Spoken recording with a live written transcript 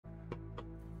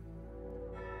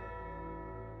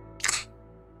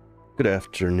Good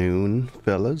afternoon,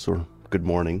 fellas, or good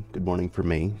morning. Good morning for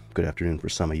me. Good afternoon for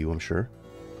some of you, I'm sure.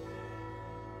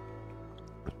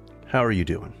 How are you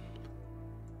doing?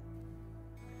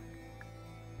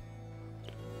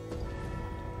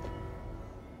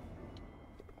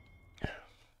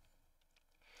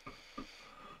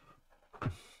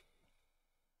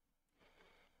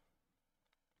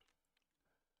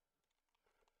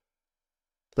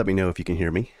 Let me know if you can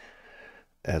hear me,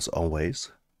 as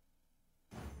always.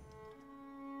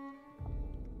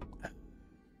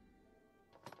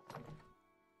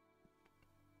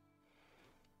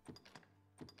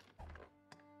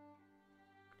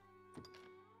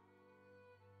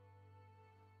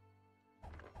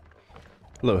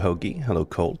 Hello, Hoagie. Hello,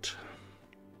 Colt.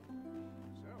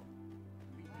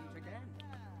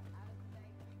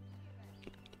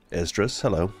 Esdras,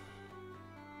 hello.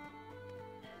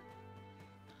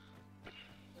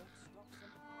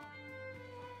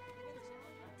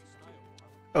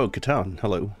 Oh, Catan,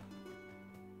 hello.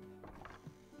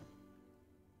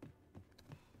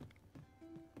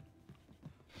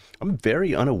 I'm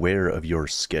very unaware of your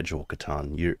schedule,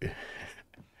 Catan.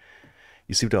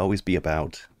 You seem to always be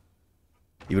about,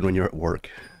 even when you're at work.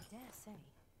 I dare say,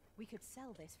 we could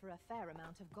sell this for a fair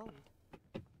amount of gold.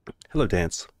 Hello,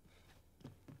 Dance.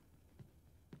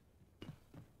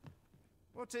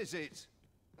 What is it?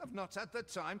 I've not had the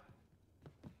time.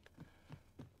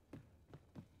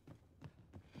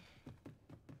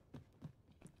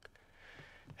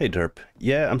 Hey, Derp.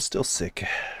 Yeah, I'm still sick,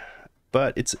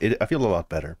 but I feel a lot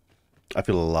better. I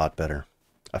feel a lot better.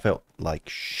 I felt like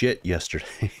shit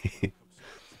yesterday.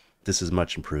 This is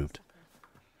much improved.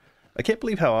 I can't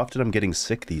believe how often I'm getting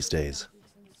sick these days.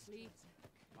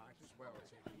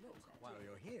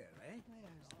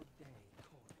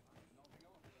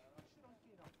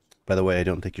 By the way, I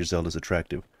don't think your Zelda's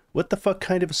attractive. What the fuck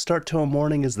kind of a start to a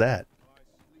morning is that?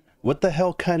 What the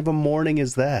hell kind of a morning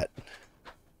is that?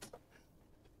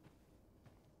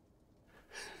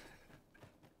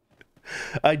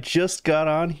 I just got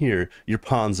on here. Your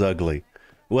pawn's ugly.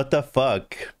 What the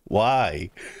fuck? Why?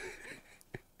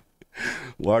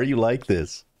 Why are you like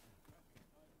this?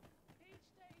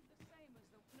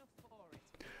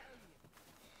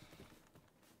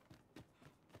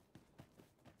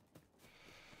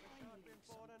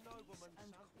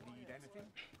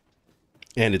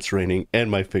 And it's raining, and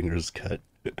my finger's cut.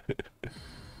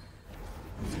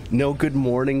 No good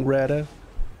morning, Retta.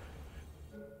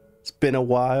 It's been a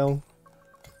while.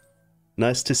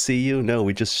 Nice to see you. No,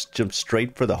 we just jumped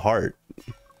straight for the heart.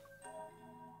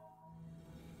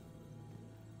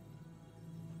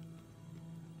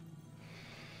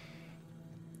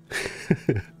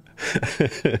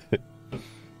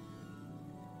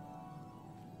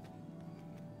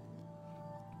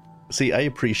 See, I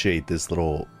appreciate this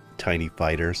little tiny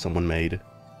fighter someone made.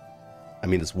 I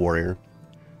mean, this warrior.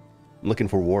 I'm looking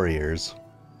for warriors.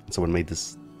 Someone made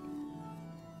this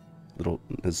little...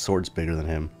 His sword's bigger than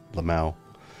him. Lamau.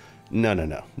 No, no,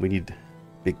 no. We need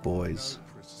big boys.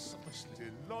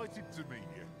 Delighted to meet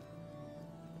you.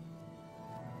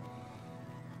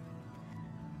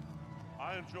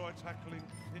 I enjoy tackling.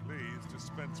 Please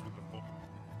dispense with the book.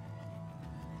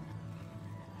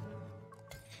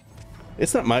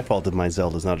 It's not my fault if my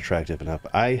Zelda's not attractive enough.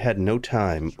 I had no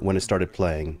time when I started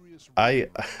playing. I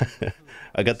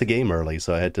got the game early,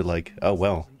 so I had to like, oh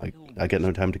well, I got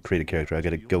no time to create a character. I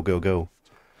gotta go, go, go.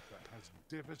 That has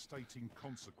devastating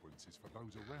consequences for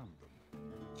those around them.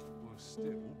 Worse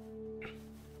still.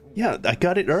 Yeah, I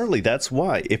got it early, that's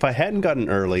why. If I hadn't gotten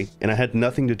early, and I had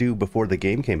nothing to do before the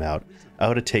game came out, I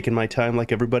would have taken my time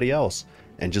like everybody else,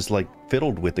 and just like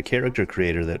fiddled with the character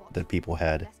creator that people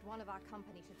had. Lest one of our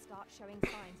company should start showing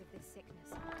signs of this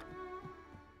sickness.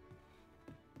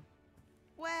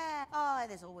 Where? Oh,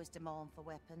 there's always demand for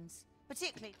weapons.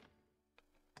 Particularly...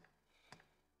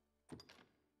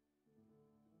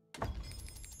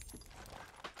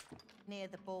 near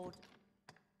the board.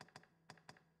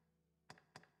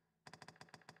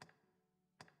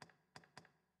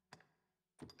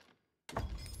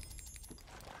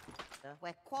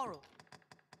 Where quarrel.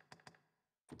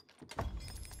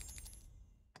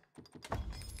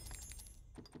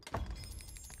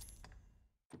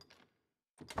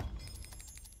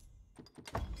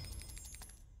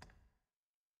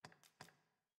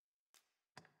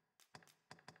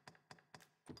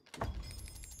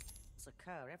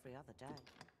 Occur every other day.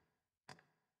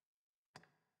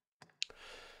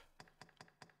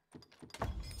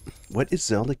 What is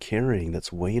Zelda carrying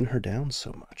that's weighing her down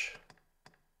so much?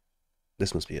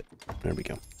 This must be it. There we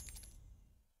go.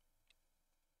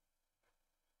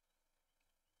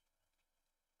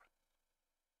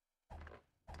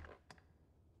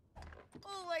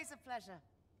 Always a pleasure.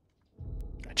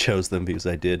 I chose them because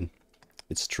I did.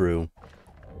 It's true.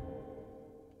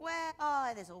 Where?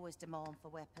 Oh, there's always demand for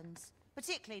weapons,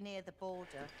 particularly near the border.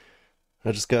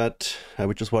 I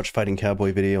would just watch Fighting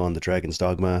Cowboy video on the Dragon's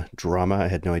Dogma drama. I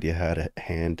had no idea how to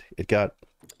hand it got.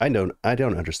 I don't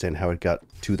understand how it got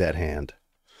to that hand.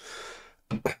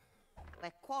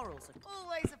 Where quarrels are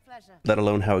always a pleasure. Let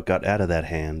alone how it got out of that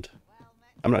hand.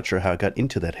 I'm not sure how it got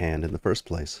into that hand in the first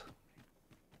place.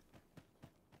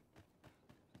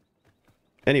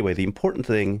 Anyway, the important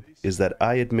thing is that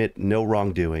I admit no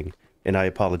wrongdoing, and I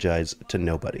apologize to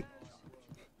nobody.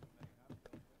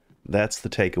 That's the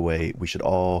takeaway we should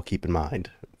all keep in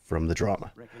mind from the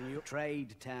drama. Reckon your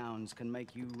trade towns can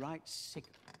make you right sick.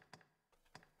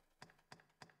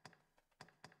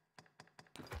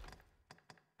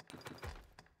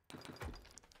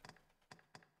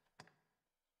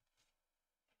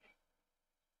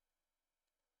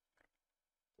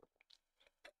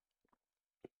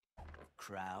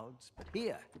 Crowds, but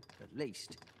here, at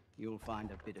least, you'll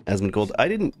find a bit of... Asmongold, I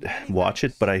didn't watch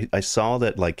it, but I saw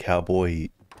that, like, Cowboy,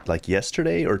 like,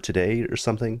 yesterday or today or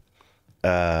something,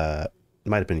 might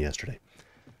have been yesterday,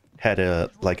 had a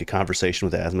conversation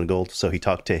with Asmongold, so he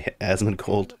talked to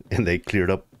Asmongold, and they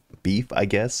cleared up beef, I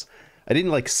guess. I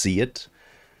didn't, like, see it,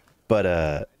 but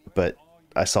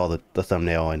I saw the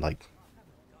thumbnail and, like,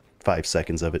 5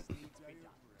 seconds of it.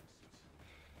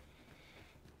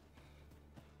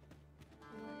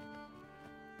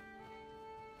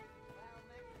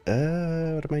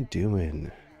 What am I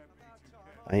doing?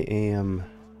 I am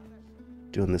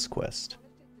doing this quest.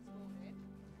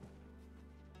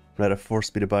 Read a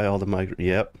forced me to buy all the migrant.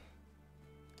 Yep.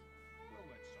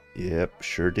 Yep,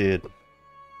 sure did.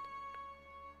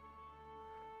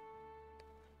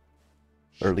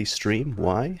 Early stream?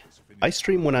 Why? I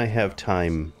stream when I have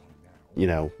time, you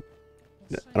know.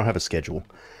 I don't have a schedule.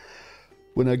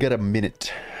 When I get a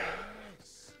minute.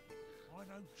 I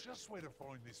know just where to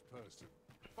find this person.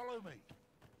 Follow me.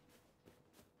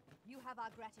 You have our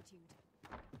gratitude.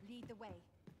 Lead the way.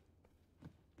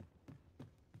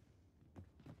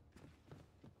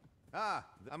 Ah,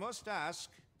 I must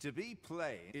ask, to be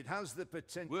plain, it has the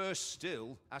potential. Worse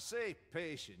still, I say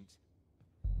patient.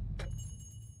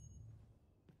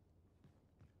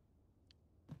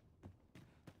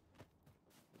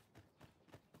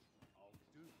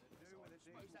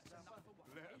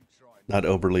 Not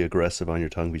overly aggressive on your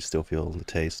tongue, but you still feel the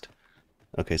taste.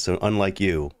 Okay, so unlike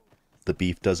you, the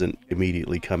beef doesn't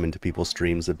immediately come into people's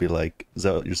streams and be like,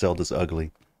 your Zelda's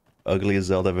ugly. Ugliest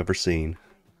Zelda I've ever seen.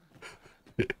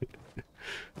 I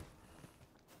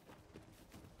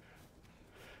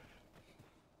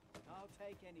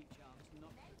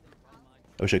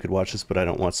wish I could watch this, but I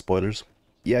don't want spoilers.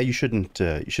 Yeah, you shouldn't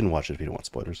watch it if you don't want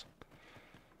spoilers.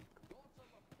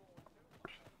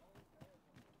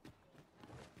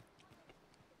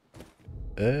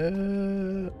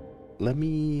 Let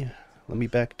me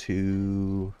back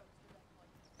to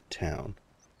town.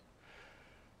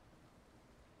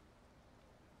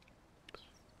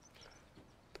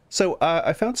 So,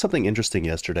 I found something interesting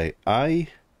yesterday. I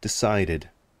decided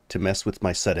to mess with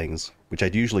my settings, which I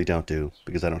usually don't do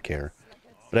because I don't care.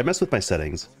 But I messed with my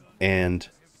settings, and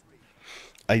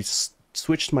I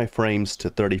switched my frames to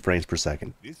 30 frames per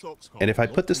second. And if I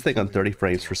put this thing on 30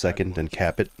 frames per second and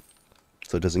cap it,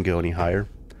 so it doesn't go any higher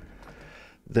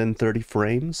than 30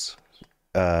 frames,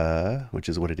 which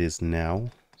is what it is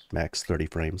now, max 30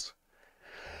 frames,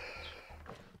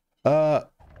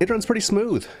 it runs pretty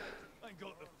smooth.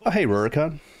 Oh, hey,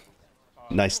 Rurikon.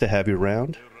 Nice to have you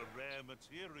around.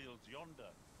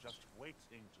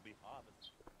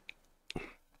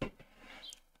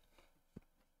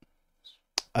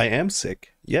 I am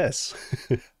sick. Yes.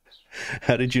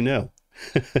 How did you know?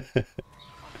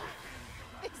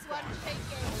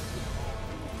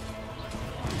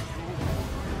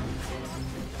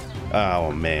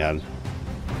 Oh, man.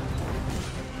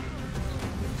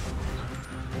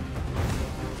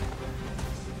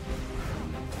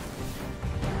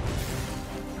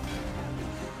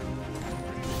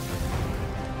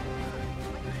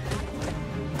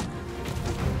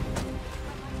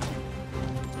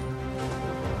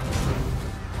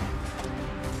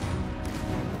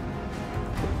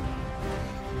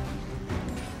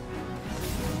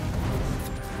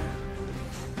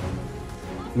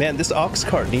 Man, this ox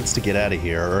cart needs to get out of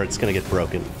here or it's gonna get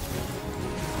broken.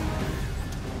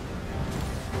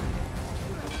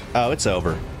 Oh, it's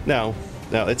over. No,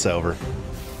 it's over.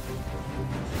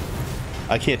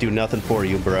 I can't do nothing for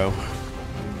you, bro.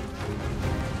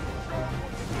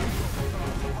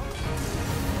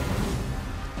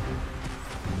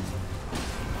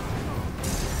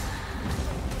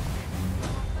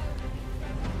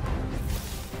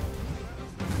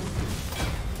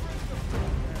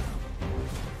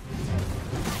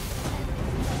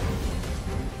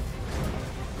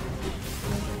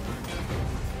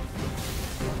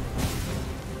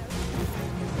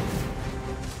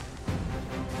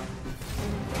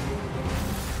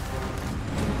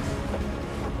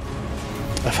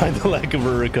 I find the lack of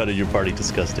Urukon in your party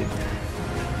disgusting.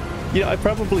 You know, I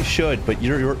probably should, but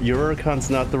your Urukon's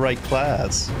not the right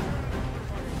class.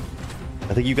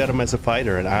 I think you got him as a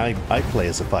fighter, and I play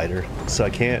as a fighter, so I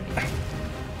can't.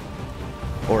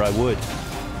 Or I would.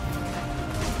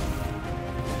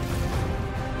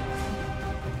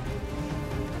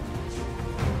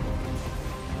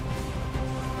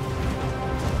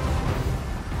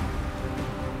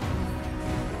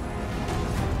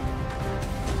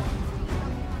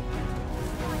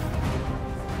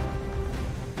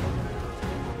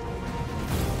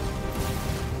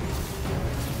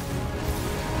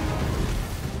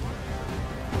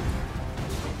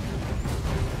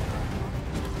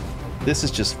 This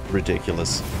is just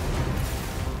ridiculous.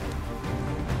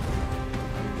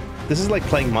 This is like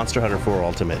playing Monster Hunter 4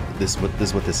 Ultimate. This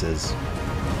is what this is.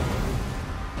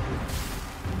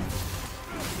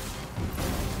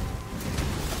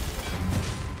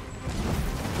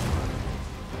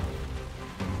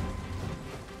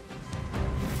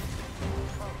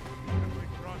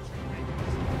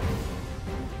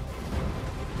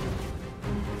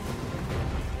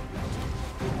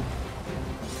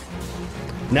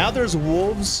 Now there's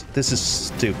wolves? This is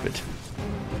stupid.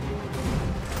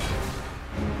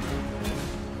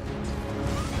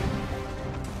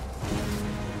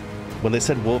 When they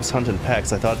said wolves hunt in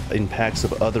packs, I thought in packs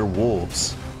of other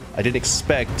wolves. I didn't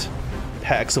expect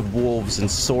packs of wolves and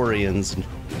saurians and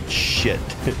shit.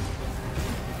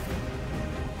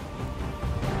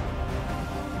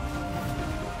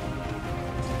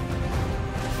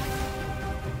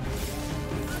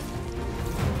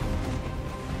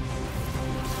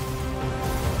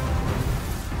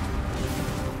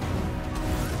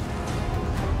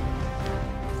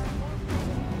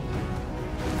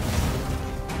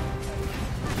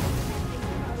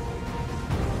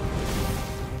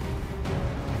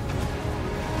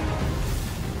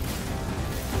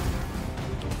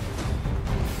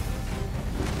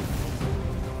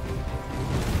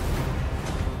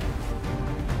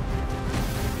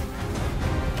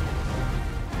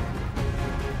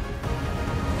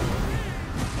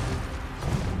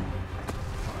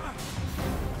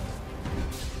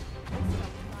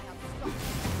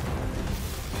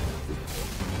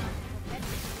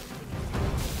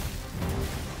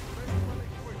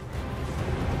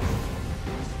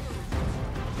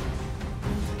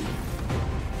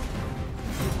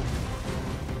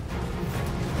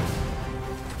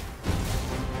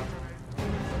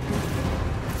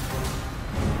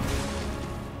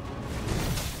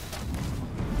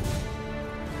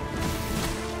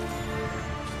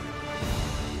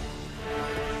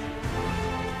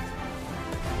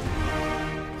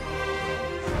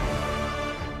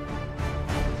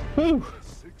 Whew.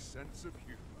 Sixth sense of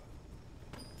humor.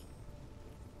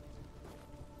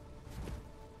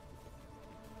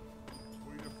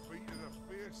 We defeated a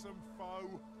fearsome foe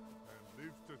and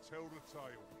lived to tell the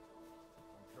tale.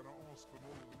 One cannot ask for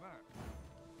more than that.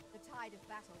 The tide of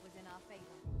battle was in our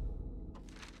favor.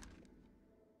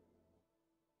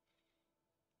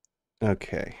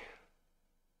 Okay.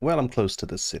 Well, I'm close to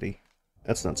the city.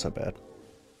 That's not so bad.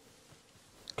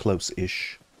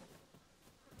 Close-ish.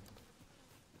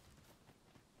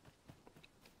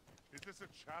 Is this a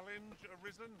challenge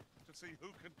arisen to see who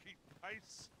can keep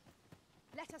pace?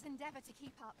 Let us endeavor to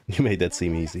keep up. You made that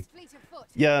seem easy.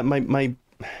 Yeah, I'm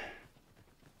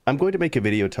going to make a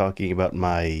video talking about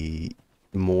my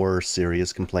more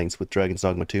serious complaints with Dragon's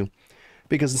Dogma 2,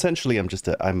 because essentially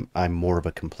I'm more of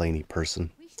a complainy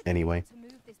person anyway.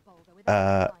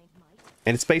 And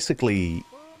it's basically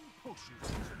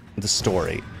the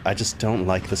story. I just don't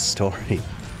like the story.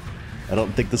 I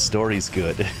don't think the story's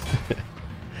good.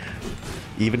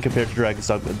 Even compared to Dragon's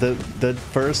Dogma, the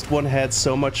first one had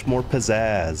so much more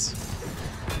pizzazz.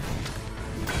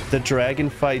 The dragon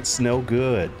fight's no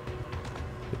good.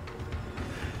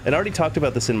 And I already talked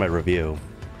about this in my review,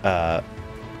 but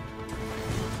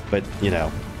you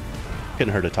know,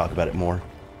 couldn't hurt to talk about it more.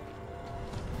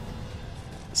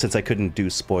 Since I couldn't do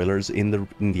spoilers in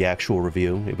the actual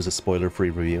review, it was a spoiler-free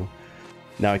review.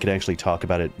 Now I can actually talk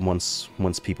about it once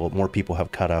more people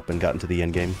have caught up and gotten to the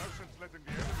end game.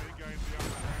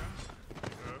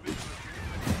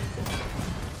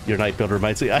 Your Night Builder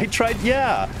reminds me. I tried,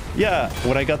 yeah.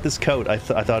 When I got this coat, I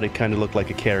thought it kind of looked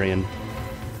like a carrion.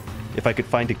 If I could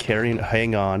find a carrion,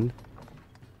 hang on.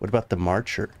 What about the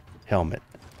Marcher helmet?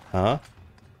 Huh?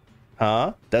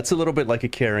 That's a little bit like a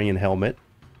carrion helmet.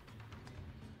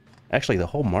 Actually, the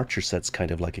whole Marcher set's kind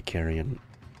of like a carrion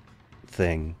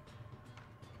thing.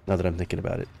 Now that I'm thinking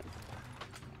about it.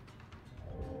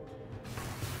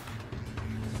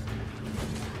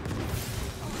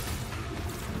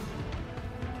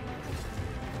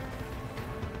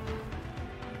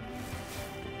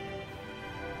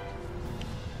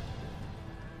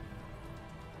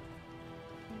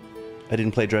 I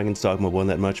didn't play Dragon's Dogma 1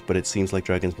 that much, but it seems like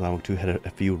Dragon's Dogma 2 had a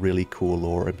few really cool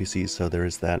lore NPCs, so there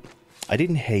is that. I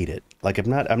didn't hate it. Like,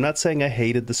 I'm not saying I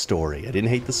hated the story. I didn't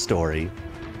hate the story.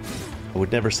 I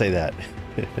would never say that.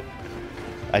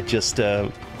 I just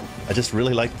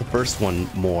really liked the first one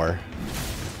more.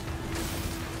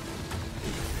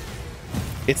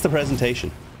 It's the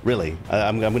presentation, really.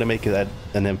 I'm going to make that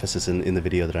an emphasis in the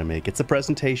video that I make. It's the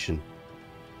presentation.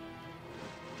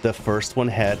 The first one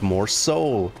had more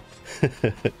soul.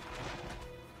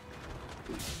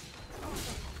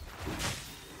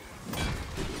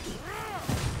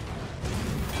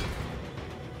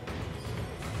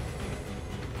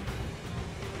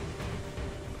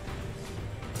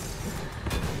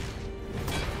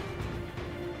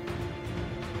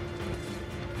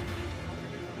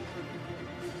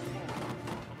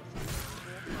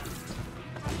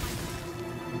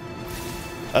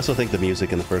 I also think the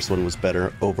music in the first one was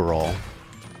better overall.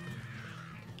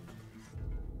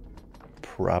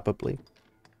 Probably.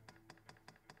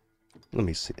 Let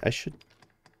me see. I should...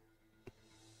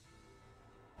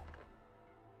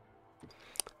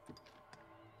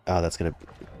 Oh, that's gonna...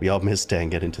 We all missed Dan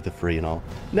get into the free and all.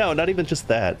 No, not even just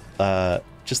that.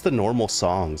 Just the normal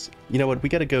songs. You know what? We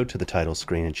gotta go to the title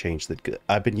screen and change that.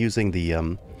 I've been using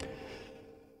the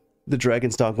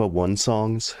Dragon's Dogma 1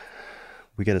 songs.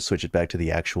 We gotta switch it back to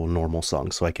the actual normal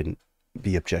song so I can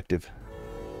be objective.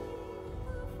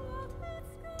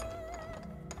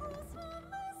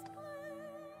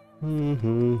 I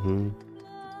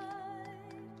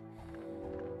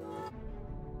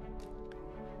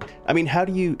mean, how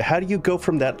do you go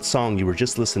from that song you were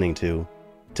just listening to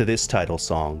this title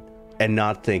song and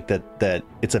not think that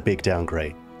it's a big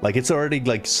downgrade? Like, it's already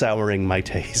like souring my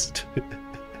taste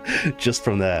just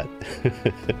from that.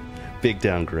 Big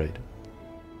downgrade.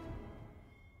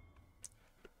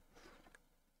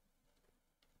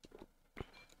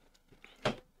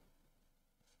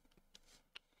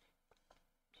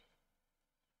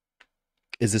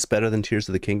 Is this better than Tears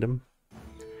of the Kingdom?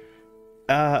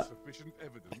 Well,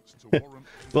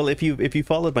 if you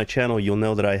followed my channel, you'll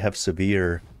know that I have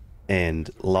severe and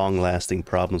long-lasting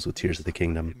problems with Tears of the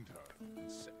Kingdom.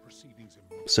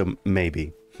 So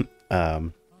maybe.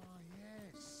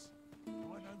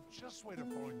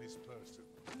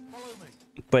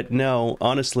 But no,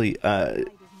 honestly,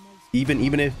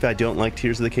 even if I don't like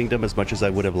Tears of the Kingdom as much as I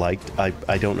would have liked, I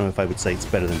don't know if I would say it's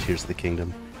better than Tears of the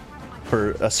Kingdom.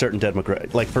 For a certain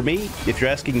demographic. Like, for me, if you're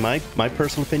asking my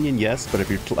personal opinion, yes, but if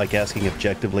you're like asking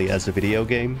objectively as a video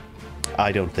game,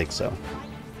 I don't think so.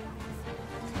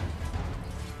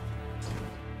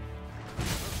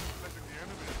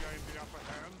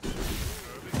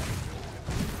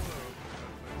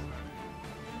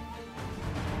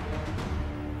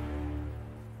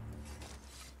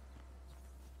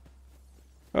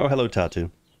 Oh, hello,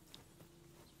 Tatu.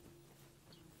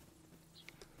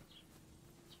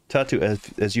 Tatu,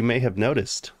 as you may have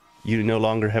noticed, you no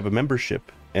longer have a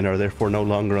membership and are therefore no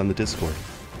longer on the Discord.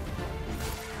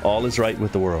 All is right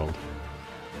with the world.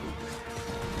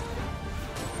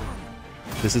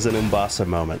 This is an Umbasa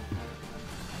moment.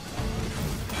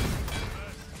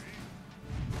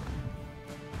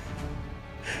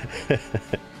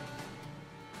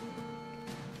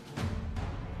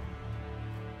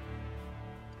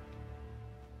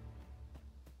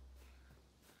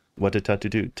 What did Tatu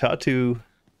do?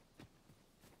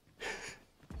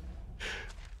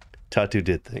 Tatu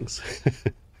did things.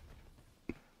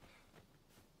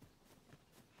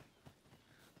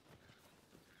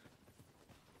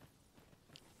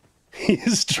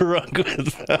 He's drunk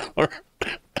with power.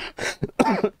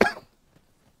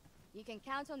 You can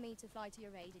count on me to fly to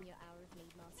your aid in your hour of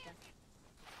need, Master.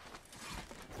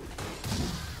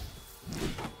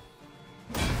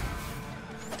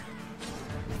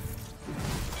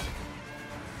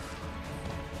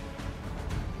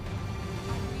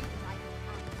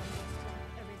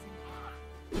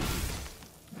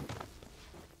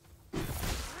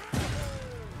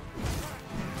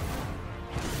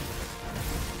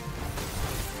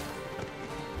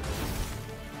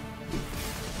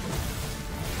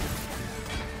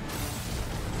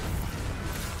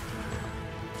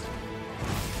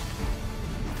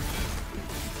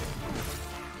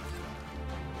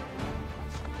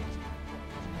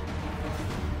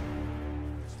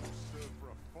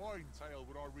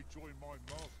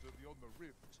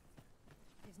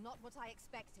 Not what I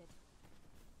expected.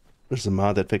 There's a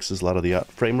mod that fixes a lot of the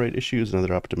frame rate issues and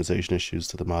other optimization issues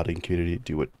to the modding community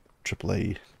do what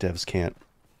AAA devs can't.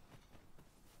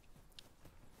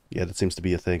 Yeah, that seems to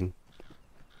be a thing.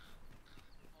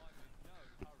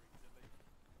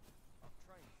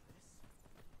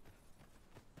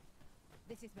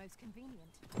 This This is most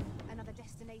convenient. Another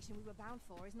destination we were bound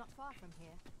for is not far from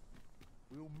here.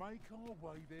 We'll make our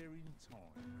way there in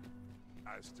time.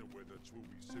 As to whether 'twill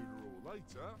be sooner or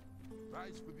later, that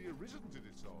is for the Arisen to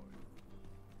decide.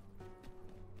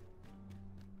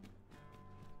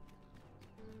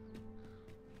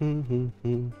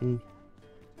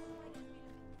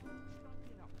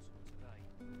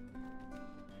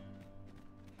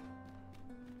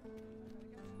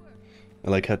 I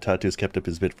like how Tatu's kept up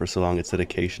his bit for so long. It's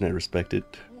dedication. I respect it.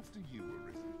 After you,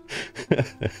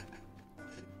 Arisen.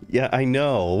 Yeah, I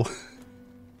know.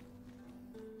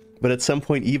 But at some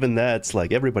point, even that's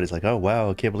like, everybody's like, oh wow,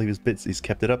 I can't believe he's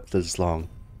kept it up this long.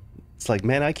 It's like,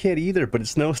 man, I can't either, but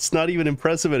it's not even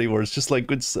impressive anymore. It's just like,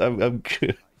 I'm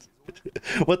good.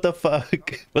 What the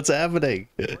fuck? What's happening?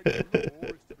 Breaking the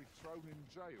law is to be thrown in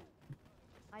jail.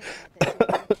 I've heard that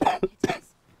you're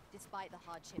hitters, despite the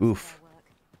hardships Oof. of their work.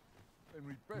 Then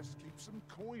we'd best keep some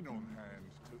coin on hand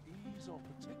to ease our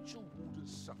potential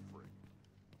warder's suffering.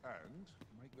 And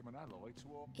make them an ally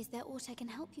to our... Is there aught I can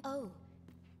help you? Oh,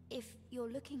 if you're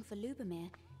looking for Lubomir,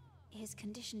 his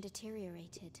condition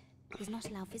deteriorated. He's not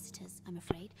allowed visitors, I'm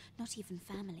afraid. Not even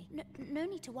family. No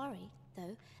need to worry,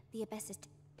 though. The abyss is...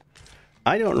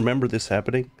 I don't remember this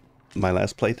happening. My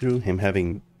last playthrough, him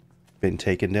having been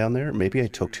taken down there. Maybe I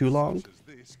took too long.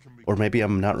 Or maybe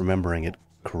I'm not remembering it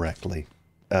correctly.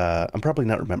 I'm probably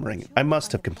not remembering it. I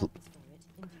must have completely...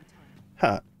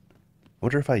 Huh. I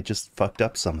wonder if I just fucked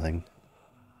up something.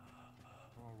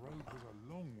 Our road was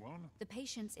a long one. The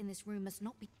patients in this room must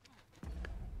not be...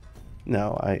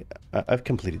 No, I've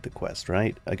completed the quest,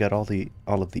 right? I got all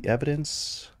of the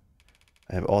evidence.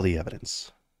 I have all the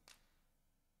evidence.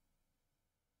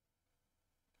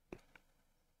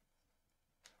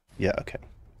 Yeah, okay.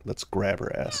 Let's grab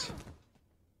her ass.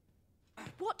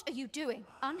 What are you doing?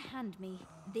 Unhand me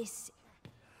this...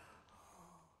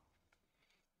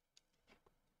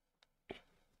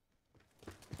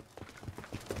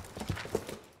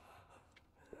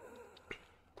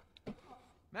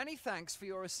 Many thanks for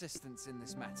your assistance in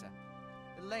this matter.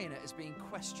 Elena is being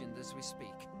questioned as we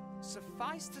speak.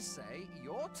 Suffice to say,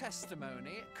 your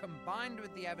testimony, combined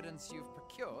with the evidence you've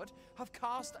procured, have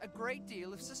cast a great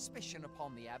deal of suspicion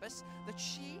upon the abbess that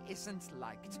she isn't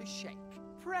like to shake.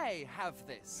 Pray have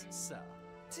this, sir.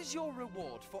 'Tis your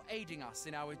reward for aiding us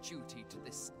in our duty to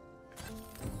this.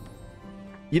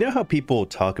 You know how people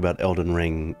talk about Elden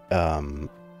Ring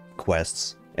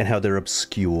quests and how they're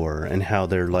obscure and how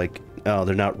they're like, oh,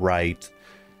 they're not right.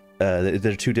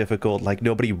 They're too difficult. Like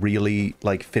nobody really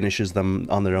like finishes them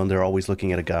on their own. They're always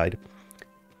looking at a guide.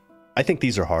 I think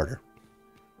these are harder.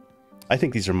 I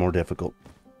think these are more difficult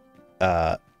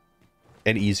and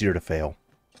easier to fail.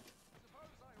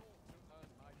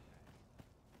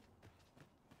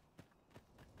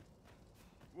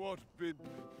 What bid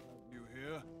you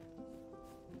here?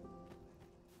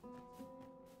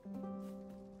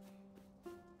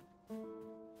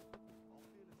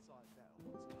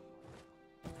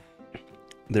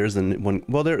 There's one.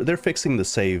 Well, they're fixing the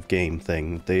save game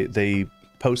thing. They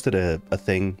posted a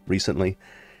thing recently,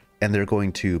 and they're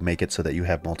going to make it so that you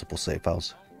have multiple save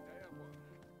files.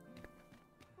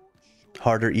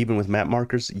 Harder even with map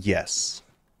markers? Yes.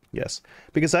 Yes.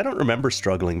 Because I don't remember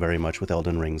struggling very much with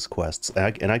Elden Ring's quests,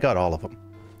 and I got all of them.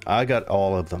 I got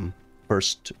all of them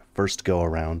first go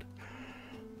around.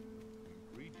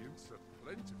 Ingredients are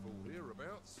plentiful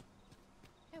hereabouts.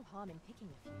 No harm in picking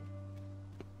a few.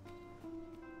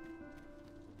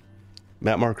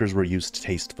 Map markers were used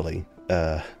tastefully,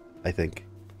 I think.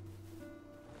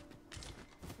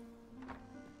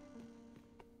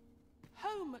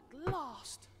 Home at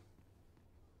last.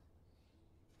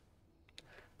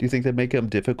 Do you think they make them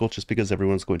difficult just because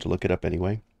everyone's going to look it up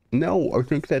anyway? No, I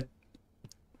think that's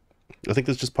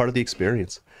just part of the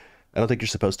experience. I don't think you're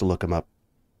supposed to look them up.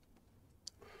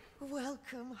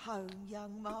 Welcome home,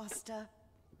 young master.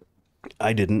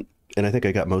 I didn't, and I think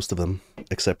I got most of them,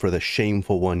 except for the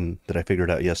shameful one that I figured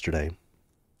out yesterday.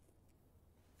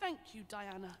 Thank you,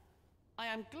 Diana. I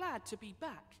am glad to be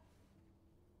back.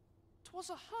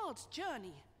 'Twas a hard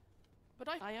journey, but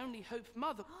I only hope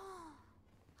Mother...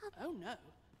 Oh no,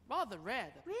 rather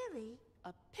rare. Really?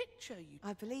 A picture you...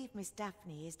 I believe Miss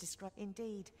Daphne is described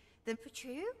indeed. Then for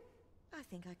you? I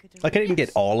think I could... Like, I didn't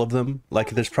get all of them.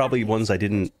 Like, there's probably ones I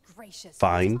didn't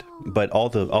find, but all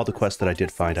the quests that I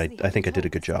did find, I think I did a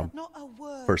good job. Not a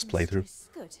word, First playthrough.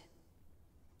 Good.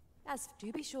 As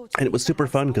do be sure And it was super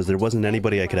fun because there wasn't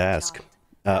anybody I could ask,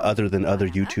 other than other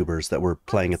YouTubers that were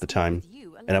playing at the time,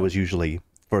 and I was usually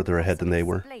further ahead than they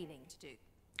were.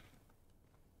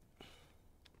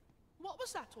 What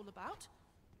was that all about?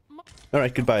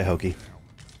 Alright, goodbye, Hoagie. It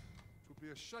would be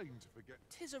a shame to forget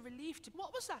 'Tis a relief to...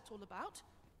 What was that all about?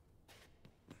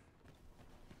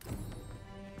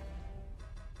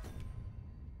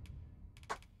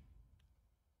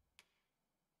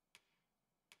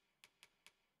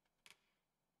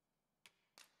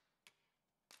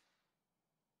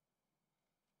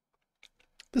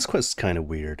 This quest is kind of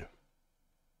weird.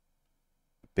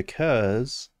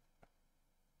 Because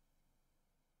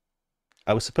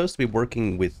I was supposed to be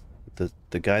working with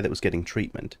the guy that was getting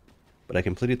treatment, but I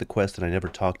completed the quest and I never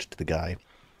talked to the guy.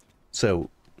 So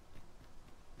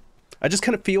I just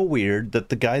kind of feel weird that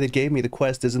the guy that gave me the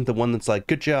quest isn't the one that's like,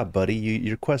 "Good job, buddy.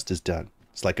 Your quest is done."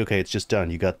 It's like, "Okay, it's just done.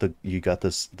 You got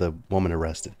the woman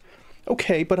arrested."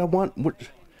 Okay, but I want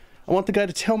the guy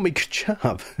to tell me, "Good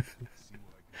job."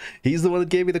 He's the one that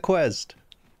gave me the quest.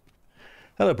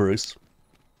 Hello, Bruce.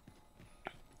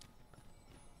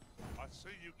 I see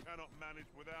you cannot manage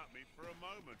without me for a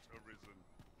moment, Arisen.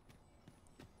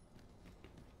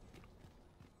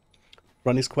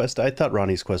 Ronnie's quest? I thought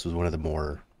Ronnie's quest was one of the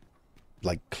more,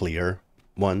 like, clear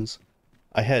ones.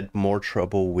 I had more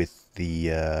trouble with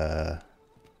the,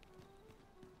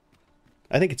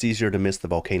 I think it's easier to miss the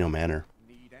Volcano Manor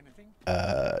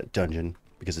dungeon,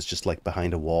 because it's just, like,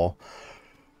 behind a wall.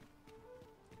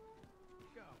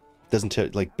 Doesn't tell,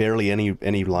 like, barely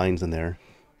any lines in there.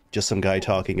 Just some guy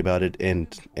talking about it, and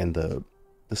the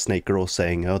snake girl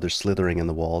saying, "Oh, they're slithering in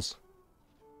the walls."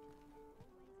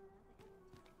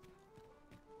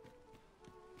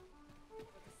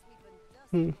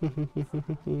 At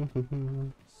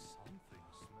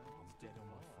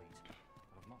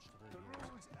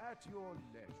your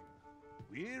leisure.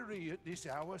 Weary at this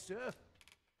hour, sir?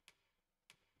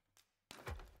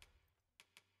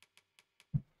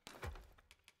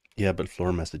 Yeah, but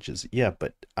floor messages. Yeah,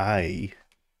 but I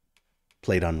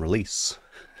played on release,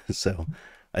 so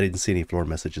I didn't see any floor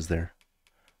messages there.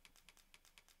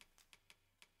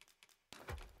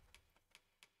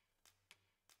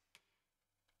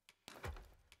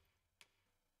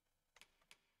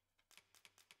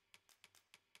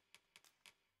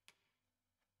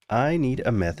 I need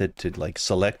a method to, like,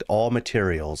 select all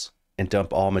materials and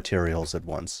dump all materials at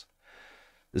once.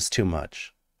 This is too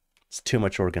much. It's too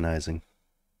much organizing.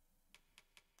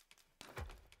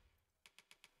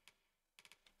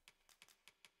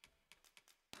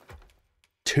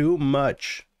 Too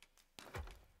much.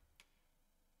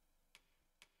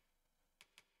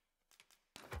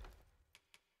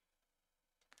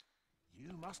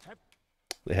 You must have...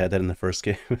 They had that in the first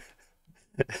game.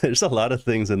 There's a lot of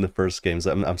things in the first games.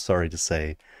 I'm sorry to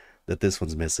say that this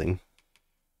one's missing.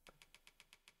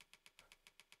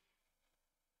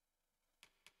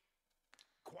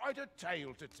 Quite a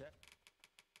tale to tell.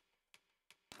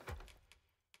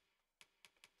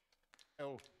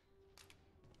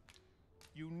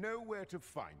 You know where to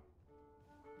find.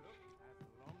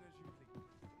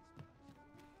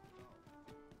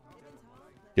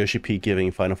 Yoshi P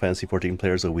giving Final Fantasy XIV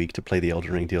players a week to play the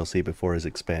Elden Ring DLC before his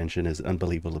expansion is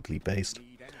unbelievably based.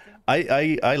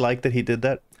 I like that he did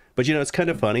that, but you know, it's kind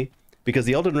of funny because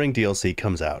the Elden Ring DLC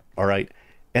comes out, alright,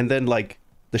 and then like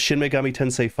the Shin Megami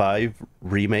Tensei 5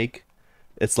 remake,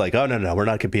 it's like, "Oh no, we're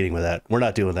not competing with that. We're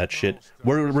not doing that shit.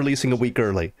 We're releasing a week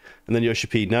early." And then Yoshi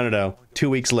P, no, 2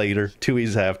 weeks later, 2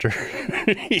 weeks after.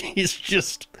 He's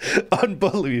just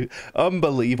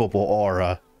unbelievable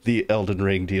aura the Elden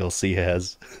Ring DLC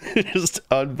has. Just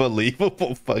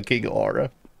unbelievable fucking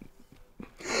aura.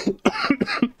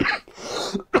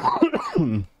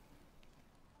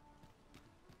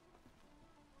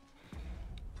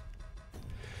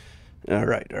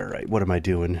 Alright, what am I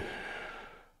doing?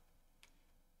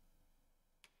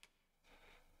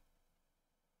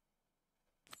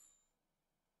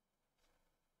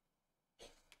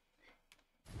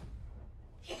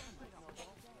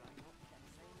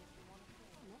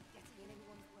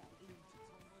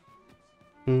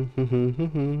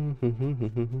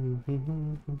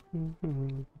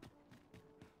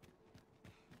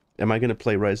 Am I going to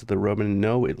play Rise of the Roman?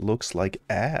 No, it looks like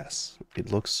ass.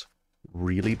 It looks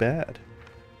really bad.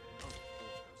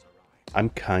 I'm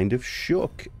kind of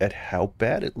shook at how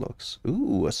bad it looks.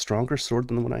 Ooh, a stronger sword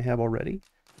than the one I have already?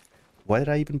 Why did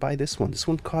I even buy this one? This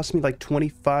one cost me like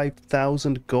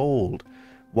 25,000 gold.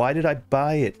 Why did I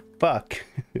buy it? Fuck.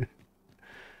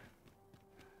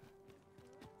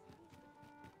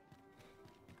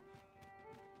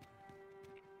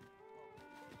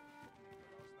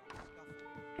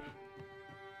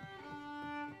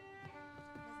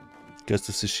 Ghost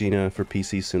of Tsushima for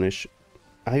PC soonish.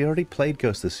 I already played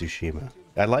Ghost of Tsushima.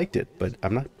 I liked it, but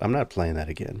I'm not playing that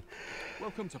again.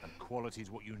 Welcome to quality is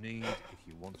what you need if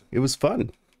you want to. It was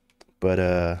fun, but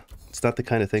it's not the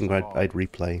kind of thing I'd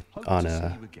replay on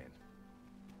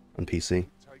on PC.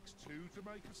 Takes two to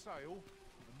make a sale,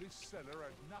 and this seller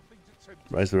had nothing to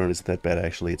tempt Rise of the Ronin isn't that bad,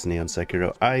 actually. It's Neon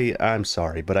Sekiro. I'm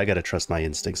sorry, but I gotta trust my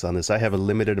instincts on this. I have a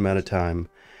limited amount of time.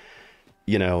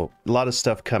 You know, a lot of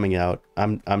stuff coming out.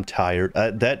 I'm tired.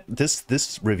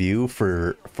 This review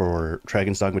for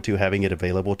Dragon's Dogma 2, having it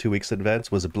available 2 weeks in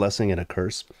advance, was a blessing and a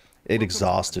curse. It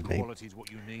exhausted me.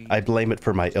 I blame it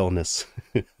for my illness.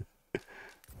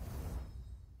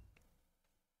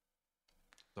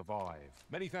 Survive.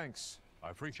 Many thanks. I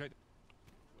appreciate it.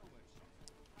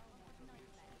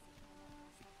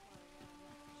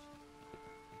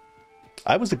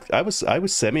 I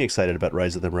was semi excited about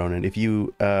Rise of the Ronin. If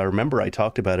you remember, I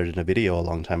talked about it in a video a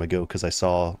long time ago because I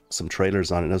saw some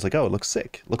trailers on it and I was like, oh, it looks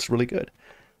sick. Looks really good.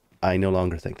 I no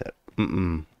longer think that.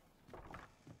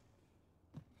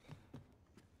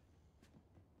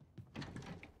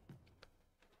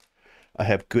 I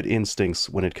have good instincts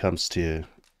when it comes to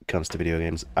video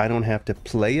games. I don't have to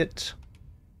play it.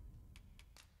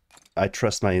 I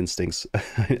trust my instincts.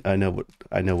 I know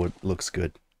what looks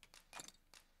good.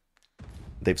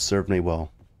 They've served me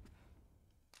well.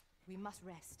 We must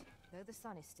rest, though the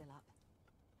sun is still up.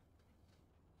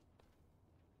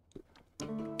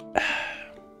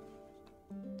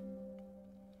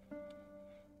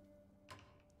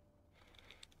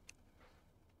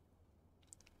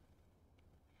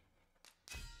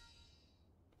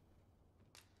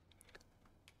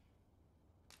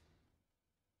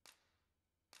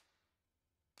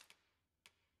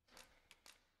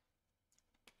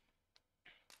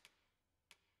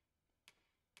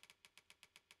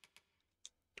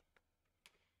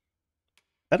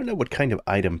 I don't know what kind of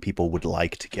item people would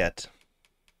like to get.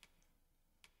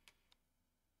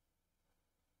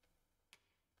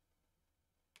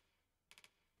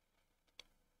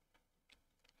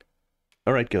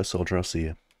 Alright, Ghost Soldier, I'll see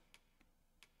you.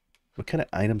 What kind of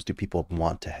items do people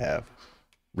want to have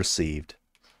received?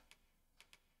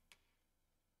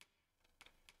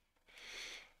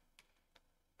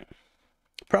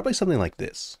 Probably something like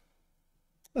this.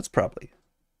 That's probably...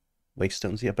 Wake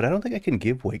stones, yeah, but I don't think I can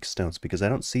give wake stones because I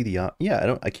don't see the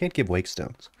yeah, I can't give wake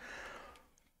stones.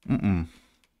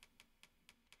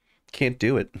 Can't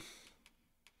do it.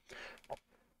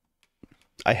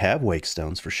 I have wake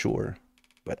stones for sure,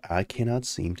 but I cannot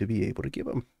seem to be able to give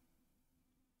them.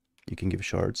 You can give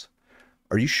shards.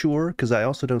 Are you sure? Because I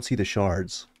also don't see the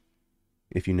shards,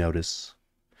 if you notice.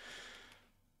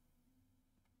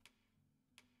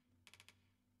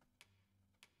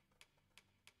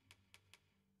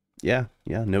 Yeah,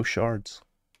 no shards.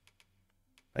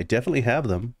 I definitely have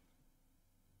them.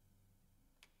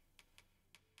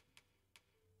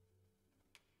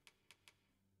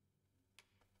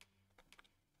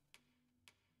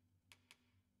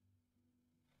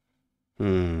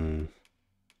 Well,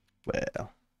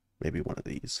 maybe one of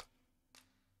these.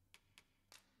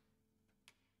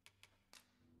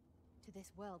 To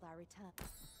this world I return.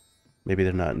 Maybe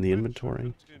they're not in the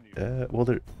inventory. Well,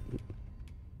 they're...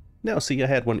 No, see, I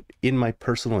had one in my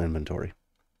personal inventory.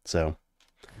 So,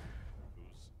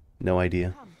 no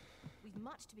idea. Come, we've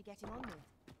much to be getting on with.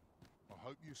 I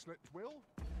hope you slept well.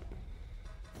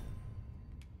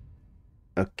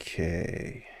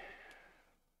 Okay.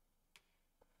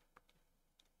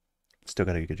 Still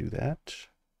gotta go do that.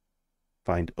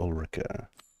 Find Ulrika.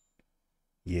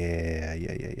 Yeah.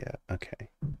 Okay.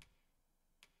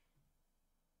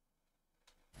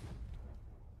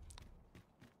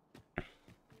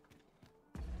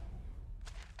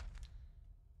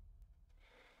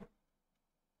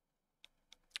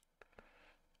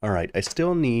 Alright, I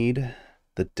still need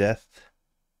the death.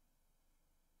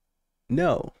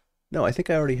 No, I think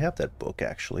I already have that book,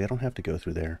 actually. I don't have to go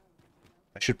through there.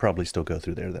 I should probably still go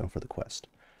through there, though, for the quest.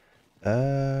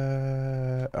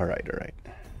 Alright.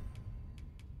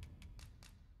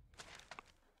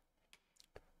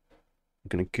 I'm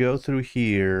gonna go through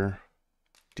here,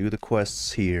 do the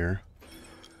quests here,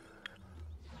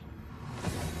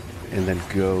 and then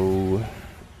go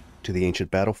to the ancient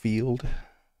battlefield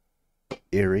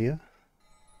area.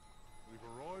 We've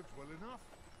arrived well enough.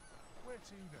 Where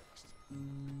to next?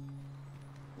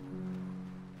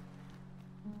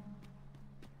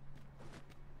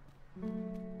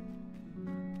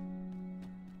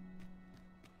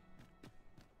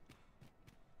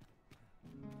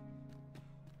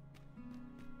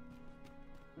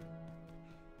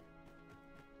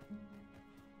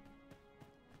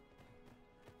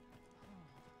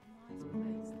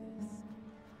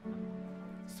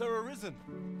 Sir Arisen,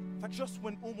 that just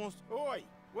went almost... Oi!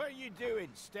 What are you doing,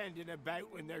 standing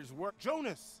about when there's work?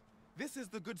 Jonas! This is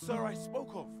the good sir I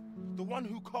spoke of. The one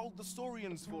who called the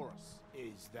Saurians for us.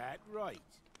 Is that right?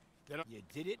 Then you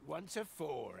did it once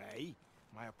afore, eh?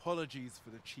 My apologies for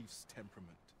the chief's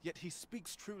temperament. Yet he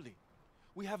speaks truly.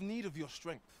 We have need of your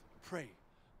strength. Pray,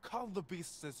 cull the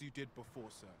beasts as you did before,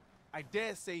 sir. I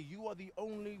dare say you are the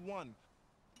only one.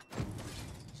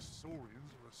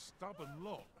 Saurians are a stubborn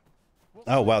lot.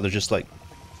 Oh wow, they're just like...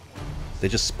 They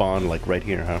just spawn like right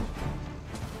here, huh?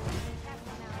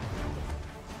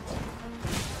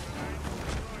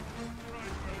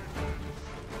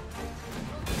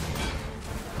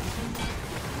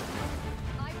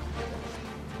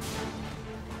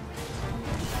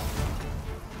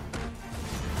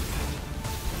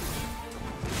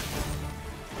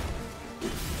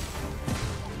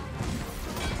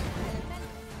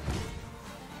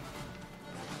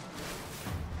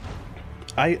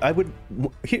 I would...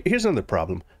 Here's another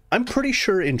problem. I'm pretty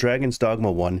sure in Dragon's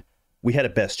Dogma 1, we had a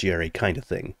bestiary kind of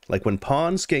thing. Like when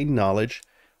pawns gain knowledge,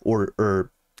 or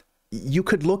you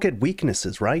could look at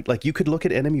weaknesses, right? Like you could look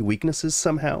at enemy weaknesses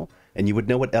somehow, and you would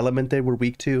know what element they were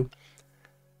weak to.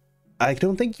 I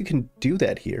don't think you can do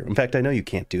that here. In fact, I know you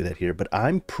can't do that here, but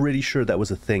I'm pretty sure that was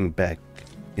a thing back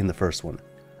in the first one.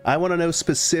 I want to know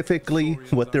specifically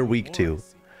what they're weak to.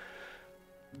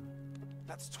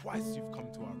 That's twice you've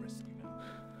come to our rescue now.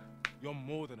 You're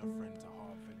more than a friend to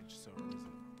our village, Sir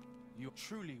Arisen. You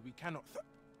truly, we cannot...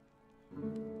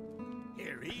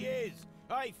 Here he is!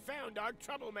 I found our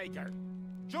troublemaker!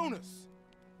 Jonas!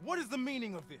 What is the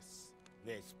meaning of this?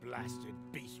 This blasted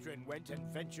beastren went and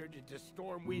ventured into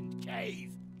Stormwind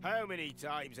Cave. How many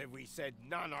times have we said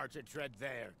none are to tread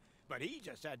there? But he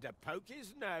just had to poke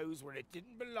his nose where it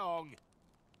didn't belong.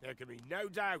 There can be no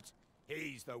doubt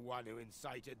he's the one who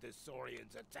incited the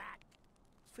Saurians' attack.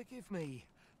 Forgive me.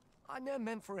 I never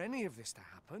meant for any of this to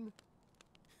happen.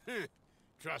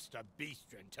 Trust a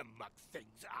beastren to muck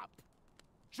things up.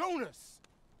 Jonas!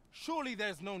 Surely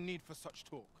there's no need for such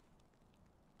talk.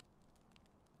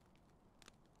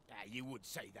 You would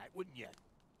say that, wouldn't you?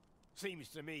 Seems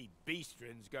to me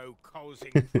beastrens go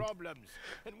causing problems,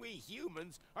 and we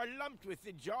humans are lumped with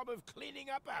the job of cleaning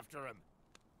up after them.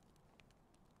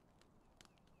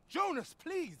 Jonas,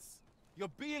 please! You're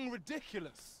being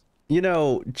ridiculous. You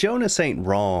know, Jonas ain't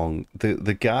wrong.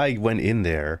 The guy went in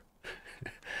there,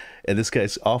 and this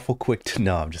guy's awful quick to...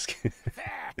 No, I'm just kidding.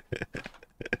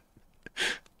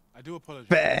 I do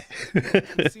apologize.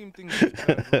 It seemed things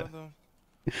were rather...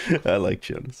 I like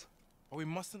Jonas. But we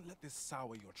mustn't let this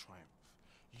sour your triumph.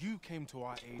 You came to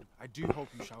our aid. I do hope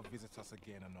you shall visit us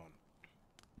again anon.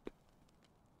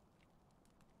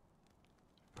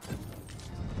 What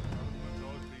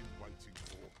I've been waiting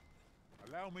for.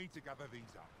 Allow me to gather these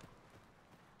up.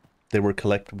 There were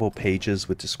collectible pages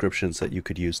with descriptions that you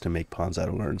could use to make pawns out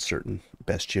to learn certain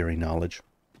bestiary knowledge.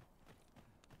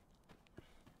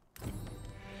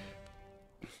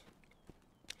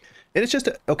 And it's just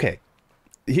okay.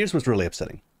 Here's what's really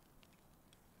upsetting.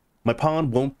 My pawn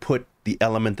won't put the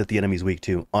element that the enemy's weak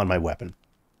to on my weapon.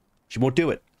 She won't do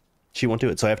it. She won't do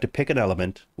it. So I have to pick an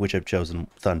element, which I've chosen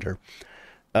Thunder.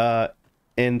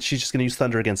 And she's just going to use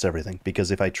Thunder against everything.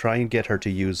 Because if I try and get her to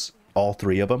use all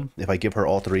three of them, if I give her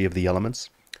all three of the elements,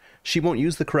 she won't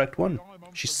use the correct one.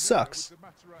 She sucks.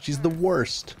 She's the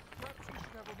worst.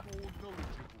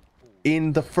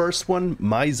 In the first one,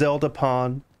 my Zelda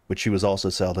pawn, which she was also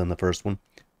Zelda in the first one,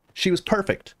 she was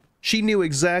perfect. She knew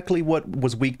exactly what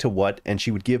was weak to what, and she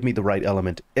would give me the right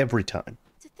element every time.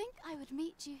 To think I would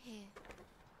meet you here.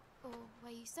 Or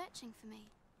were you searching for me?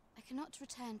 I cannot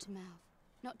return to Malv.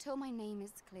 Not till my name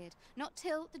is cleared. Not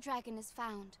till the dragon is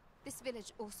found. This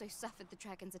village also suffered the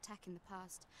dragon's attack in the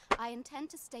past. I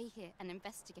intend to stay here and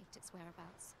investigate its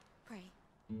whereabouts. Pray,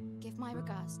 give my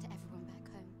regards to everyone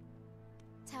back home.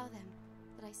 Tell them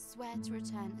that I swear to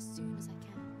return as soon as I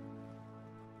can.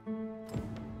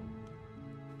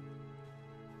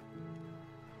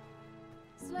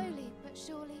 Slowly but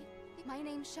surely, my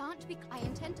name shan't be... I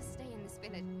intend to stay in this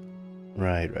village.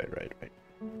 Right.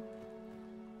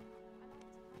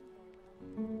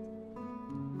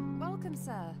 Welcome,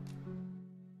 sir.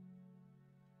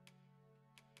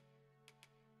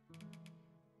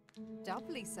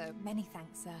 Doubly so. Many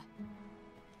thanks, sir.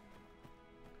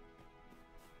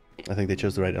 I think they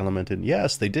chose the right element, and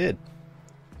yes, they did.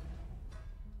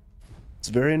 It's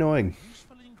very annoying.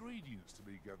 Useful ingredients to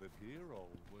be gathered here,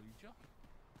 old wager.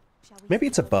 Maybe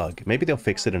it's a bug. Maybe they'll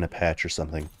fix it in a patch or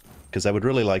something. Because I would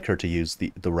really like her to use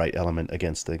the right element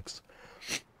against things.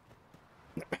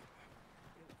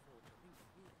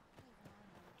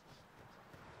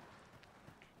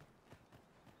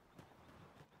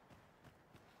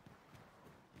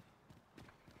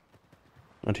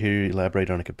 Want to hear you elaborate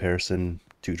on a comparison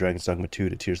to Dragon's Dogma 2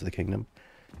 to Tears of the Kingdom?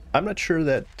 I'm not sure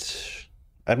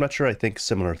I think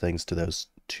similar things to those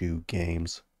two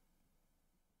games.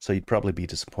 So you'd probably be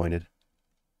disappointed.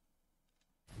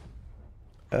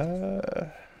 I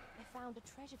found a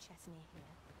treasure chest near here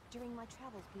during my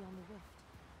travels beyond the rift.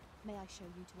 May I show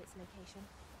you to its location?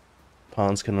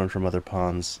 Pawns can learn from other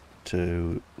pawns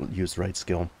to use the right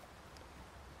skill.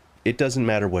 It doesn't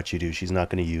matter what you do, she's not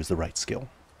going to use the right skill.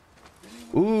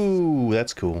 Ooh,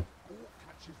 that's cool.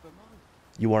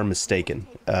 You are mistaken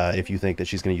if you think that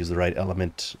she's going to use the right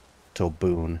elemental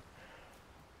boon.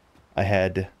 I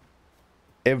had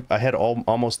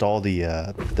almost all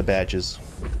the badges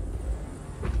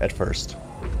at first.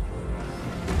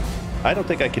 I don't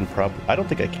think I can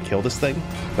kill this thing,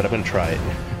 but I'm going to try it.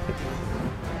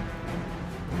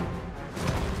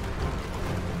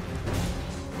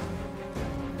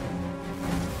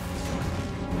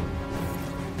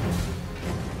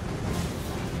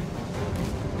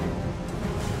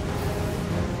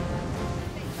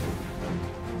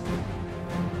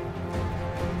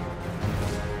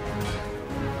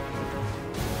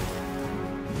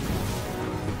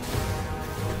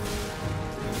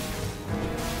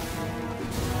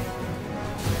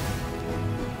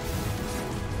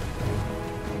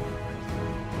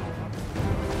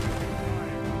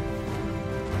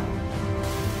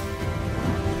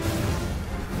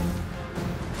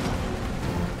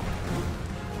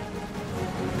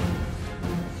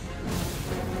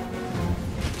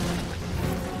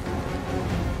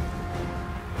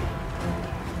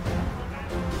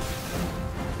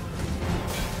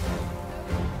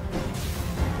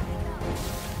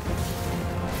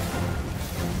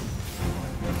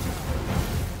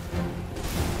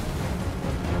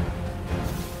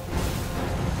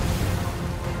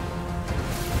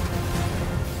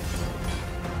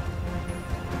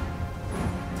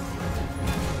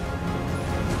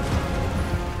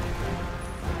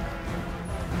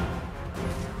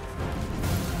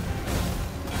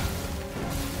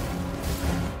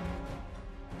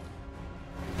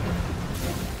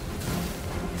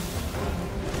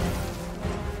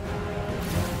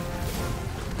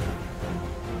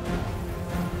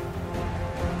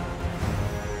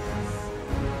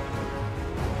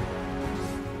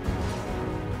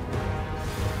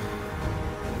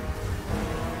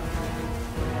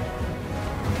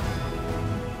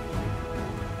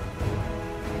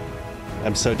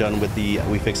 I'm so done with the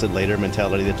we fix it later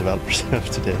mentality that developers have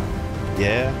today.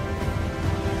 Yeah.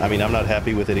 I mean, I'm not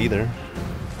happy with it either.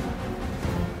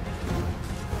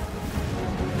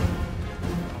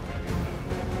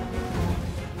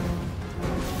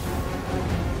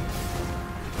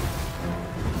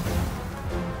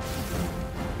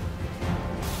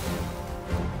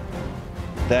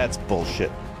 That's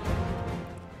bullshit.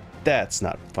 That's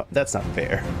not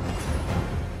fair.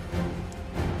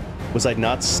 Was I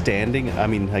not standing? I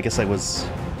mean, I guess I was...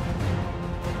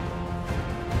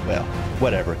 Well,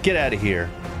 whatever. Get out of here.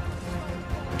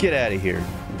 Get out of here,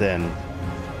 then.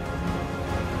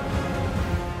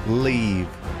 Leave.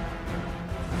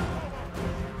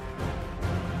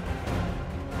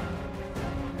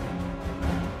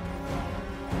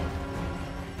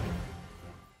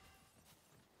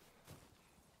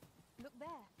 Look there.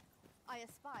 I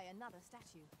espy another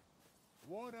statue.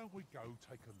 Why don't we go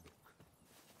take a look?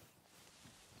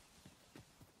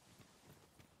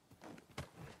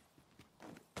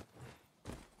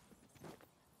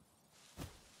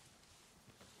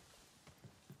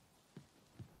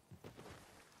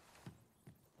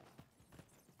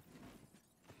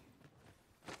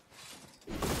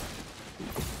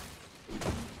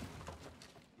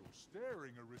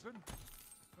 Staring, Arisen.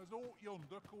 Has aught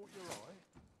yonder caught your eye?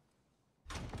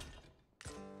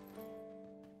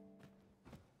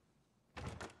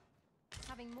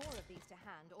 Having more of these to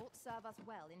hand ought serve us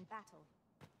well in battle.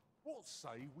 What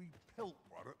say we pelt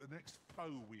one at the next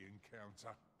foe we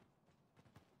encounter?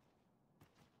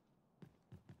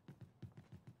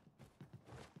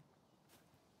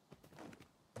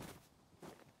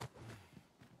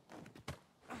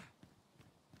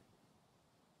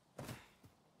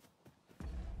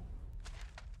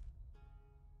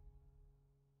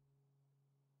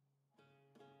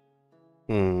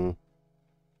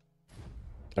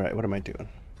 Alright, what am I doing?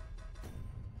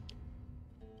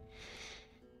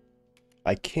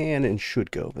 I can and should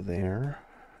go over there.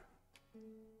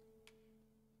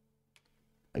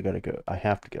 I gotta go. I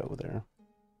have to go over there.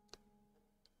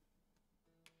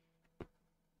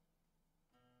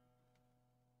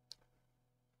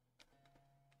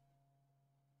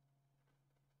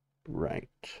 Right.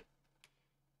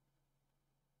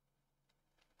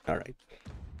 Alright.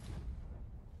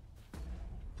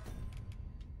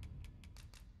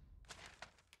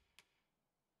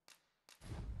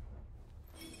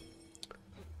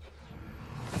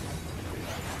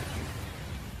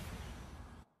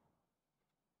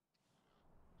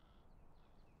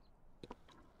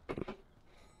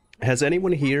 Has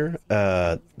anyone here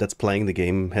that's playing the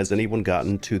game, has anyone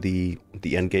gotten to the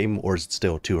end game, or is it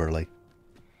still too early?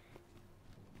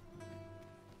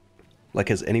 Like,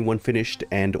 has anyone finished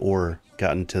and or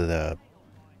gotten to the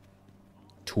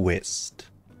twist?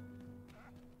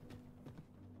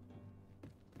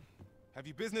 Have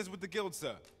you business with the guild,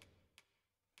 sir?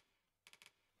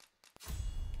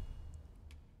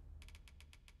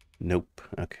 Nope.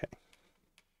 Okay.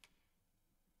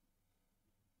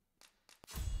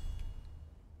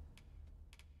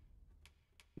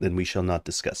 Then we shall not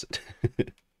discuss it.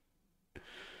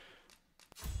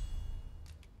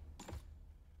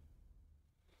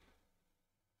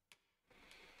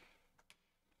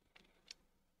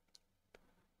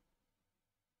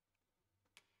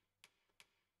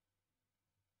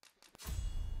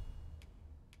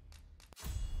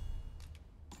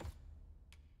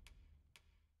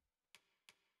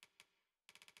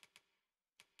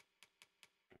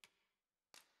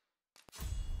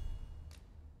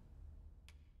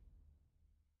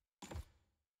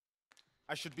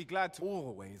 I should be glad to.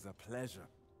 Always a pleasure.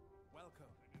 Welcome.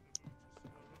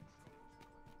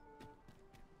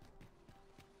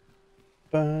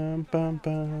 Bum, bum,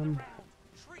 bum.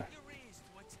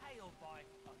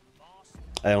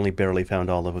 I only barely found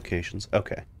all the vocations.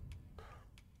 Okay.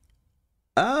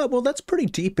 Well, that's pretty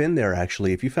deep in there,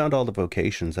 actually. If you found all the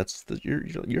vocations, that's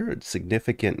you're a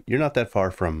significant. You're not that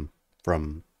far from.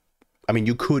 I mean,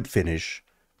 you could finish,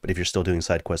 but if you're still doing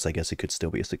side quests, I guess it could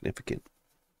still be a significant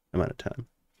amount of time.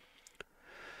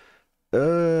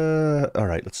 All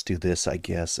right, let's do this, I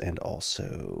guess, and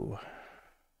also.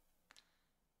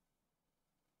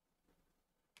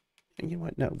 You know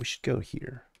what? No, we should go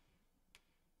here.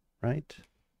 Right?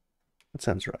 That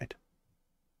sounds right.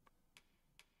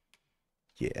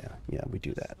 Yeah, we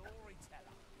do that. Now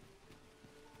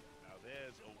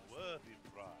there's a worthy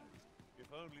prize, if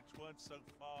only 'tweren't so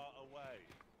far away.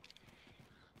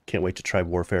 Can't wait to try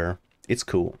Warfare. It's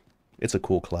cool. It's a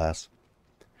cool class.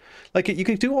 Like, you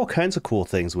can do all kinds of cool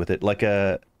things with it. Like,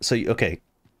 okay.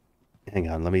 Hang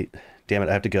on, let me... Damn it,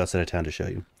 I have to go outside of town to show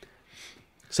you.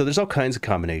 So there's all kinds of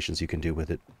combinations you can do with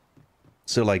it.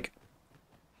 So, like,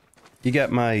 you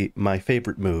got my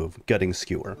favorite move, Gutting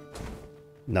Skewer.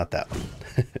 Not that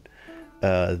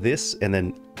one. This, and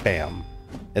then bam.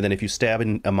 And then if you stab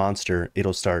in a monster,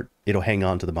 it'll hang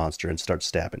on to the monster and start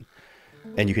stabbing.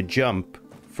 And you can jump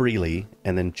freely,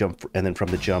 and then from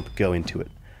the jump go into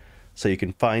it. So you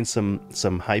can find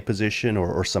some high position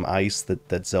or some ice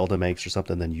that Zelda makes or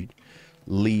something, then you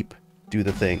leap, do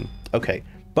the thing. Okay,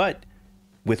 but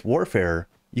with Warfare,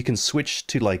 you can switch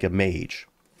to like a mage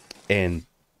and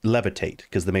levitate,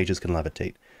 because the mages can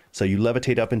levitate. So you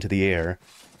levitate up into the air,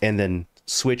 and then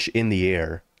switch in the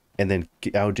air, and then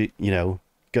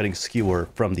Gutting Skewer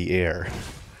from the air.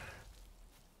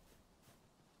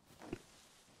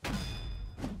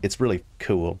 It's really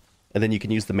cool. And then you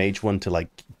can use the mage one to like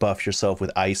buff yourself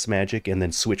with ice magic, and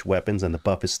then switch weapons, and the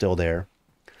buff is still there.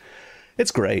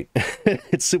 It's great.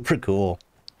 It's super cool.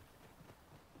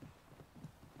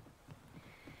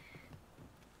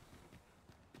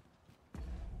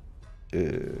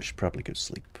 Should probably go to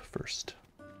sleep first.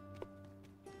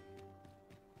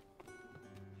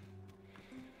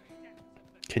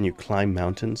 Can you climb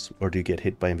mountains, or do you get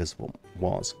hit by invisible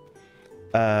walls?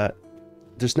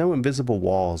 There's no invisible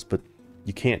walls, but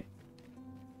you can't...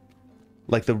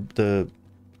 Like, the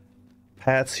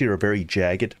paths here are very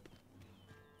jagged.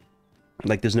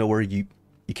 Like, there's nowhere you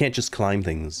can't just climb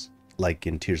things like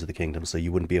in Tears of the Kingdom, so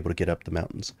you wouldn't be able to get up the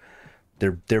mountains.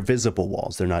 They're visible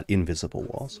walls, they're not invisible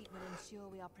walls.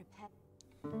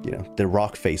 You know, they're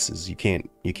rock faces. You can't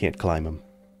climb them.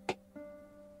 I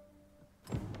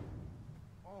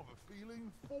have a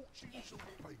feeling fortune shall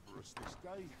favour us this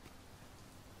day.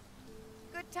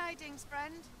 Good tidings,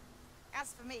 friend.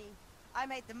 As for me, I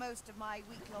made the most of my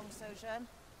week-long sojourn.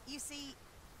 You see,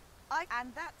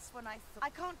 and that's when I thought I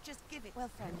can't just give it. Well,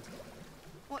 friend,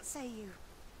 what say you?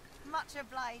 Much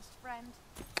obliged, friend.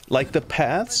 Like, the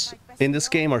paths in this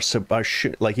game are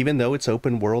like, even though it's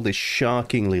open world, is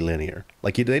shockingly linear.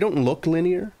 Like, they don't look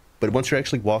linear, but once you're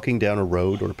actually walking down a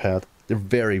road or a path, they're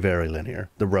very, very linear.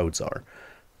 The roads are.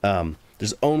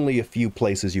 There's only a few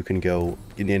places you can go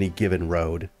in any given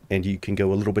road, and you can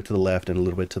go a little bit to the left and a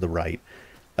little bit to the right.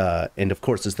 And of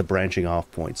course, there's the branching off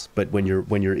points. But when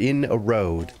you're in a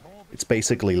road, it's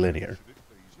basically linear.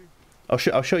 I'll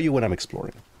show you when I'm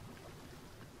exploring.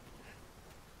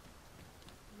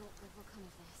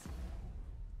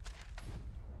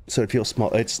 So it feels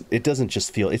small. It doesn't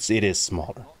just feel. It is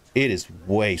smaller. It is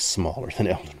way smaller than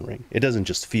Elden Ring. It doesn't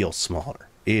just feel smaller.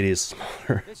 It is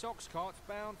smaller. This ox cart's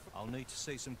bound for... I'll need to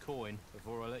see some coin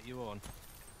before I let you on.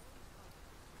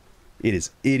 It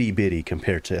is itty bitty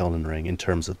compared to Elden Ring in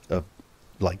terms of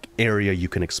like area you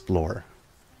can explore.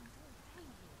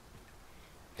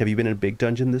 Have you been in a big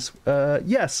dungeon this?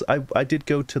 Yes, I did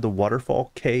go to the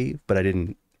waterfall cave, but I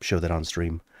didn't show that on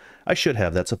stream. I should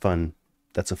have. That's a fun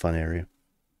area.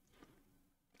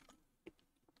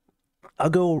 I'll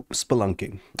go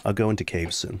spelunking. I'll go into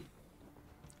caves soon.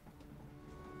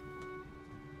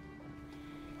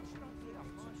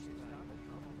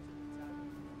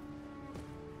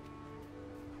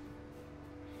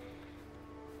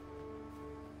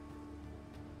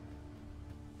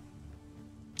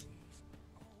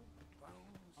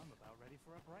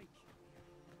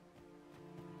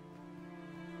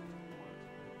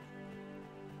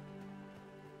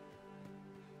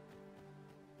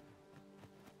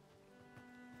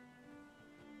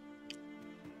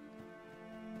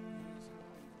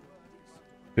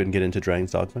 Couldn't get into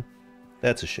Dragon's Dogma?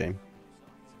 That's a shame.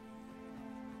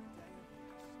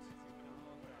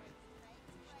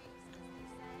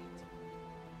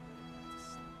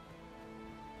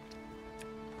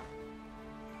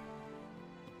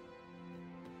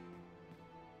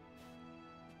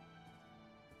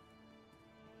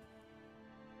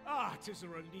 Ah, 'tis a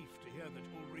relief to hear that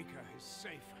Ulrika is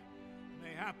safe.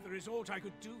 Mayhap there is aught I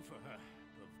could do for her.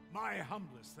 Of my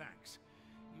humblest thanks.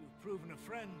 You've proven a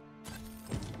friend.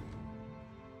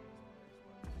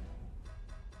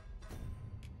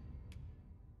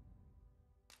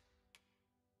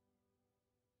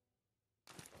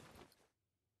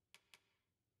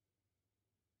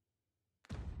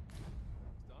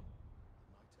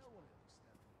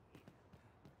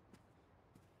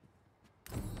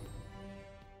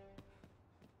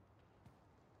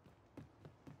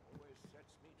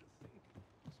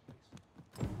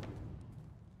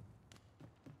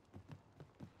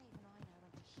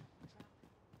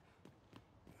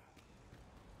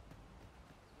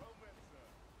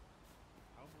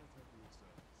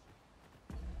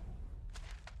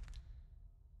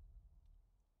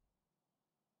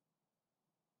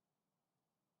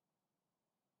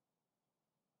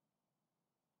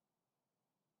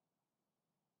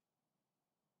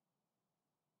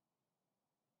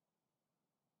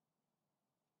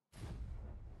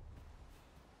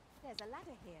 There's a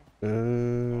ladder here.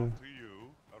 After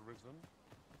you, Arisen.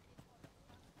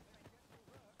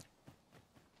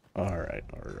 All right,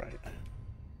 all right.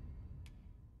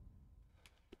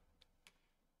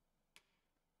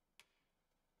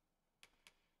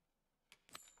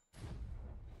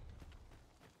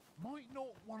 Might not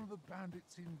one of the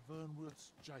bandits in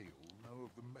Vernworth's jail know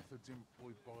of the methods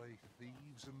employed by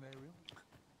thieves and their ilk?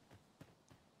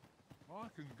 I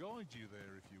can guide you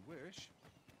there if you wish.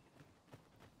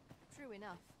 True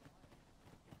enough.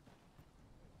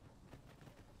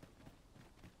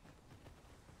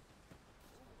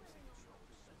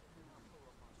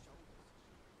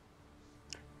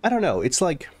 I don't know. It's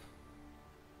like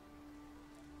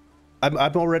I'm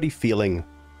already feeling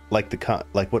like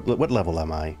what level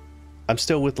am I? I'm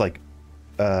still with like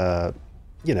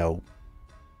you know,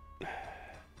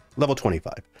 level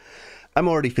 25. I'm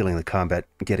already feeling the combat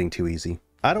getting too easy.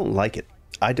 I don't like it.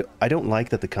 I don't like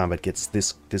that the combat gets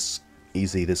this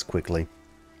easy this quickly.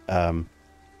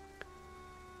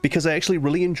 Because I actually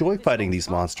really enjoy fighting these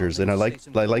monsters, and I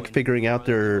like figuring out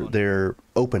their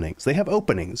openings. They have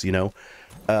openings, you know.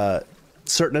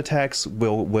 Certain attacks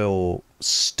will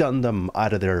stun them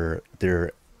out of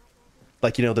their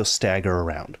like, you know, they'll stagger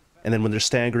around. And then when they're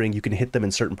staggering, you can hit them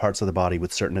in certain parts of the body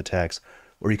with certain attacks,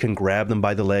 or you can grab them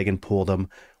by the leg and pull them,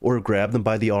 or grab them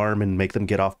by the arm and make them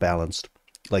get off balanced,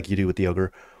 like you do with the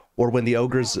ogre. Or when the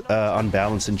ogre's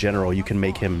unbalanced in general, you can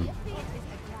make him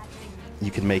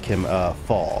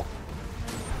fall.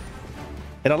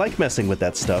 And I like messing with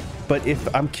that stuff, but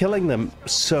if I'm killing them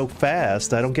so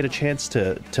fast, I don't get a chance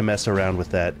to mess around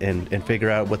with that and figure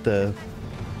out what the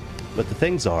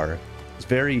things are. It's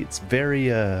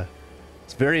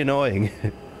very annoying.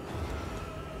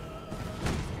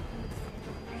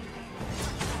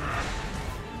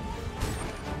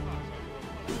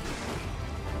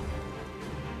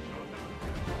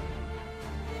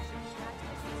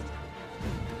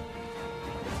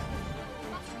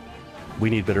 We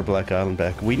need Bitter Black Island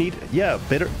back. We need, yeah,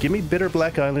 give me Bitter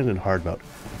Black Island in hard mode.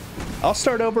 I'll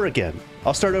start over again.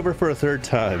 I'll start over for a third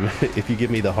time if you give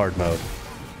me the hard mode.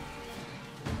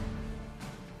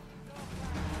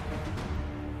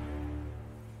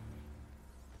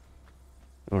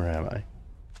 Where am I?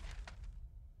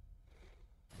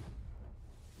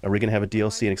 Are we gonna have a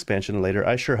DLC and expansion later?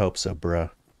 I sure hope so,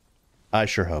 bruh. I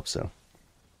sure hope so.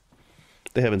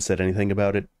 They haven't said anything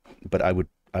about it, but I would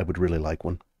really like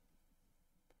one.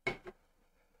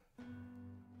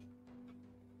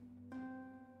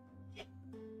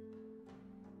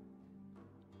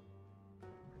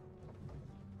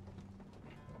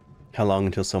 How long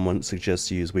until someone suggests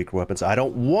you use weaker weapons? I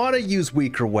don't want to use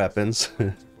weaker weapons.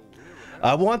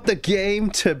 I want the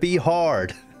game to be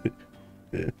hard.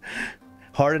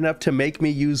 Hard enough to make me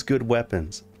use good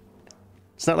weapons.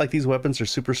 It's not like these weapons are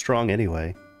super strong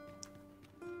anyway.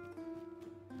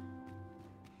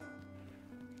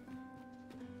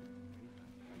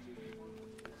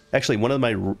 Actually, one of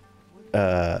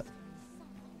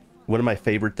my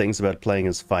favorite things about playing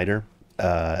as fighter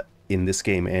in this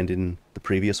game and in the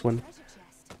previous one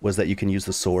was that you can use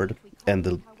the sword, and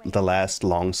the last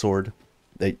long sword,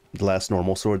 the last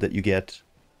normal sword that you get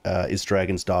is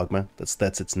Dragon's Dogma.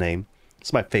 That's its name.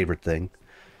 It's my favorite thing.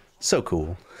 So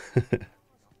cool.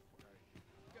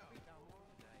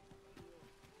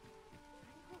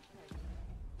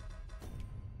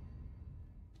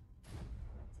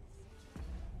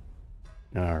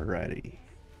 Alrighty.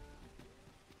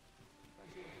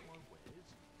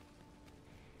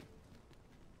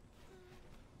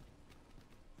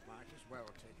 Might as well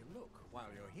take a look while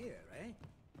you're here, eh?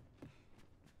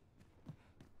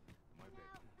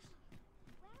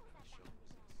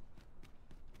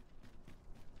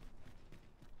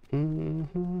 Wares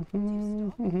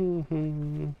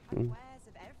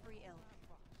of every ilk.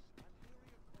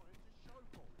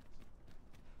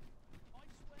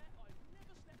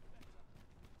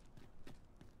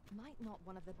 Might not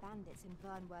one of the bandits in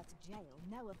Vernworth's jail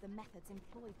know of the methods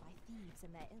employed by thieves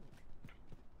and their ilk?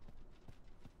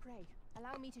 Pray,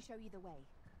 allow me to show you the way.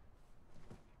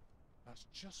 That's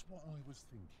just what I was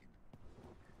thinking.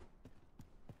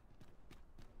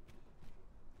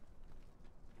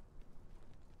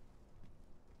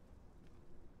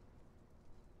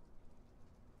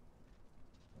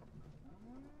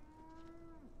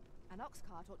 An ox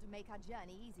cart ought to make our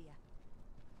journey easier.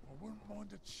 I wouldn't mind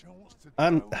a chance to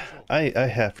I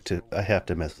have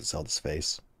to mess with Zelda's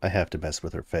face. I have to mess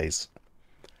with her face.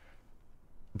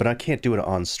 But I can't do it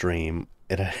on stream,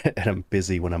 and I'm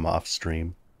busy when I'm off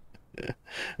stream.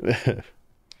 But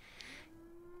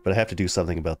I have to do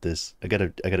something about this. I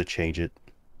gotta change it.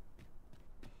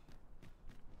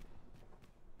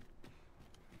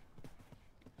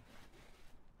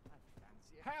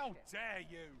 How dare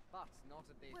you! But not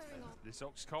at this. This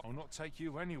ox cart will not take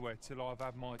you anywhere till I've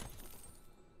had my...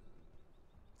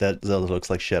 That Zelda looks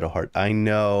like Shadowheart. I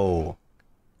know.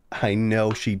 I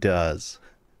know she does.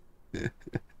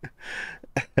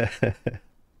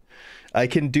 I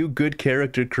can do good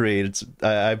character creates.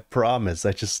 I promise.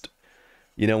 I just,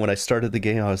 you know, when I started the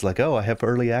game, I was like, oh, I have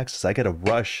early access. I gotta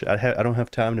rush. I don't have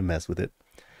time to mess with it.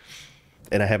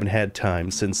 And I haven't had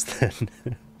time since then.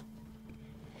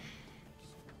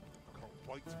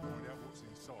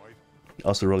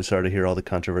 Also, really sorry to hear all the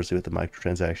controversy with the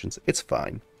microtransactions. It's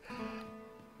fine.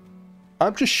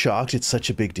 I'm just shocked it's such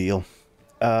a big deal.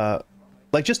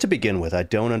 Like, just to begin with, I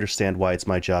don't understand why it's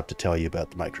my job to tell you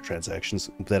about the microtransactions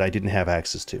that I didn't have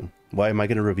access to. Why am I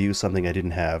going to review something I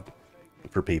didn't have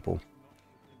for people?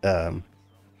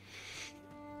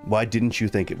 Why didn't you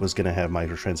think it was going to have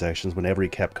microtransactions when every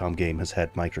Capcom game has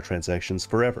had microtransactions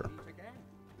forever?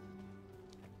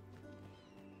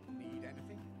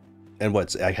 And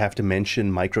what's, I have to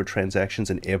mention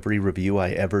microtransactions in every review I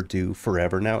ever do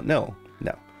forever now? No,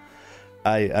 no.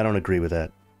 I don't agree with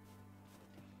that.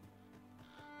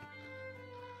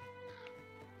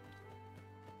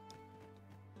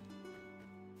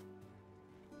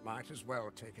 Might as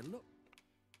well take a look.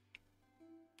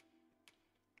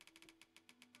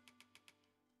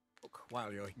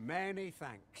 While you're... Many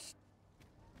thanks.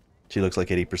 She looks like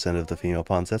 80% of the female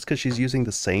pawns. That's because she's using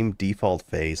the same default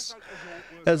face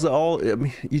as all. I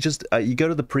mean, you just you go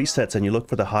to the presets and you look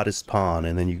for the hottest pawn,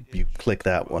 and then you click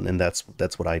that one, and that's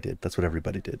what I did. That's what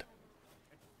everybody did.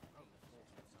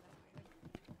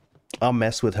 I'll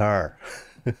mess with her.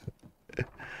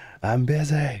 I'm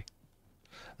busy.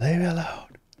 Leave me alone.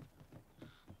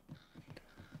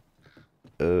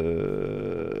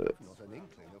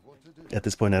 At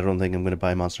this point, I don't think I'm going to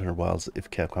buy Monster Hunter Wilds if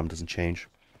Capcom doesn't change.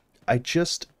 I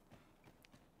just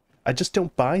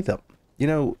don't buy them. You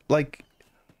know, like,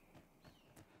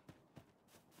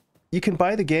 you can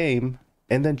buy the game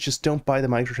and then just don't buy the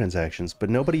microtransactions, but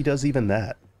nobody does even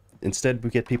that. Instead, we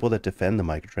get people that defend the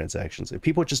microtransactions. If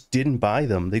people just didn't buy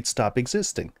them, they'd stop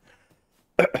existing.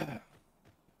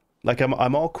 Like,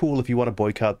 I'm all cool if you want to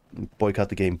boycott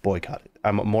the game, boycott it.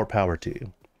 I'm more power to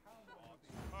you.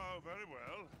 Oh, very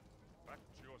well. Back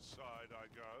to your side I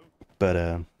go.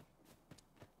 But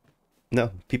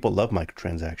no, people love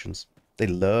microtransactions. They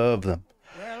love them.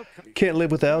 Can't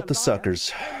live without the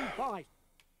suckers.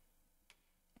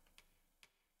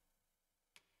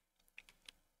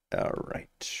 All right.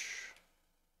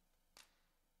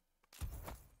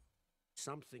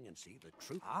 something and see the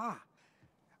truth. Ah,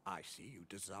 I see you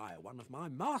desire one of my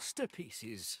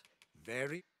masterpieces.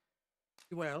 Very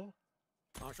well.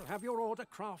 I shall have your order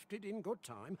crafted in good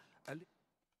time.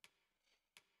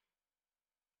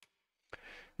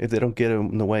 If they don't get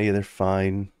in the way, they're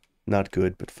fine. Not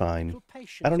good, but fine.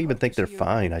 I don't even think they're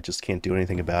fine. I just can't do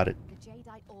anything about it. The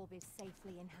jadeite orb is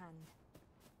safely in hand.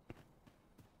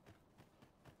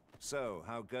 So,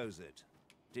 how goes it?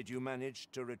 Did you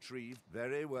manage to retrieve?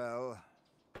 Very well.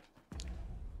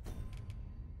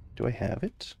 Do I have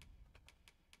it?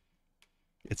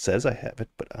 It says I have it,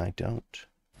 but I don't.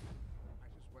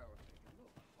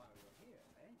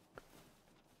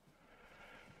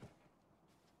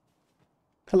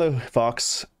 Hello,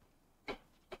 Fox.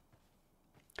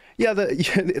 Yeah,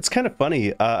 it's kind of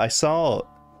funny. I saw,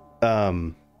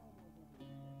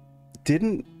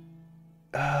 didn't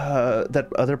that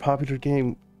other popular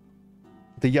game,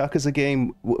 the Yakuza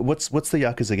game? What's the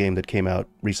Yakuza game that came out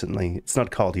recently? It's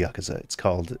not called Yakuza. It's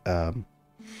called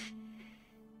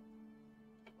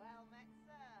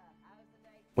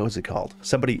what was it called?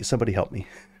 Somebody help me.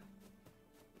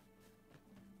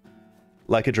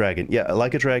 Like a Dragon. Yeah,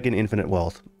 Like a Dragon Infinite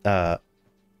Wealth.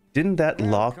 Didn't that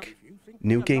lock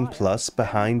New Game Plus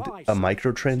behind a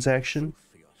microtransaction?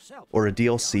 Or a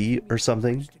DLC or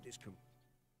something?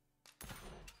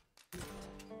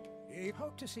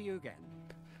 Hope to see you again.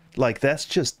 Like, that's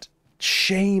just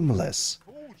shameless.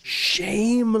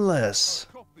 Shameless.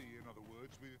 Copy, in other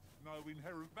words, with no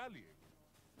inherent value.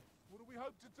 What do we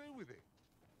hope to do with it?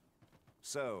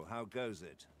 So, how goes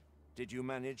it? Did you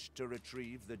manage to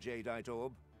retrieve the jadeite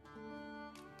orb?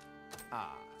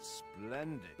 Ah,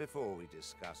 splendid. Before we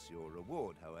discuss your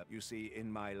reward, however, you see,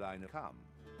 in my line of come,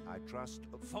 I trust...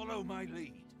 Follow my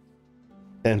lead.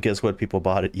 And guess what? People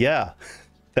bought it. Yeah,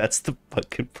 that's the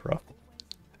fucking problem.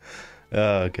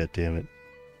 Oh, god damn it.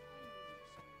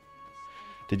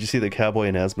 Did you see the Cowboy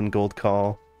and Asmongold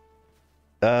call?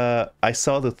 I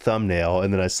saw the thumbnail,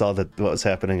 and then I saw that what was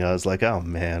happening. I was like, oh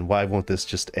man, why won't this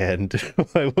just end?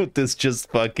 Why won't this just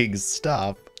fucking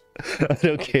stop? I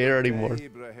don't care anymore.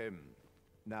 Ibrahim.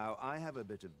 Now, I have a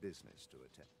bit of business to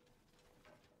attend.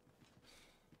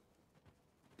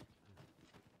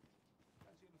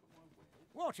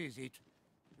 What is it?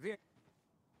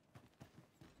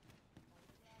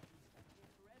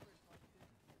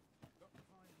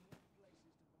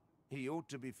 He ought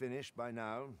to be finished by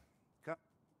now.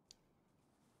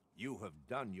 You have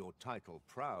done your title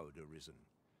proud, Arisen.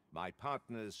 My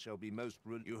partners shall be most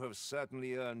You have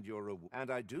certainly earned your reward, and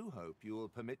I do hope you will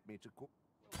permit me to call.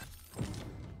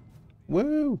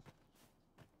 Woo!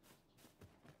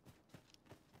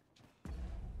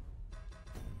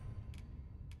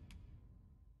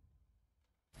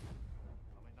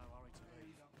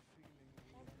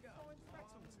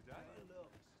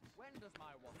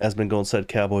 Asmongold said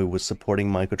Cowboy was supporting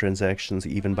microtransactions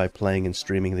even by playing and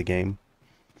streaming the game.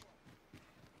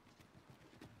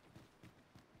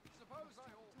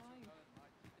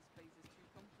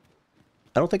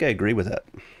 I don't think I agree with that.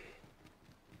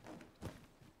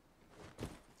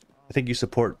 I think you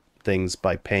support things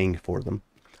by paying for them.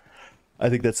 I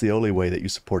think that's the only way that you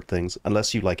support things,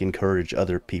 unless you like encourage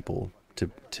other people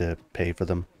to pay for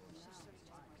them.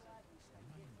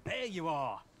 There you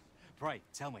are. Pray,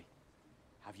 tell me,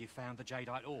 have you found the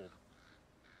jadeite orb?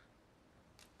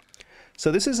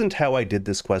 So this isn't how I did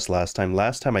this quest last time.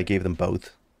 Last time I gave them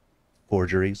both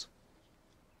forgeries.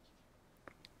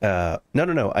 No.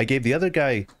 I gave the other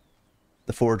guy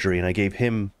the forgery, and I gave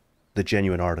him the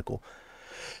genuine article.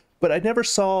 But I never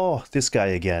saw this guy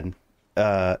again.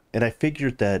 And I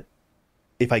figured that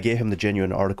if I gave him the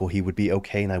genuine article, he would be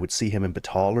okay, and I would see him in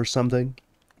Batal or something.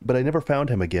 But I never found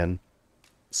him again.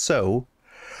 So,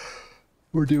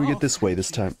 we're doing it this way this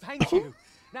time. Thank you.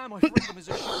 Now my freedom is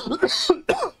assured.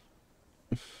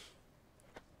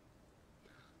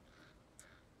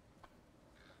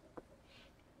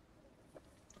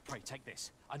 Pray, take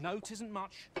this. I know 'tisn't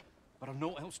much, but I've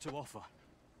naught else to offer.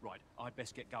 Right, I'd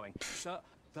best get going. Sir,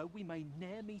 though we may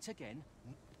ne'er meet again...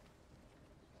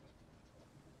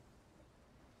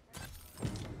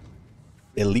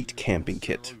 Elite camping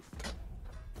kit.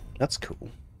 That's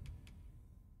cool.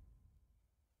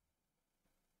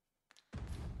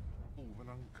 An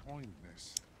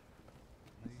unkindness.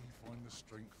 May he find the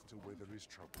strength to weather his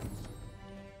troubles.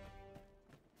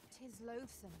 'Tis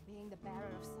loathsome being the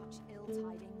bearer of such ill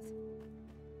tidings.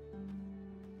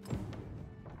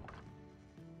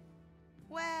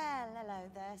 Well, hello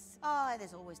there. Oh,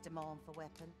 there's always demand for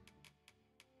weapon.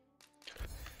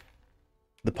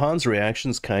 The pawn's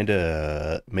reactions kind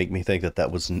of make me think that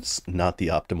that was not the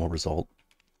optimal result,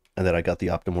 and that I got the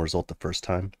optimal result the first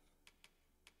time.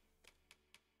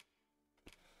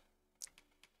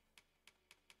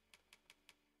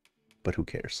 but who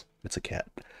cares? It's a cat.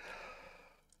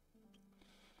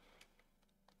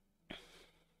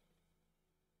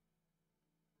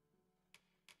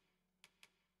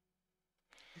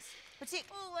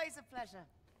 Always a pleasure.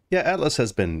 Yeah, Atlas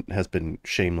has been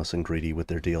shameless and greedy with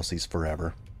their DLCs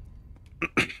forever.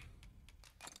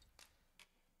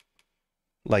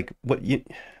 Like what did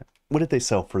they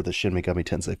sell for the Shin Megami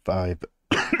Tensei 5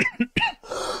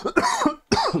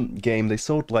 game? They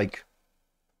sold like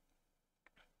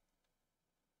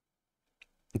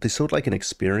an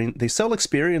experience. They sell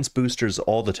experience boosters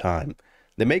all the time.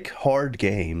 They make hard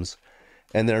games,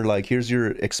 and they're like, here's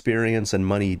your experience and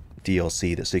money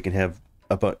DLC, so you can have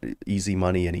easy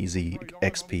money and easy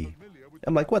XP.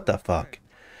 I'm like, what the fuck?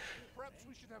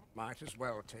 Might as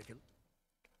well take it.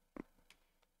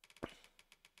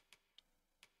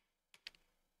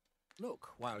 Look,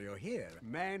 while you're here,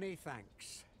 many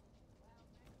thanks.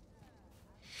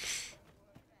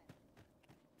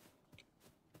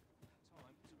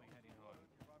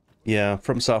 Yeah,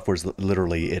 From Software's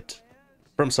literally it.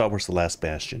 From Software's the last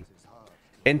bastion.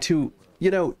 And to, you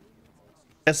know,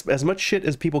 as much shit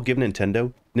as people give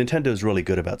Nintendo, Nintendo's really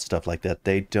good about stuff like that.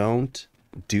 They don't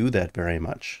do that very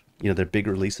much. You know, their big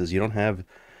releases, you don't have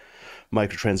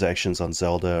microtransactions on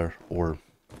Zelda or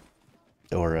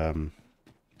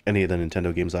any of the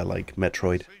Nintendo games I like.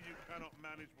 Metroid.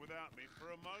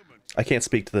 I can't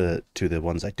speak to the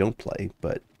ones I don't play,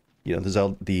 but you know,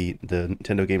 the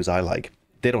Nintendo games I like,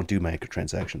 they don't do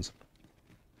microtransactions.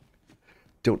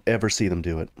 Don't ever see them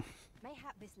do it.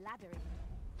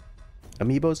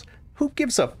 Amiibos? Who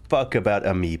gives a fuck about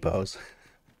amiibos?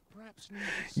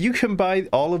 You can buy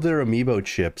all of their amiibo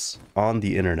chips on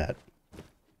the internet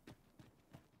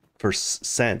for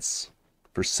cents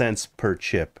per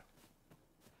chip.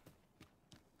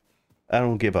 I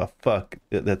don't give a fuck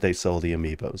that they sell the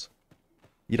amiibos.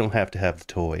 You don't have to have the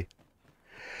toy.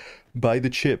 Buy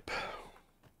the chip.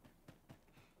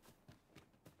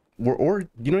 Or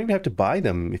you don't even have to buy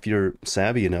them. If you're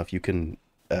savvy enough, you can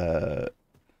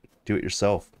do it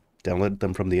yourself. Download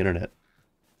them from the internet.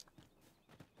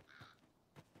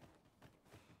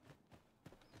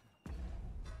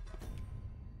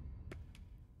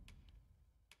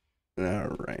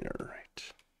 Alright.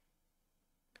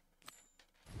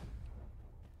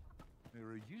 There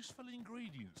are useful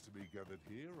ingredients to be gathered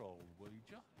here, old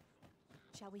wager.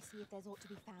 Shall we see if there's aught to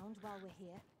be found while we're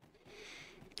here?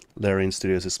 Larian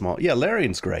Studios is small. Yeah,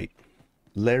 Larian's great.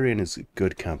 Larian is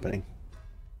good company.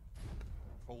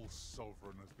 False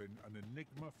Sovereign has been an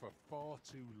enigma for far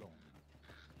too long.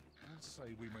 I'd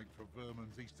say we make for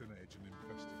Vermin's eastern edge and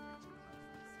investigate it.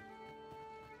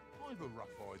 I've a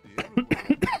rough idea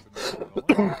of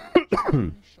where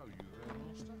I'm show you there,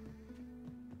 Master.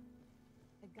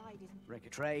 A guide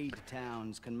isn't... Trade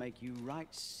towns can make you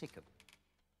right sick of...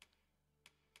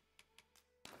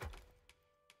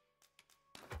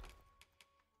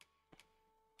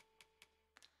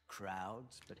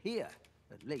 crowds, but here,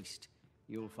 at least,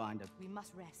 you'll find a... We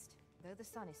must rest, though the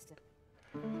sun is still...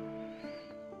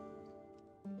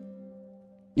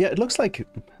 Yeah, it looks like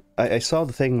I saw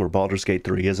the thing where Baldur's Gate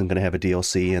 3 isn't going to have a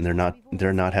DLC, and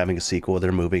they're not having a sequel.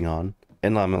 They're moving on,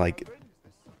 and I'm like,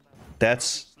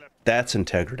 that's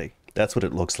integrity. That's what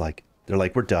it looks like. They're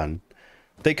like, we're done.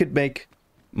 They could make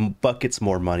buckets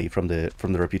more money from the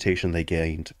reputation they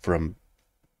gained from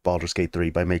Baldur's Gate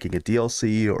 3 by making a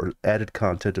DLC or added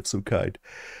content of some kind,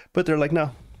 but they're like,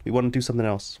 no, we want to do something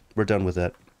else. We're done with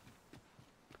that.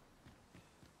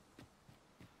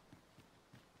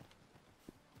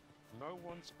 No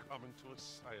one's coming to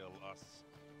assail us.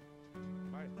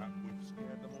 Mayhap we've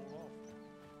scared them all off.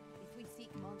 If we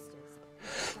seek monsters,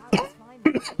 we shall find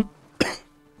them.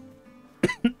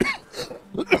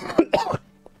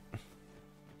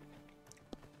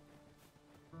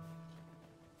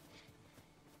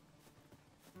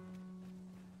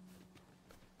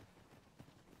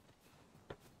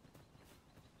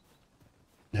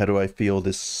 How do I feel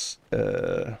this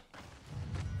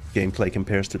gameplay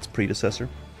compares to its predecessor?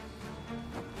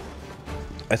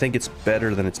 I think it's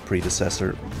better than its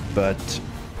predecessor, but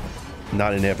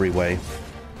not in every way.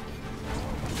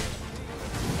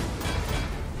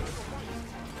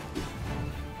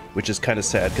 Which is kind of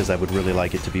sad, because I would really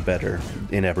like it to be better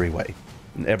in every way.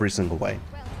 In every single way.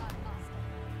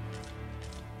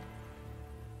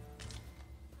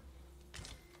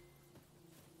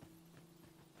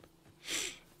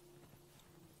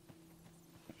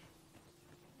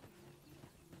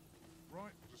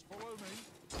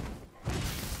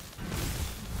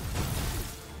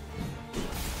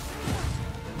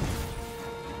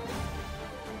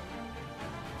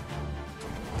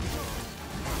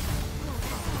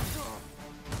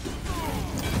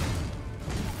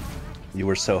 You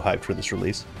were so hyped for this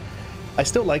release. I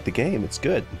still like the game. It's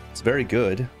good. It's very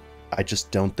good. I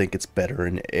just don't think it's better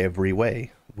in every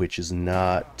way, which is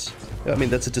not... I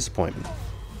mean, that's a disappointment.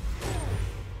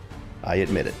 I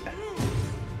admit it.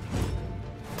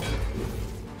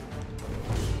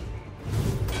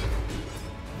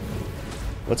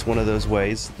 What's one of those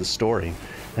ways? The story.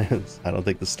 I don't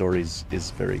think the story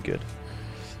is very good.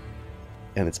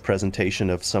 And its presentation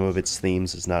of some of its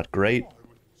themes is not great.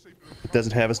 It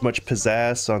doesn't have as much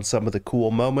pizzazz on some of the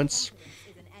cool moments.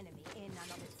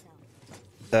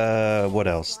 What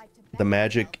else? The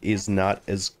magic is not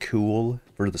as cool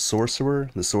for the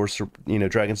sorcerer. The sorcerer, you know,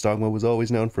 Dragon's Dogma was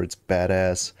always known for its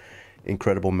badass,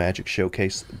 incredible magic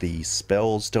showcase. The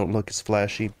spells don't look as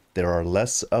flashy. There are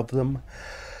less of them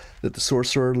that the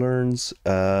sorcerer learns.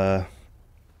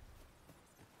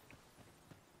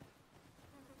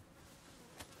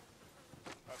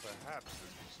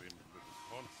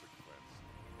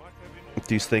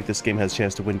 Do you think this game has a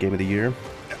chance to win Game of the Year?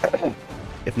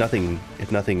 If nothing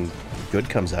good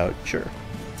comes out, sure.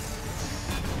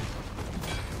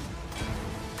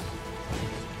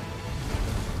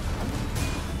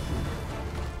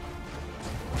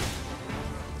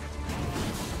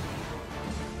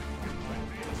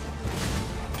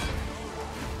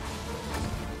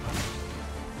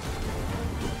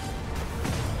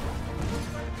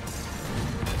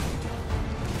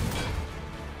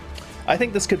 I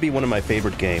think this could be one of my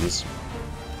favorite games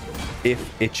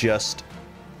if it just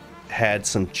had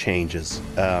some changes.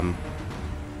 And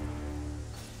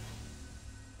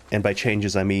by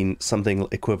changes, I mean something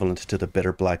equivalent to the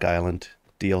Bitter Black Island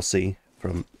DLC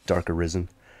from Dark Arisen.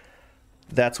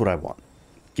 That's what I want.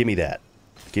 Give me that.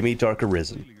 Give me Dark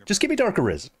Arisen. Just give me Dark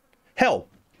Arisen. Hell,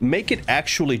 make it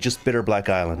actually just Bitter Black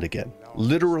Island again.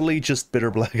 Literally just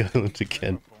Bitter Black Island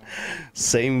again.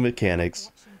 Same mechanics.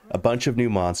 A bunch of new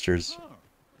monsters.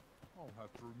 I'll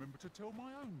have to remember to tell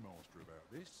my own master about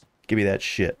this. Give me that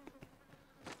shit.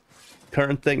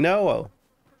 Current thing? No.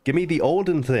 Give me the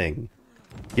olden thing.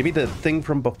 Give me the thing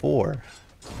from before.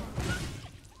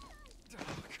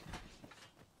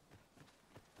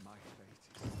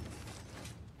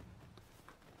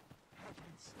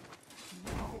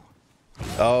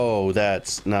 Oh,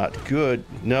 that's not good.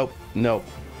 Nope, nope.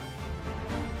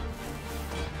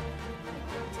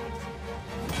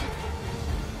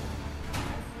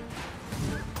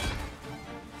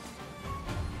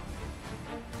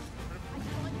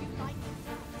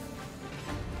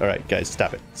 Alright, guys,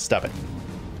 stop it. Stop it.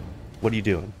 What are you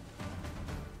doing?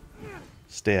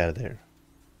 Stay out of there.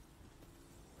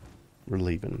 We're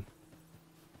leaving.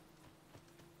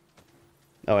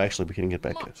 Oh, actually, we can get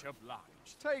back. Much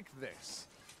obliged. Take this.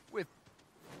 With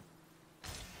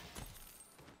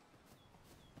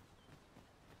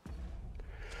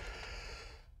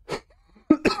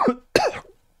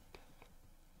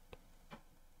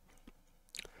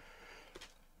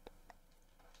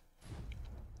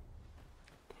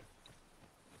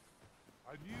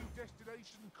A new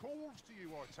destination calls to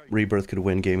you, I take it. Rebirth could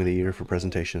win Game of the Year for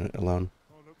presentation alone.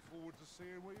 I look forward to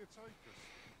seeing where you take us.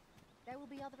 There will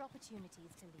be other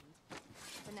opportunities to lead.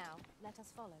 For now, let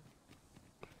us follow.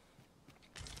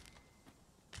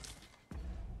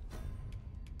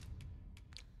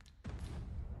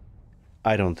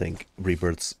 I don't think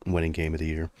Rebirth's winning Game of the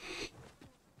Year.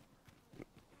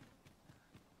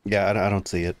 Yeah, I don't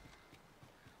see it.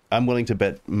 I'm willing to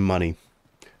bet money.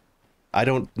 I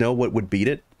don't know what would beat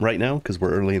it right now, because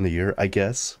we're early in the year, I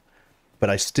guess. But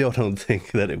I still don't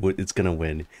think that it's going to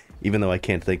win, even though I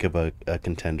can't think of a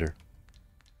contender.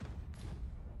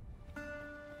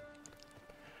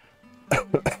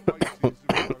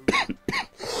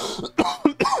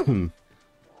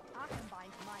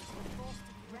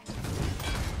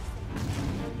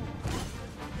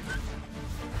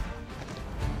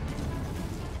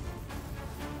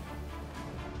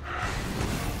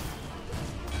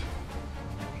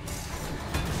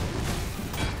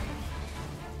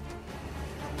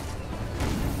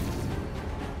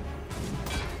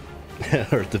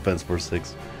 Earth Defense Force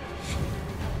 6.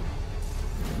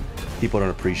 People don't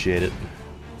appreciate it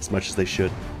as much as they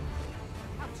should.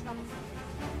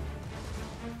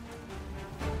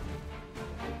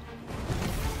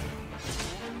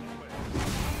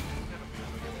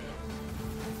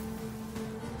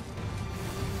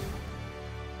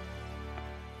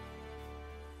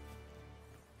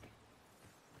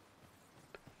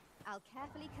 I'll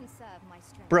carefully conserve my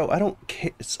strength. Bro, I don't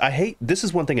care. I hate, this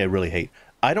is one thing I really hate.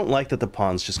 I don't like that the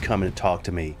pawns just come and talk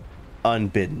to me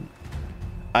unbidden.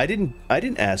 I didn't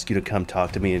ask you to come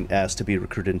talk to me and ask to be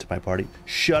recruited into my party.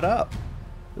 Shut up.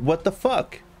 What the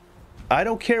fuck? I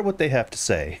don't care what they have to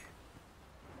say.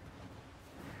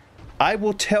 I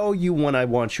will tell you when I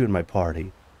want you in my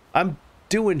party. I'm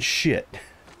doing shit.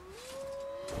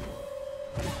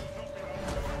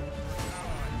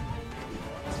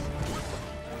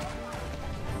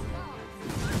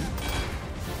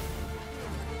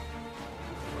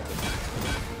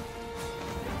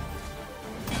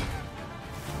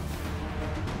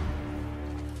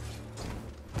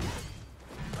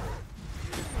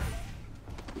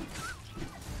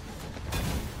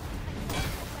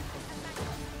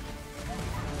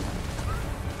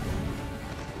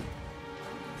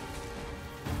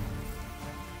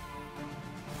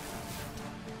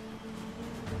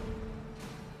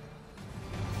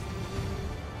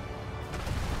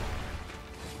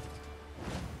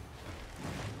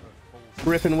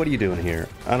 Griffin, what are you doing here?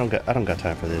 I don't got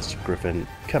time for this, Griffin.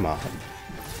 Come on.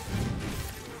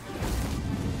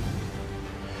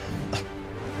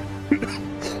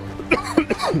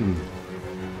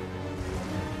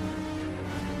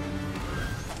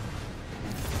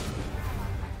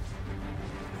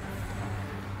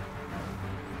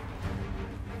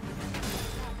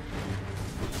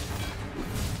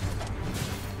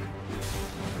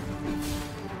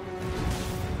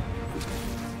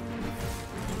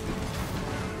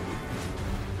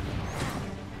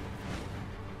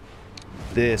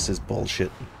 This is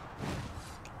bullshit.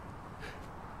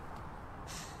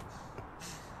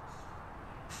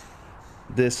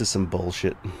 This is some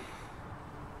bullshit.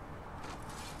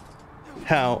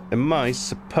 How am I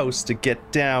supposed to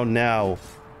get down now?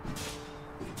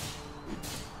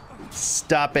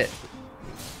 Stop it.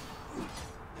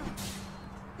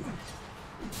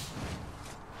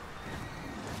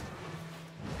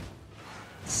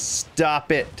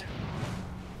 Stop it.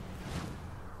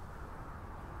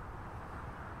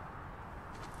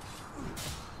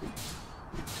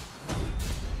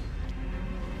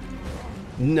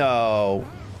 No.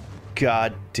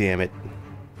 God damn it.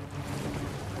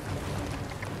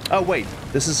 Oh wait,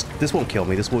 this won't kill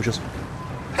me. This will just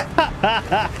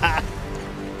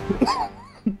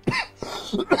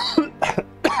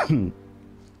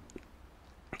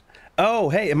Oh,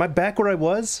 hey, am I back where I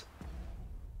was?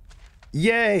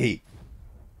 Yay.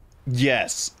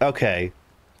 Yes. Okay.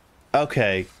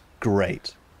 Okay,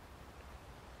 great.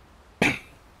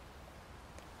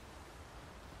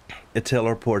 It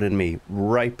teleported me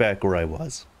right back where I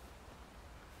was.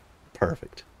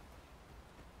 Perfect.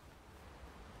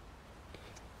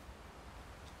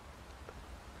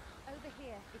 Over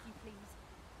here, if you please.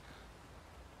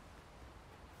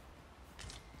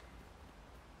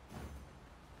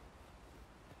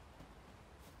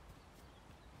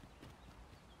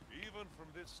 Even from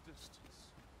this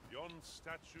distance, yon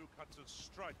statue cuts a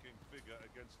striking figure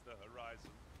against the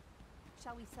horizon.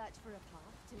 Shall we search for a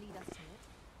path to lead us to it?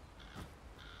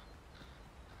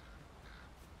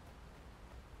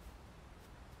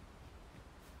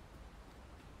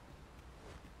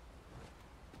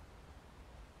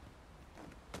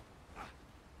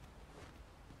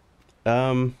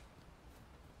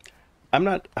 I'm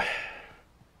not...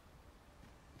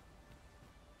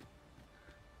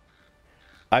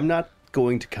 I'm not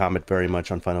going to comment very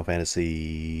much on Final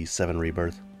Fantasy VII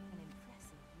Rebirth.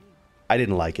 I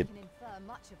didn't like it.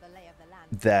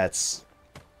 That's...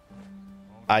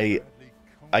 I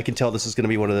can tell this is going to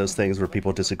be one of those things where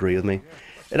people disagree with me.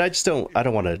 And I just don't... I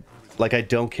don't want to... Like, I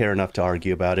don't care enough to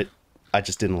argue about it. I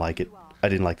just didn't like it. I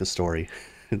didn't like the story.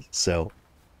 So...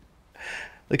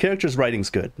 The character's writing's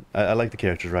good. I like the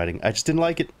character's writing. I just didn't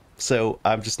like it, so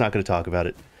I'm just not going to talk about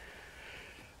it.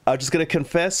 I'm just going to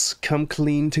confess, come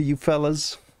clean to you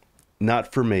fellas.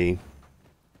 Not for me.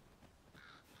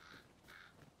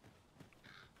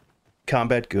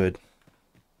 Combat good.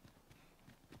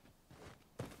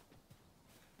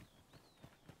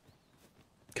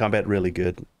 Combat really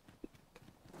good.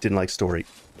 Didn't like story.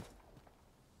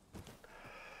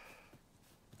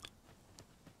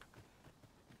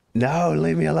 No,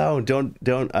 leave me alone.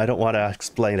 I don't want to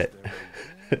explain it.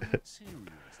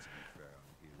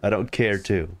 I don't care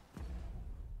to.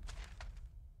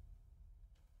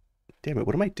 Damn it,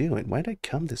 what am I doing? Why did I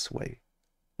come this way?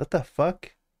 What the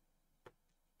fuck?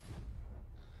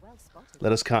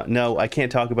 Let us no, I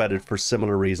can't talk about it for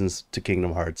similar reasons to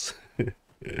Kingdom Hearts.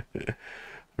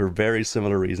 For very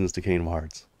similar reasons to Kingdom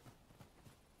Hearts.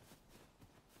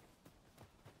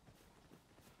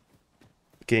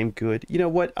 Game good. You know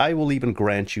what? I will even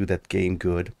grant you that game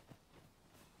good.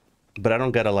 But I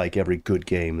don't gotta like every good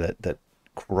game that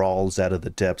crawls out of the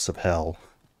depths of hell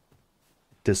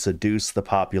to seduce the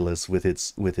populace with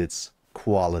its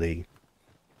quality.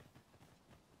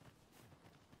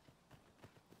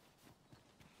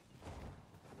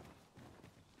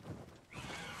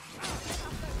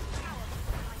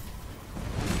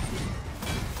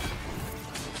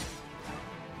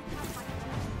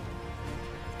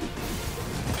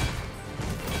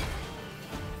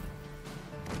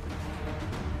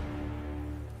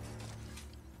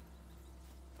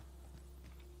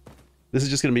 This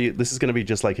is gonna be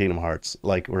just like Kingdom Hearts,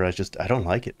 like where I don't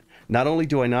like it. Not only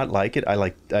do I not like it, I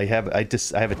have a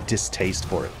distaste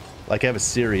for it. Like I have a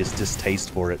serious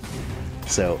distaste for it.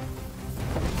 So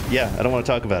yeah, I don't want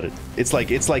to talk about it. It's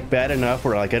like bad enough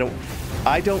where like I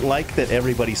don't like that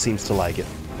everybody seems to like it.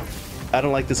 I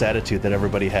don't like this attitude that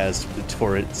everybody has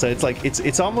for it. So it's like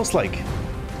it's almost like,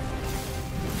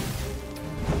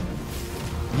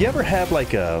 you ever have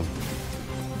like a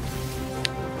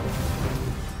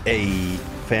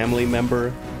family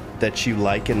member that you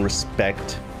like and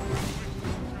respect,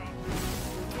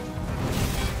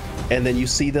 and then you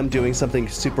see them doing something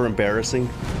super embarrassing?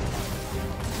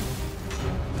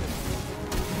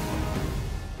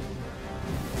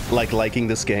 Like liking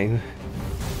this game,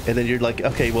 and then you're like,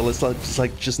 okay, well, let's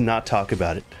just not talk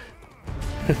about it.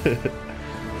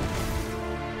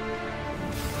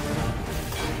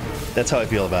 That's how I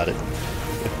feel about it.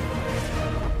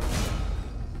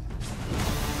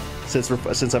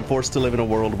 Since I'm forced to live in a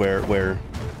world where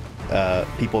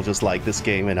people just like this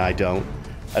game and I don't,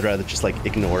 I'd rather just like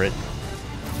ignore it.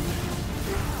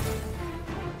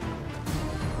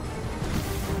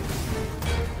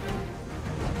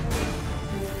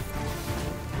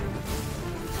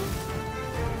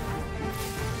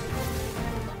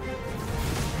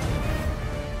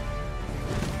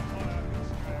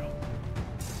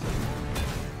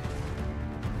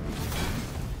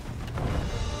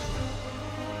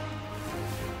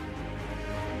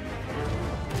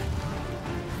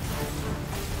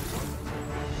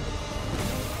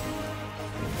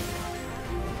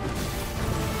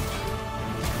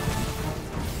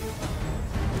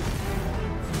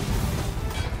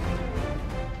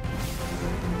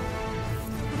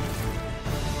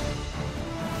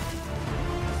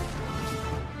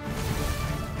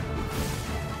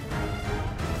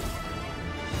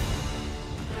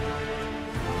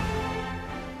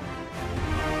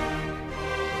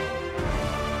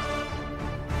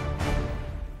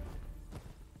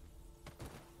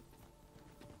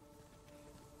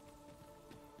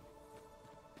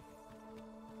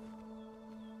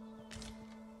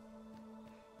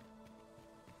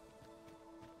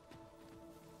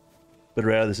 But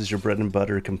rather, this is your bread and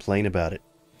butter, complain about it.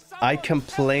 I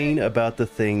complain about the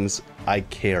things I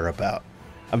care about.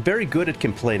 I'm very good at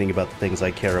complaining about the things I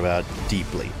care about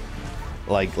deeply.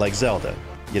 Like Zelda.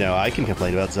 You know, I can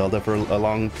complain about Zelda for a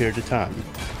long period of time.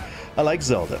 I like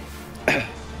Zelda.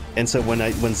 And so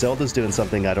when Zelda's doing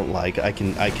something I don't like, I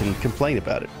can complain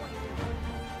about it.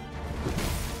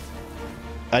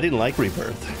 I didn't like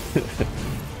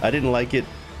Rebirth. I didn't like it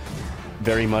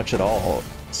very much at all.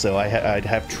 So I'd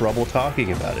have trouble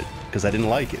talking about it, because I didn't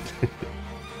like it.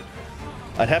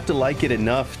 I'd have to like it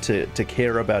enough to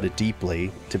care about it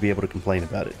deeply to be able to complain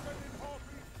about it.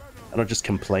 I don't just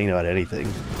complain about anything.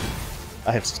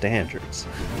 I have standards.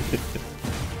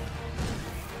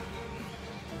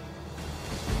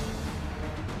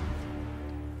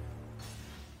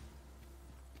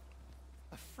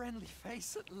 A friendly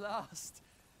face at last.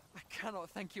 I cannot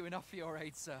thank you enough for your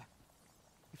aid, sir.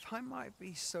 If I might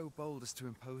be so bold as to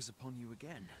impose upon you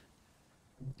again,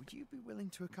 would you be willing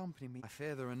to accompany me? I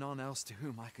fear there are none else to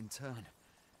whom I can turn.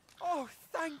 Oh,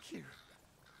 thank you!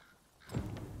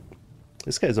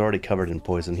 This guy's already covered in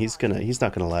poison. He's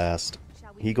not gonna last.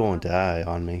 He gonna die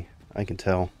on me. I can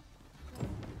tell.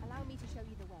 Allow me to show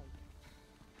you the way.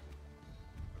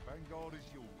 The vanguard is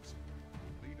yours.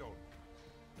 Lead on.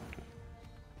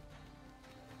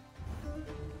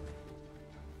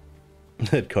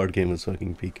 That card game was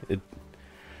fucking peak. It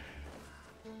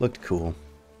looked cool.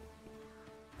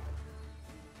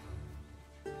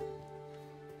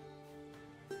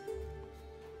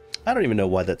 I don't even know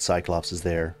why that Cyclops is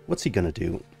there. What's he gonna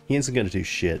do? He isn't gonna do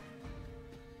shit.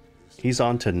 He's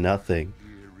on to nothing.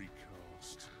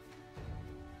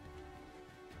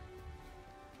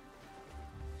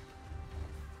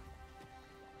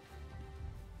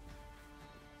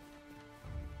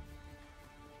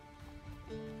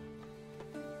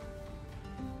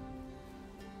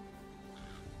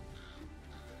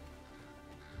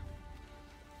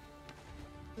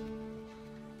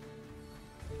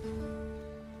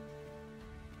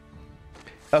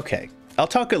 Okay, I'll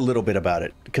talk a little bit about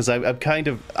it, because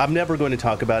I'm never going to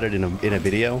talk about it in a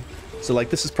video, so like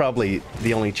this is probably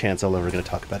the only chance I'm ever going to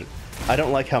talk about it. I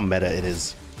don't like how meta it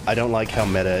is. I don't like how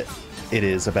meta it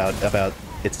is about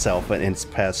itself and its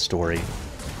past story.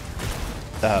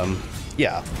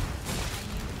 Yeah.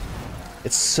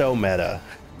 It's so meta.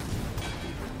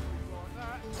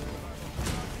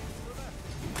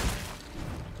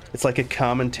 It's like a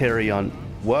commentary on...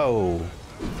 Whoa.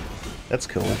 That's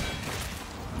cool.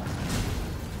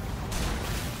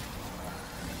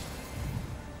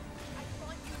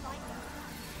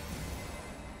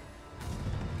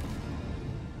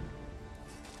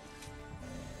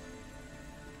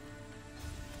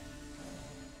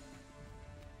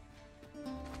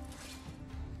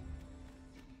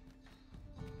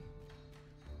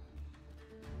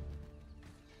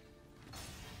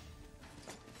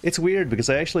 It's weird because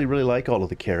I actually really like all of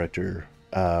the character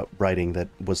writing that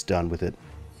was done with it.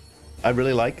 I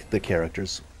really like the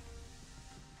characters.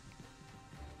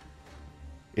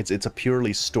 It's a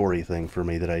purely story thing for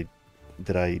me that I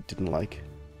didn't like.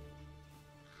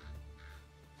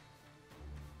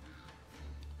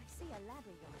 I see a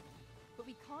ladder yonder, but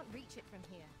we can't reach it from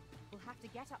here. We'll have to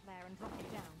get up there and drop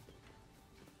it down.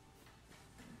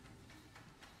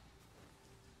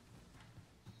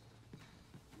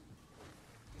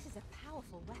 This is a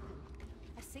powerful weapon.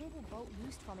 A single bolt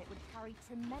loosed from it would carry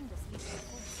tremendous lethal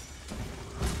force.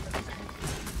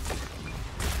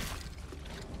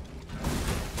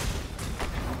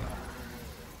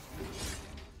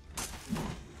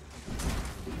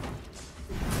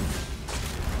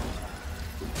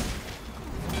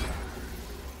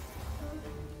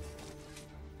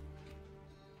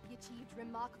 You achieved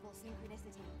remarkable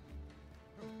synchronicity.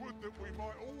 Would that we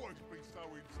might always be so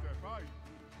in step, eh?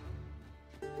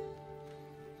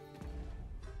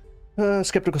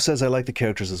 Skeptical says, I like the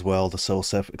characters as well, the sole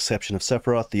exception of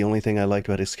Sephiroth. The only thing I liked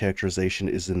about his characterization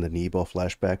is in the Nebo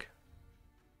flashback.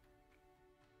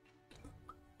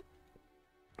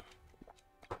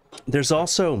 There's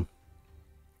also...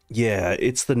 Yeah,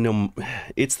 it's the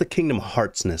Kingdom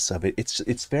Heartsness of it.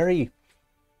 It's very...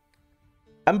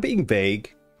 I'm being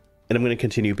vague, and I'm going to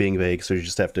continue being vague, so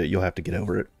you'll have to get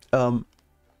over it.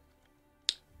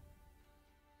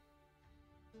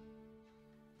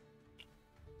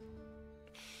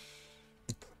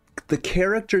 The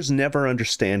characters never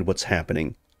understand what's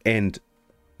happening, and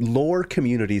lore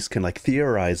communities can like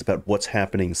theorize about what's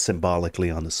happening symbolically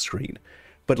on the screen.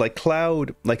 But like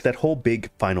Cloud, like that whole big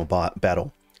final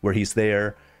battle where he's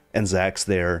there and Zack's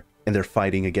there and they're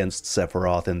fighting against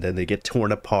Sephiroth, and then they get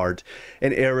torn apart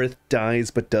and Aerith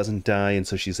dies but doesn't die, and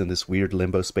so she's in this weird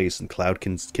limbo space and Cloud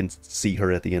can see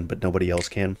her at the end but nobody else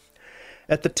can.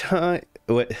 At the time...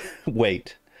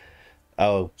 Wait.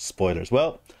 Oh, spoilers.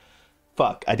 Well...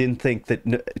 Fuck, I didn't think that...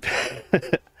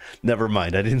 Never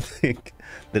mind, I didn't think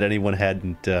that anyone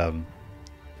hadn't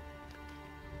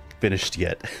finished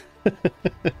yet.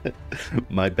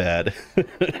 My bad.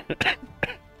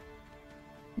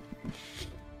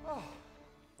 Oh,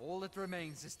 all that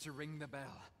remains is to ring the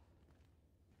bell.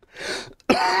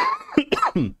 That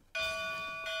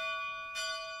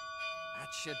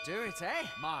should do it, eh?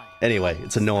 Anyway,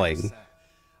 it's annoying.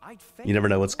 You never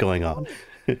know what's going on.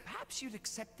 Perhaps you'd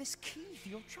accept this key for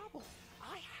your trouble.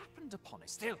 I happened upon it.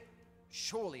 Still,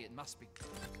 surely it must be...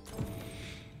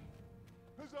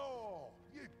 Huzzah!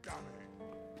 You done it!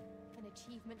 An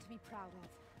achievement to be proud of.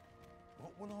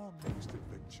 What will our next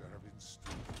adventure have in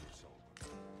store for us all?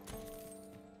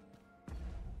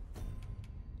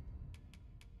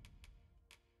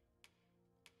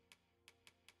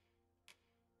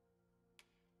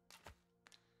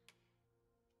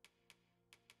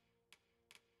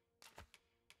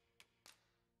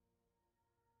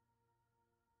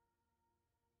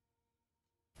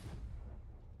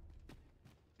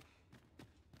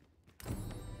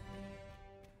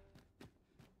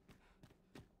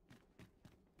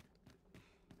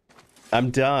 I'm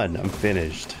done. I'm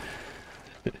finished.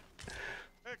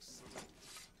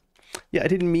 Yeah, I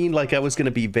didn't mean like I was going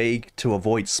to be vague to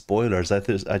avoid spoilers. I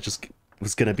just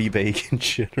was going to be vague in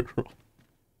general.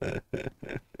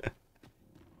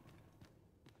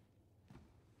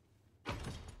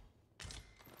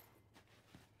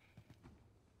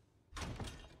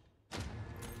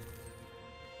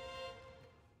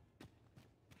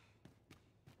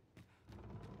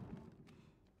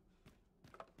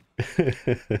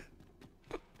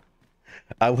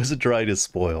 I wasn't trying to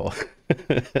spoil. I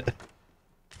can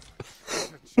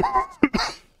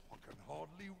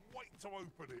hardly wait to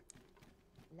open it.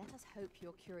 Let us hope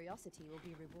your curiosity will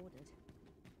be rewarded.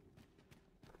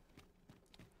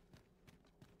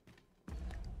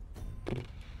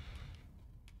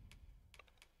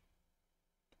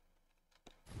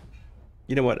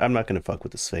 You know what? I'm not going to fuck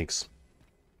with the Sphinx.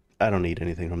 I don't need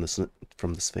anything from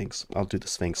the Sphinx. I'll do the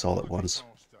Sphinx all at once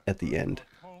at the end.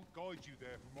 I can't guide you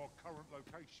there from our current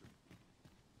location.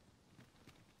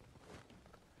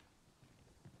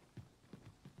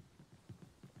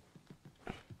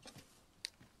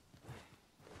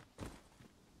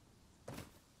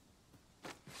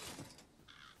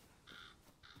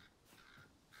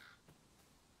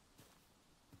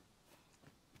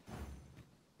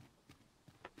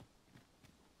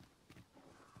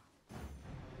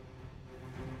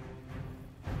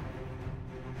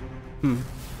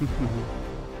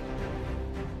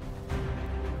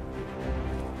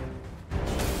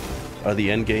 Are the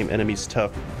endgame enemies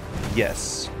tough?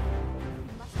 Yes.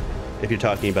 If you're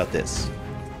talking about this.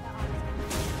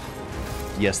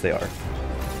 Yes, they are.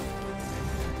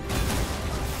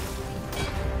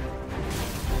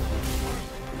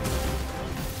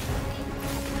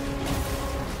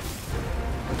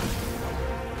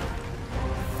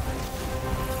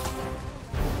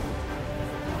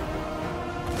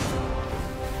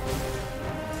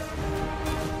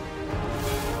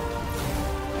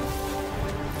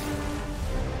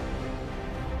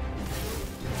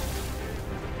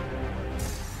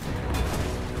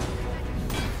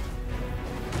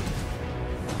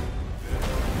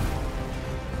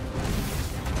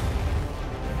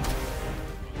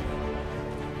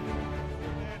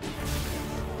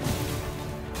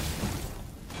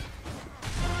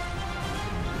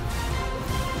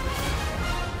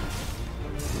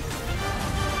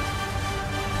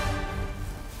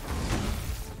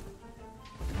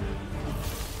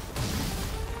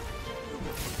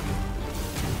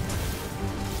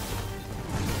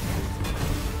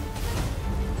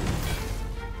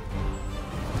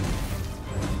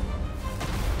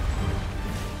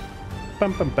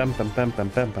 Bum, bum, bum, bum, bum, bum,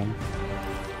 bum, bum.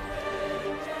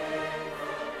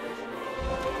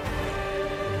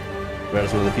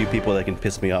 Brad's one of the few people that can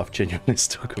piss me off genuinely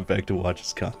still come back to watch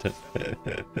his content.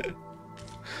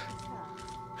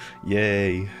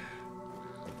 Yay.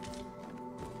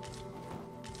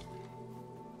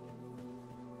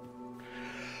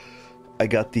 I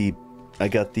got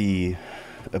the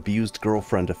abused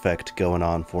girlfriend effect going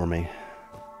on for me.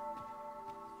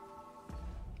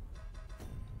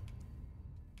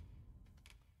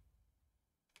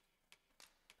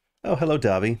 Oh, hello,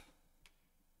 Davi.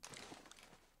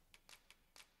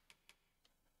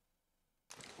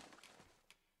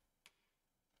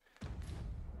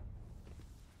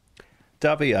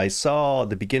 Davi, I saw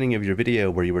the beginning of your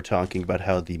video where you were talking about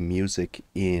how the music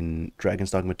in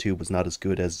Dragon's Dogma 2 was not as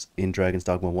good as in Dragon's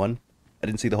Dogma 1. I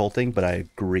didn't see the whole thing, but I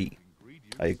agree.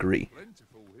 I agree.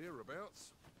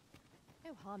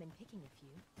 No harm in picking a few.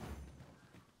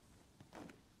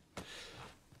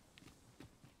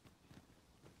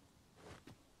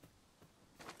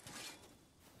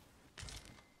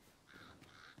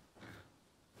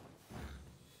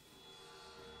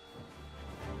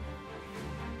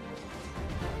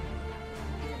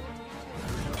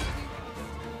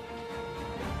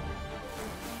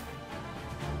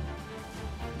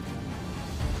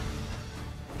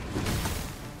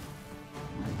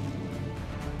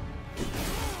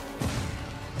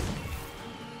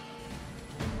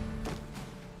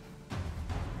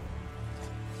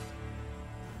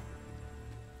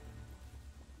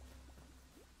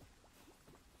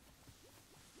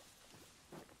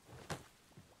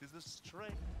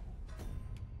 Strange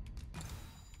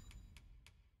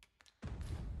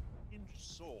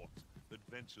sort that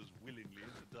ventures willingly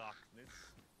into darkness.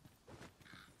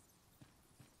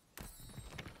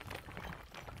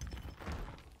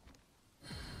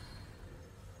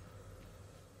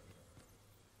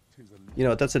 You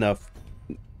know, that's enough.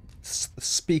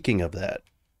 Speaking of that,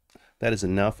 that is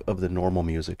enough of the normal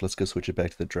music. Let's go switch it back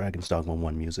to the Dragon's Dogma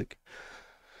 1 music.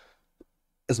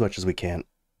 As much as we can.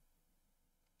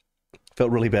 Felt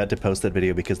really bad to post that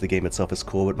video because the game itself is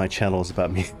cool, but my channel is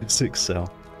about music, so...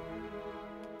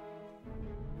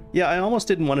 Yeah, I almost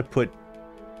didn't want to put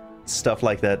stuff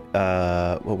like that,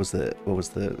 what was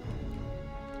the...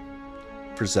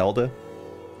 For Zelda?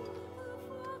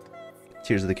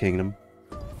 Tears of the Kingdom.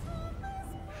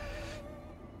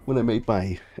 When I made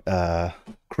my,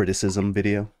 criticism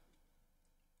video.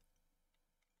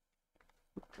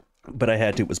 But I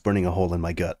had to, it was burning a hole in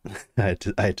my gut. I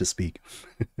had to speak.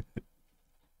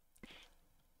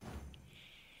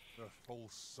 The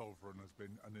false sovereign has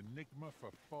been an enigma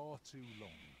for far too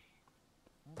long.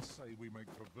 Let's say we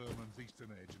make for Vermin's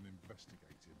eastern edge and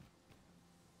investigate him.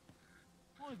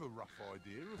 I have a rough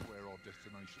idea of where our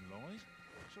destination lies.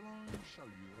 Shall I show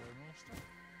you there, Master?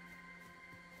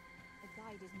 A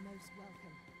guide is most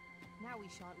welcome. Now we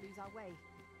shan't lose our way.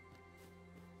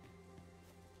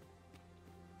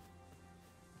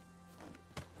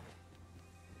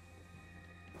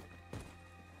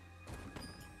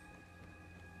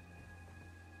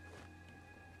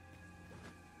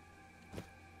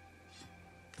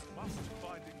 Must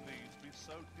finding these be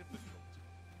so difficult?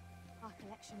 Our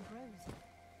collection grows.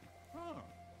 Huh.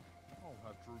 I'll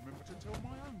have to remember to tell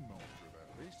my own master about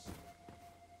this.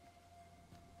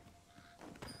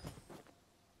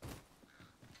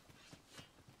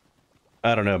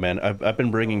 I don't know, man. I've been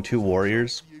bringing 2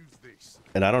 warriors,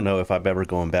 and I don't know if I'm ever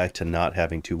going back to not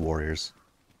having 2 warriors.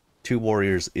 2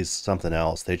 warriors is something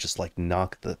else. They just, like,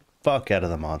 knock the fuck out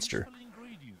of the monster.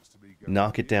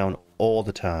 Knock it down all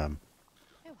the time.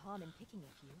 No harm in picking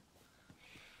a few.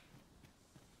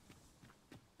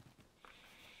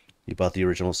 You bought the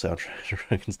original soundtrack to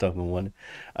Dragon's Dogma 1?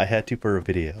 I had to for a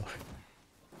video.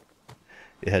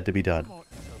 It had to be done. Private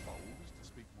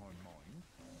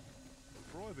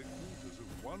quarters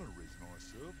of one arisen I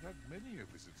served had many a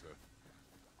visitor,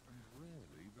 and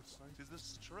rarely the same. 'Tis a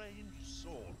strange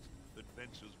sort that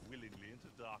ventures willingly into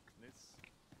darkness.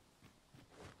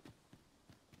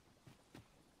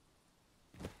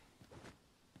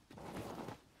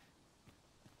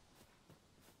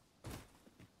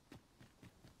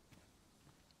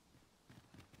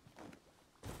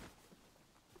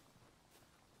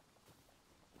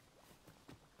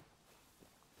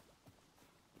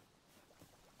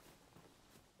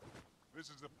 This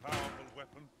is a powerful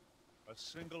weapon. A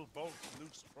single bolt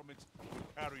loosed from it will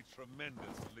carry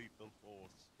tremendous lethal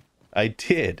force. I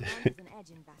did. There's an edge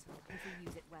in battle if we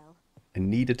use it well. I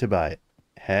needed to buy it.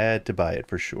 Had to buy it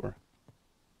for sure.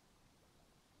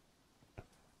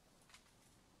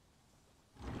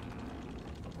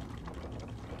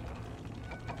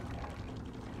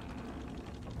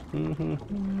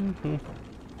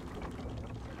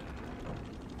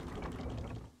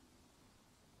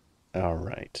 All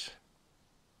right.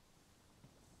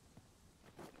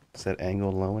 Is that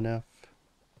angle low enough?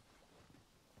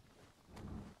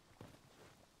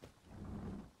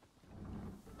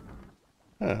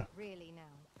 Huh. Really now.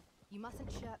 You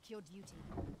mustn't shirk your duty.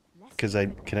 Because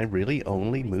can I really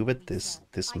only move it this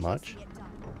much?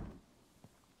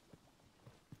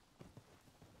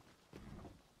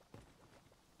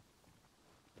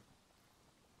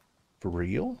 For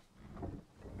real?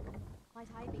 Might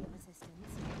I be of assistance?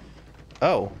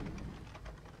 Oh.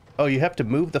 Oh, you have to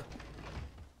move the...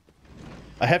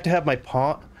 I have to have my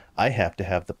pawn... I have to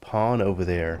have the pawn over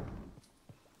there.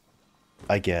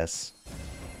 I guess.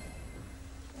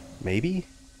 Maybe?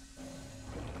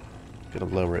 Gotta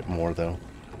lower it more, though.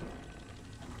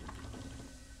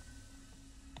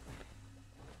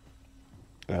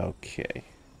 Okay.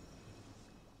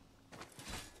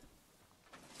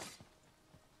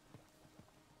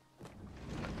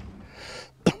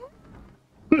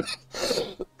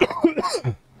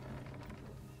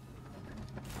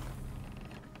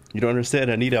 You don't understand,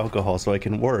 I need alcohol so I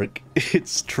can work.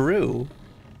 It's true.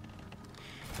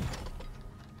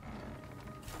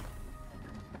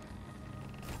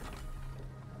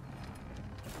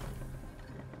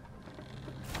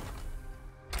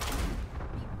 Be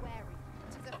wary.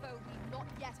 'Tis a foe we've not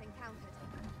yet encountered.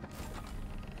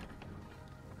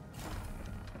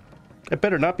 I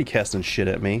better not be casting shit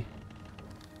at me.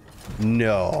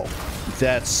 No.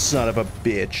 That son of a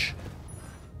bitch.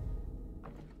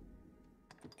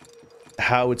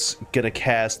 How it's gonna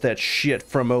cast that shit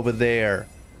from over there.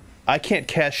 I can't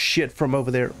cast shit from over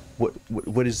there.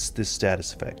 What is this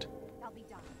status effect?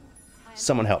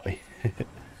 Someone help me.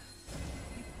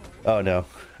 Oh no.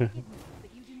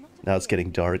 Now it's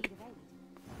getting dark.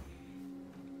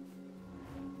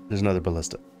 There's another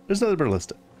ballista. There's another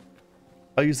ballista.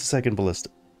 I'll use the second ballista.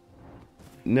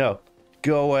 No.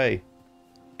 Go away.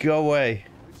 Go away.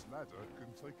 This ladder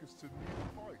can take us to new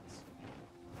heights.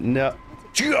 No.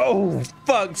 Oh,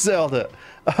 fuck Zelda.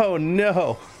 Oh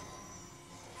no.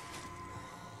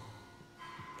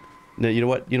 No, you know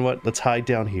what? You know what? Let's hide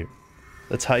down here.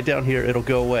 Let's hide down here. It'll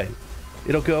go away.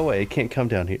 It'll go away. It can't come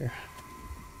down here.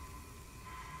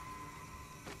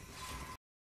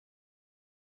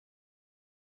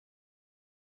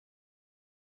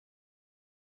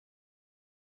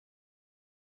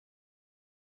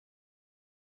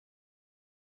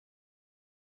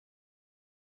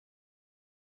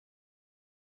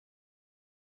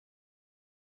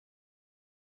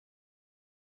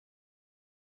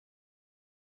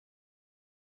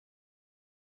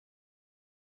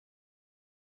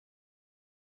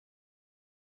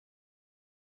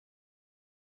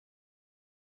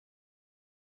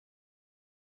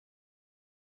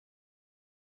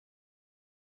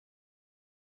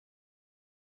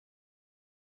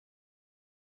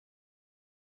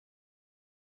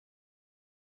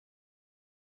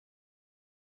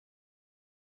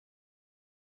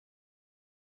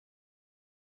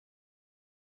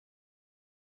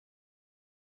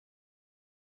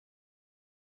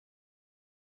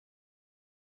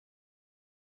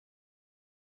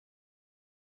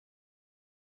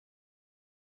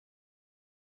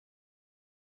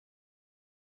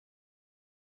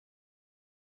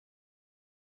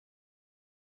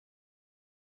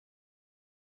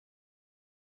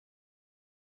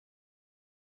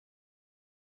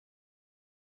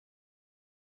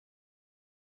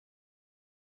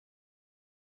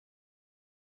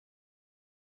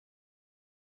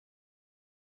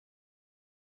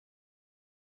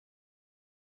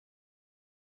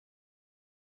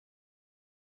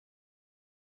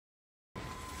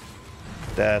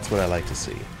 That's what I like to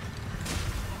see.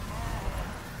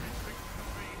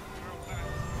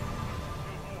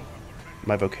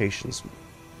 My vocation's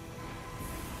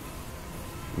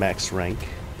max rank.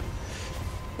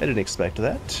 I didn't expect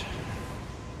that.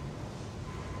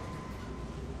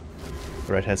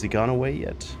 Alright, has he gone away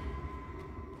yet?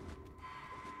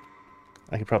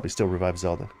 I could probably still revive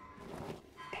Zelda.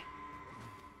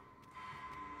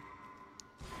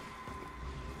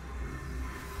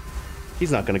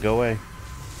 He's not gonna go away.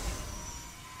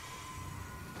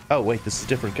 Oh wait, this is a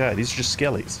different guy. These are just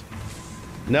skellies.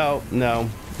 No, no,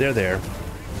 they're there.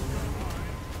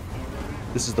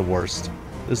 This is the worst.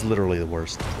 This is literally the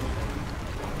worst.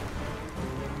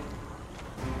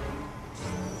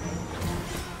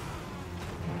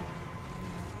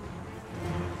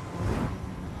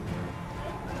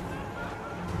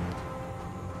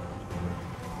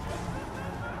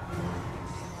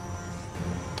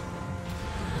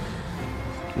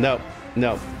 No,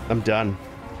 no, I'm done.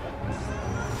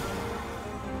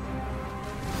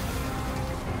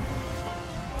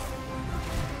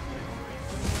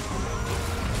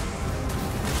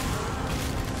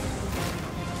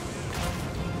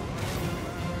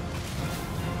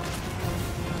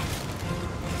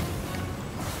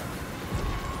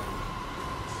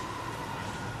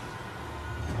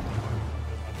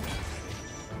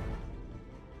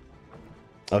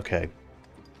 Okay.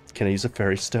 Can I use a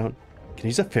fairy stone? Can I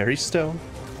use a fairy stone?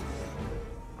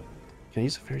 Can I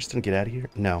use a fairy stone to get out of here?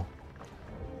 No.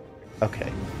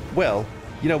 Okay. Well,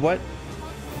 you know what?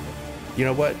 You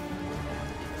know what?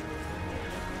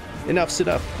 Enough's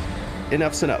enough.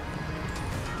 Enough's enough.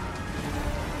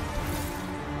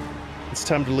 It's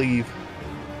time to leave.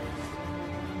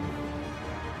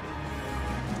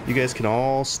 You guys can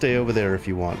all stay over there if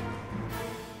you want.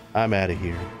 I'm out of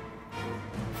here.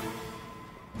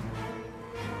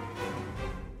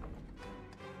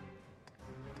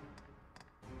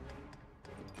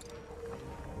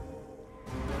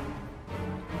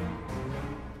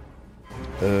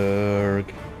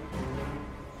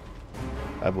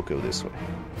 I will go this way.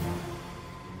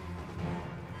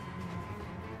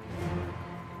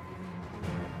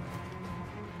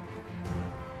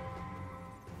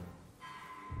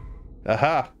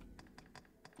 Aha!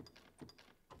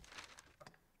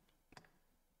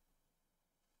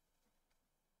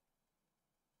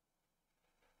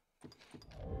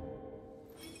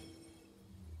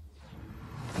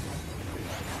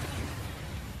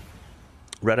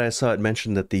 Red Eye saw it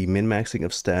mentioned that the min-maxing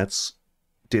of stats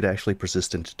did actually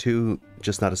persist into 2,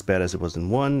 just not as bad as it was in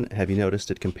 1. Have you noticed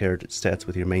it compared stats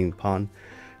with your main pawn?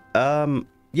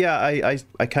 Yeah,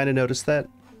 I kind of noticed that.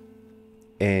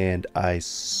 And I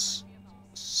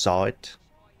saw it.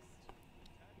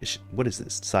 What is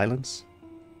this? Silence?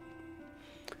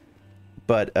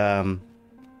 But, when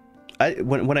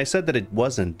I said that it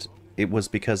wasn't, it was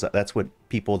because that's what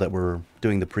people that were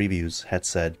doing the previews had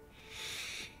said.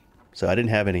 So I didn't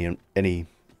have any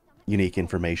unique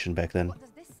information back then.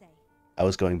 I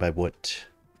was going by what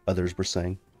others were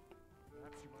saying.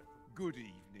 Good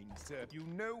evening, sir. You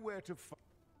know where to find.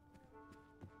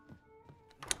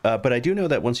 But I do know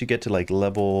that once you get to like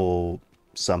level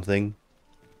something,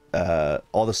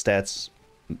 all the stats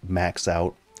max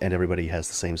out and everybody has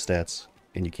the same stats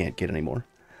and you can't get any more.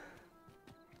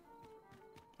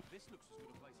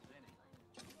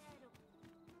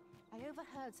 I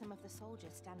overheard some of the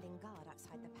soldiers standing guard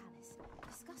outside the palace,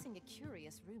 discussing a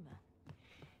curious rumor.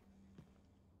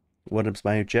 What is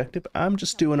my objective? I'm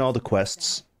just doing all the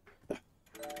quests.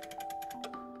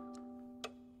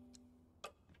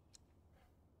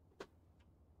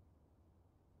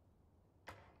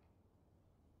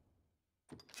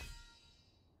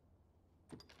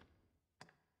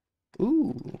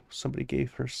 Ooh, somebody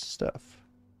gave her stuff.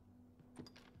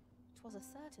 'Twas a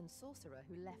certain sorcerer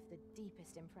who left the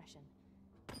deepest impression.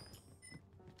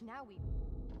 Now we...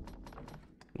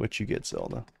 What you get,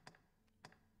 Zelda?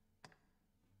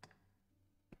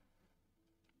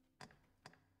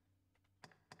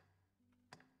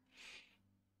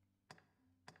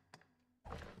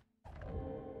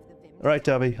 Alright,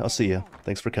 Dobby, I'll see you.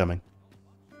 Thanks for coming.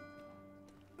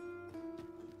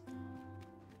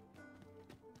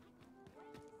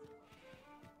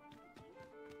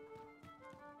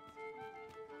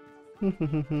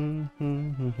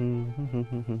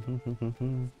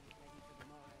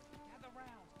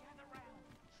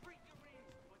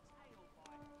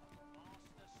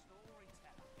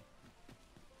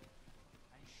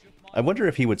 I wonder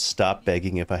if he would stop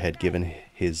begging if I had given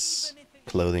his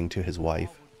clothing to his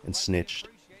wife and snitched.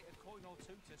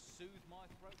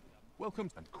 Welcome,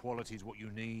 and quality is what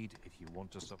you need if you want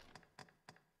to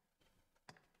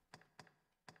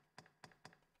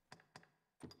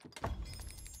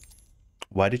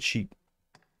Why did she...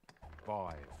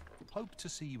 survive. Hope to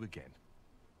see you again.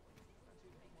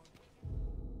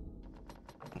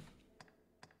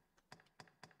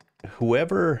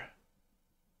 Whoever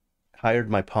hired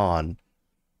my pawn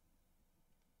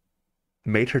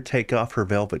made her take off her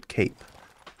velvet cape.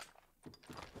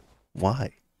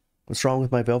 Why? What's wrong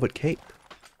with my velvet cape?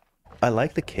 I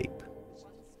like the cape.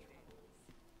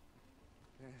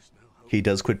 He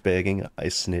does quit begging. I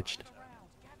snitched.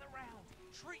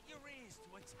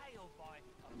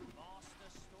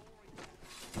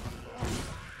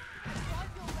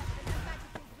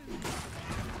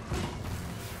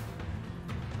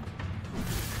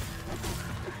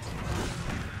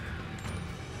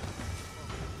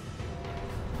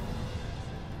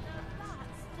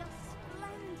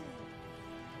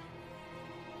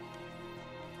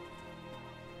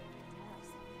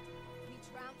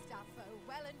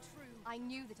 I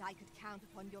knew that I could count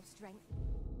upon your strength.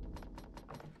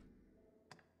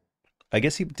 I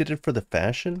guess he did it for the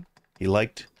fashion. He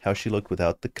liked how she looked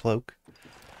without the cloak.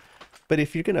 But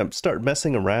if you're gonna start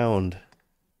messing around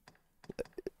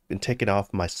and taking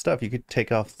off my stuff, you could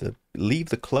take off the... leave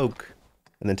the cloak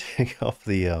and then take off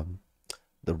the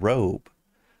robe.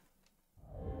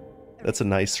 That's a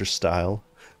nicer style.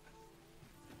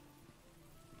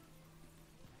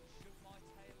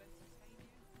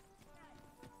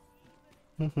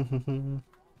 Now,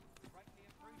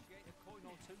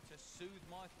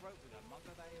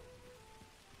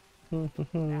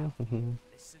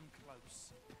 listen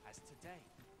close, as today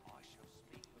I shall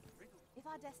speak of riddles. If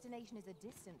our destination is a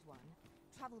distant one,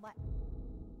 travel by...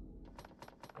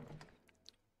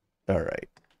 All right.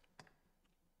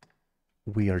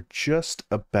 We are just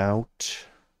about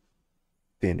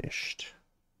finished.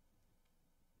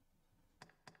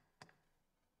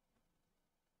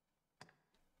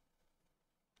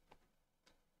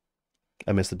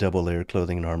 I miss the double layer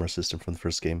clothing and armor system from the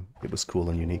first game. It was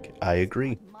cool and unique. I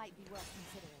agree.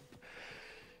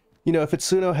 You know, if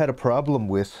Itsuno had a problem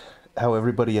with how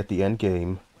everybody at the end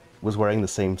game was wearing the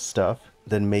same stuff,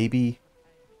 then maybe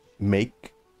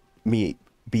make me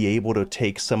be able to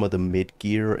take some of the mid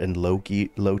gear and low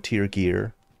tier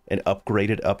gear and upgrade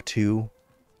it up to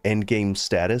end game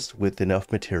status with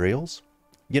enough materials.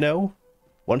 You know,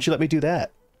 why don't you let me do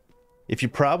that? If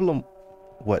your problem,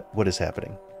 what is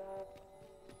happening?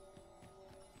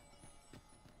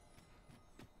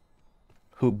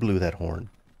 Who blew that horn?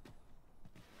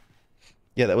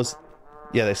 Yeah,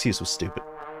 that excuse was stupid.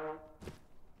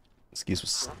 Excuse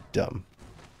was dumb.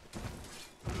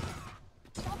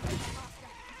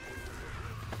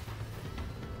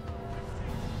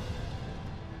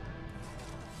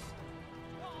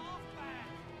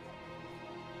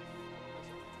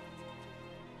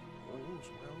 All's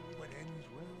well that ends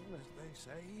well, as they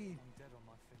say. I'm dead on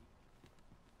my feet,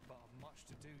 but I've much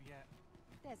to do yet.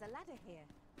 There's a ladder here.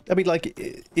 I mean, like,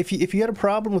 if you had a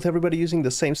problem with everybody using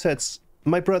the same sets,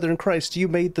 my brother in Christ, you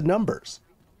made the numbers.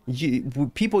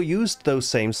 People used those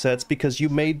same sets because you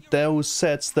made those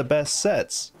sets the best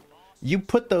sets. You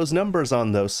put those numbers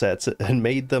on those sets and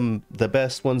made them the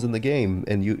best ones in the game.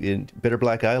 And in Bitter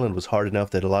Black Island was hard enough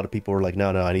that a lot of people were like,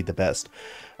 no, I need the best.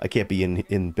 I can't be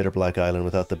in Bitter Black Island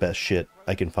without the best shit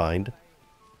I can find.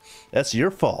 That's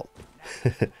your fault.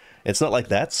 It's not like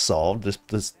that's solved.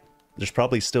 There's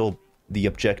probably still the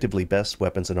objectively best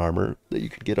weapons and armor that you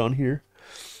could get on here.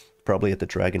 Probably at the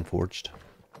Dragon Forged.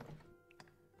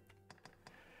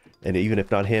 And even if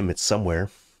not him, it's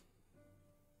somewhere.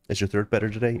 Is your third better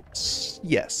today?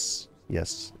 Yes.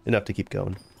 Yes. Enough to keep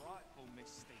going.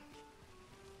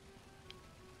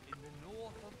 In the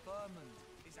north of Vermund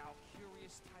is our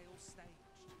curious tale staged,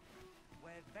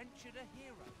 where ventured a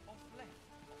hero off left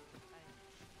off the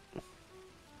page.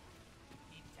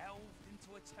 He delved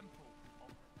into a temple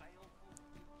of baleful.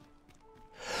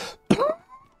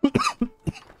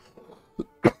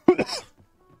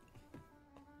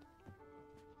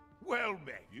 Well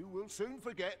met, you will soon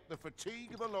forget the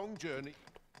fatigue of a long journey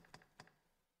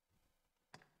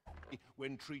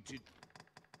when treated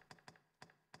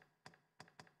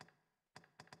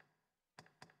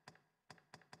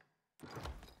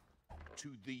to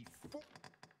the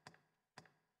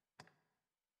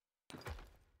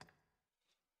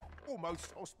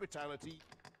foremost hospitality.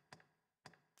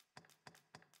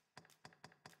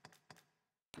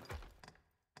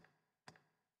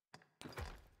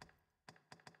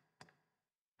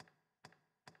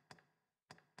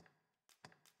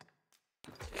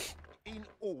 In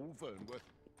all Vernworth.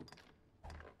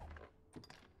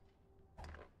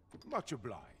 Much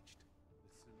obliged.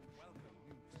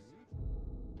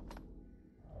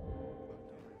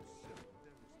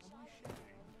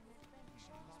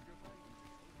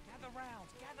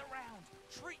 Gather round,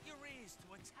 treat your ears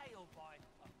to a tale by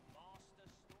a master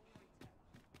storyteller.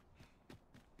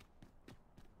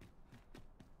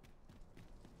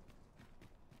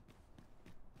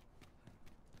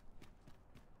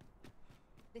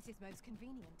 This is most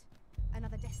convenient.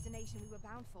 Another destination we were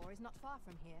bound for is not far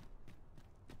from here.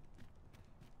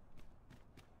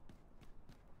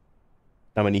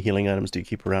 How many healing items do you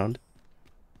keep around?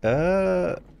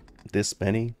 This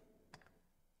many.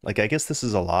 Like, I guess this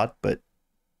is a lot, but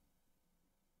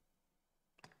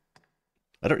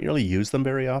I don't really use them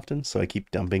very often, so I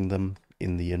keep dumping them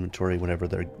in the inventory whenever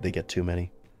they get too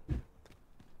many.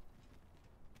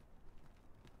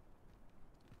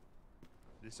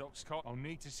 This ox cart, I'll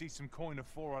need to see some coin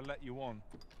before I let you on.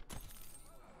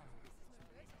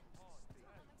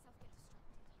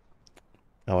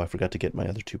 Oh, I forgot to get my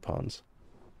other 2 pawns.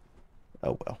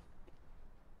 Oh well.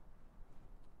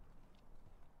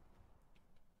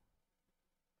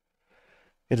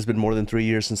 It has been more than 3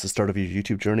 years since the start of your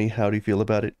YouTube journey. How do you feel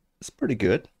about it? It's pretty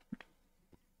good.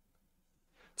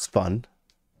 It's fun.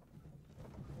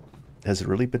 Has it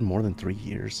really been more than 3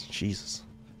 years? Jesus.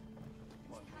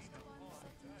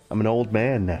 I'm an old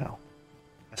man now.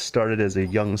 I started as a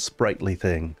young, sprightly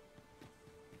thing.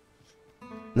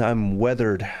 Now I'm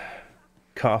weathered,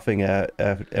 coughing at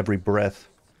every breath.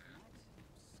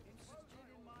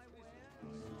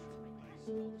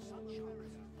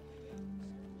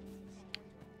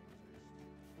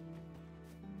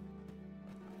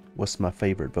 What's my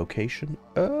favorite vocation?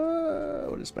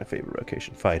 What is my favorite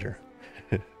vocation? Fighter.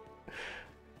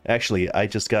 Actually, I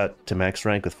just got to max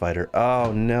rank with fighter.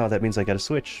 Oh no, that means I gotta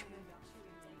switch.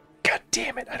 God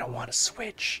damn it, I don't want to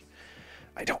switch.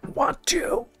 I don't want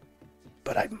to,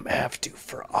 but I have to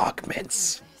for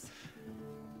augments.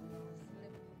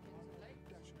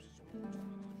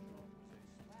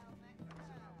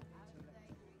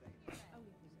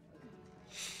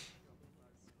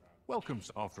 Welcomes,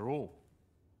 after all.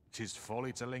 'Tis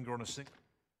folly to linger on a single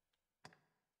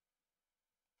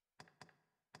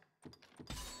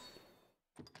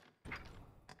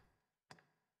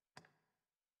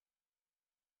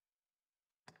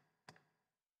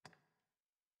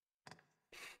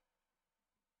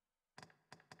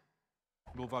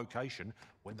vocation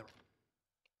when there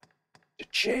To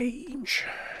change.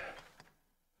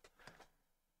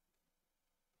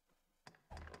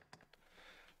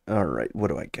 All right, what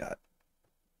do I got?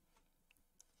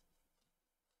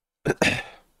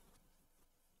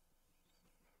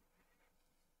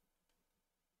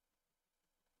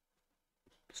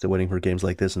 Still waiting for games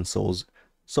like this, and Souls.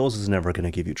 Souls is never going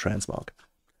to give you transmog.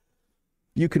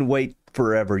 You can wait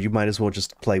forever. You might as well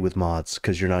just play with mods,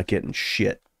 because you're not getting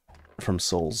shit from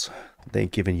Souls. They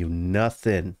ain't giving you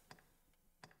nothing.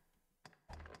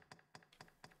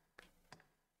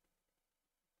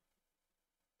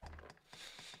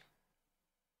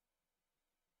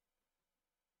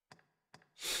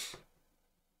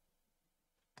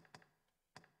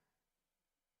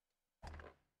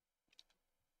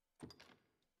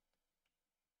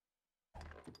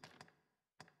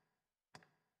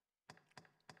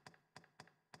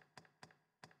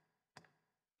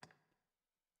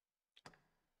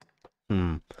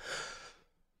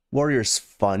 Warrior's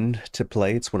fun to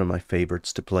play. It's one of my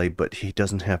favorites to play, but he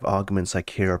doesn't have augments I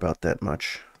care about that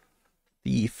much.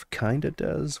 Thief kinda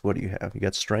does. What do you have? You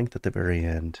got strength at the very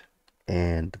end,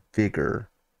 and vigor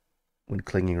when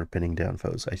clinging or pinning down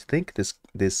foes. I think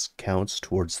this counts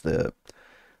towards the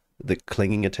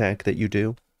clinging attack that you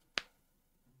do.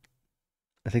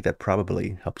 I think that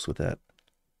probably helps with that.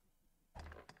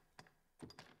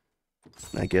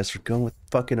 I guess we're going with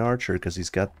fucking Archer because he's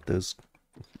got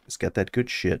that good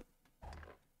shit.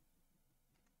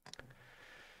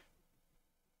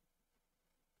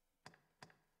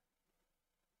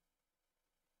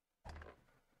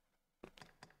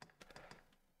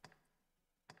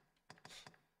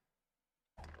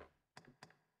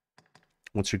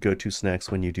 What's your go-to snacks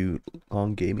when you do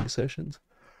long gaming sessions?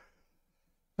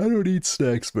 I don't eat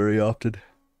snacks very often.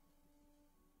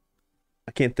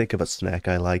 I can't think of a snack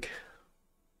I like.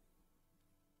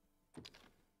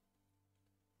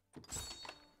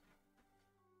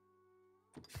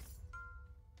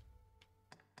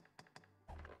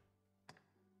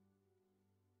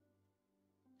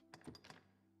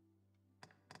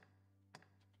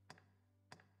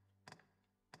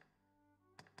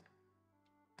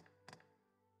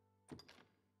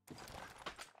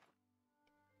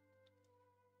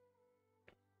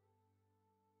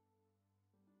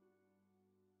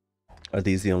 Are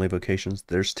these the only vocations?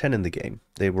 There's 10 in the game.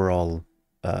 They were all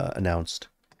announced.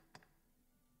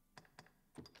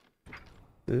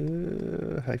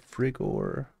 High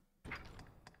Frigor.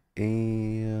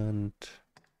 And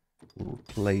we'll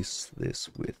replace this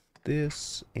with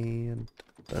this and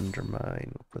Thundermine.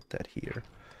 We'll put that here.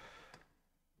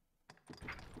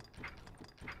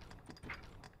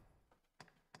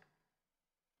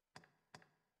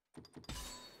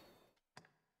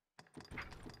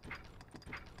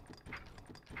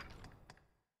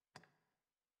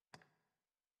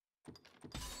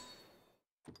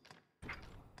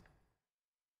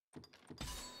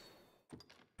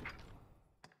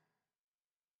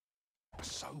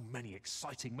 so many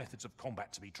exciting methods of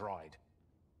combat to be tried.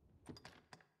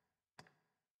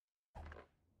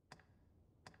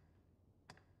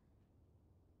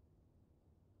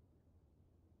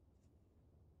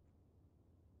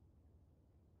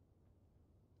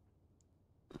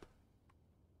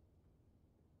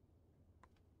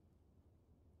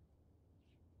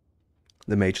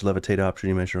 The mage levitate option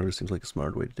you mentioned earlier seems like a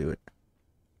smart way to do it.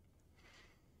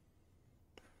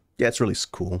 Yeah, it's really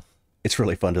cool. It's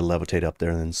really fun to levitate up there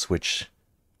and then switch.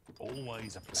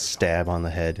 Always a stab on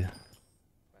the head.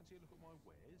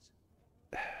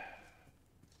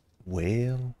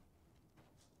 Well,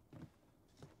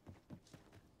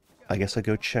 I guess I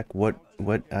go check what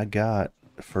I got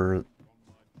for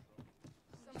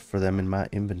them in my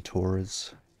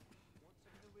inventories.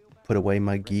 Put away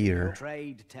my gear.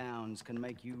 Trade towns can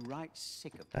make you right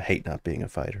sick of. I hate not being a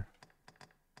fighter.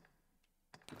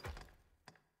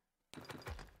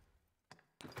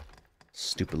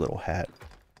 Stupid little hat.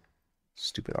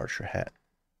 Stupid archer hat.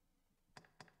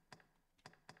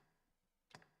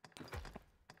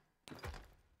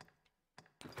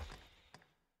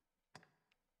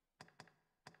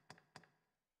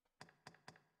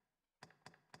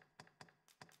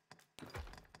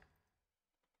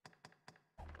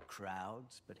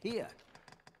 crowds, but here.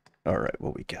 All right,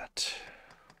 what we got?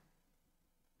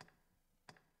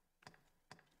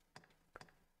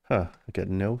 Huh? I got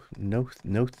no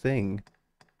thing.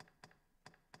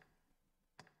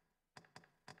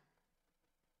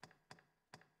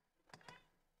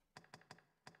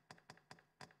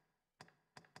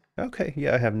 Okay,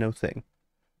 yeah, I have no thing.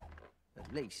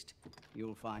 At least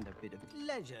you'll find a bit of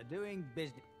pleasure doing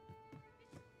business.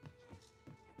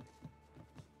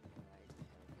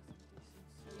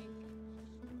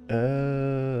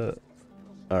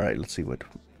 All right, let's see what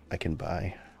I can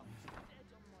buy.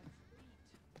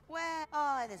 Where?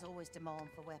 Oh, there's always demand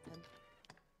for weapons.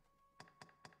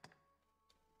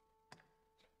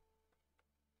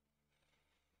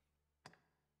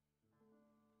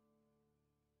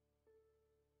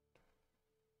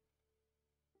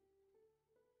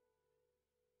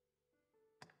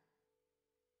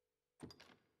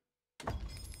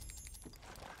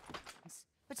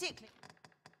 Particularly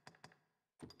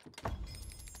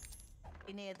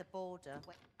near the border.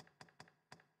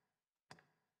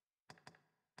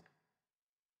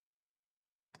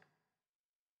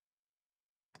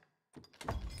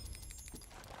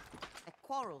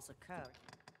 Quarrels occur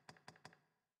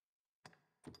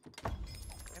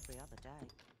every other day.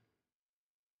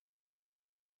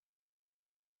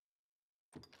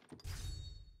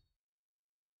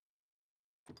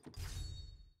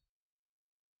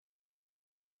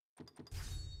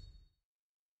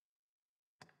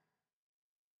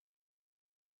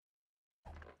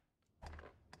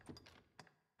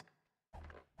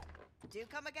 Do you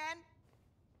come again?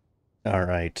 All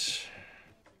right.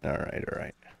 All right, all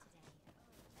right.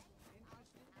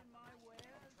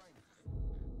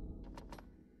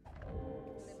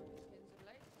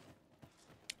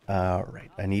 All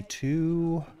right, I need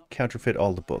to counterfeit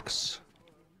all the books.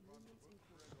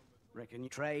 Reckon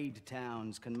trade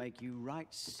towns can make you right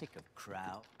sick of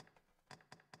crowd.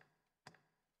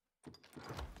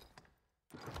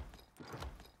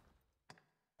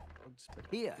 But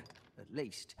here, at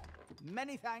least.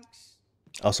 Many thanks.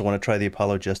 Also want to try the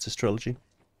Apollo Justice trilogy.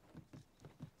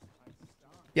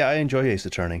 Yeah, I enjoy Ace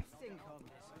Attorney.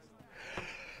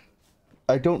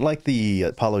 I don't like the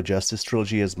Apollo Justice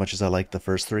trilogy as much as I like the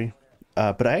first three.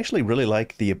 But I actually really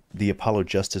like the Apollo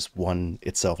Justice one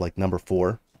itself, like number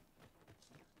 4.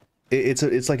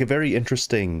 It's like a very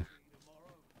interesting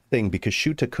thing because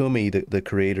Shu Takumi, the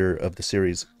creator of the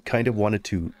series, kind of wanted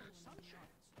to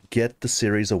get the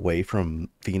series away from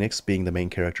Phoenix being the main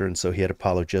character, and so he had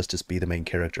Apollo Justice be the main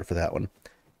character for that one.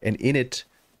 And in it,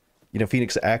 you know,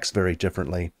 Phoenix acts very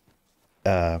differently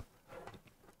than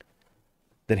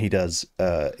he does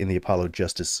in the Apollo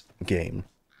Justice game.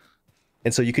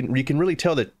 And so you can really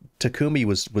tell that Takumi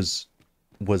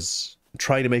was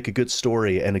trying to make a good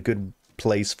story and a good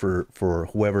place for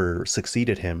whoever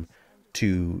succeeded him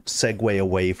to segue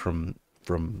away from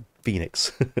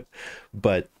Phoenix.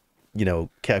 But you know,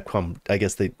 Capcom, I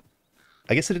guess it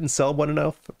didn't sell well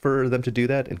enough for them to do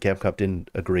that, and Capcom didn't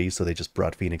agree, so they just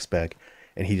brought Phoenix back,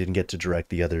 and he didn't get to direct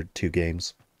the other 2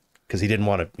 games because he didn't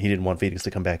want Phoenix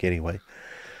to come back anyway.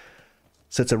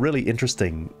 So it's a really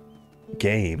interesting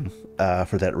game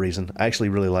for that reason. I actually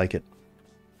really like it.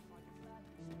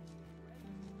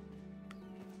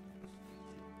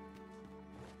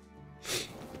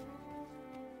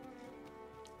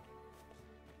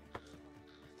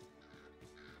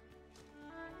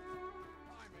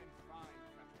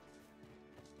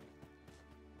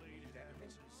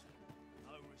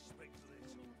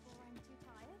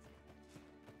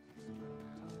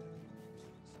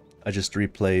 I just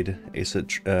replayed Ace.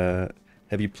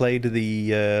 Have you played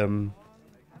the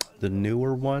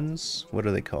newer ones? What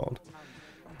are they called?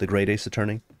 The Great Ace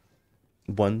Attorney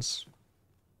ones.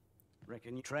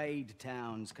 Reckon trade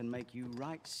towns can make you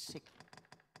right sick.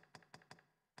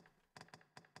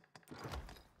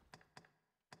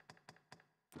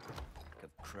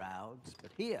 Of crowds,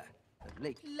 but here, at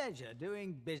least leisure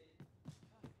doing business.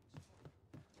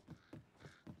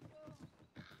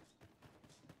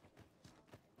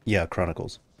 Yeah,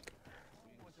 Chronicles.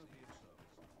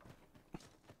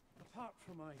 Apart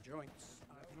from my joints,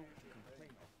 I've naught to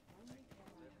complain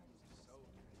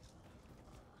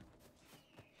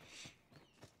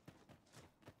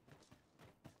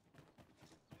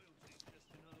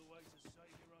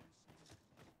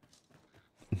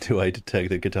of. Do I detect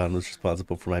that Catan was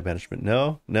responsible for my banishment?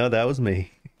 No, that was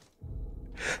me.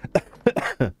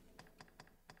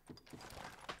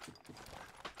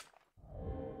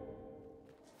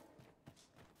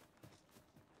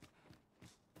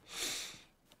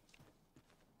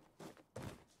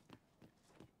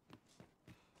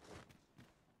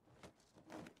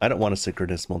 I don't want a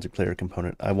synchronous multiplayer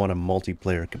component. I want a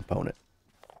multiplayer component.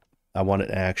 I want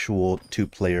an actual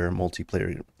two-player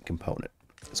multiplayer component.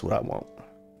 That's what I want.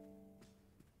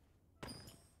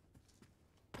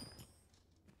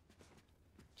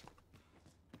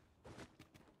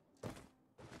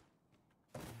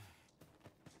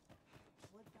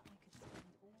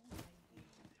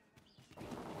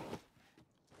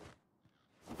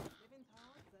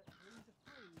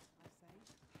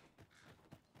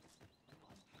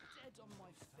 Dead on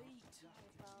my feet.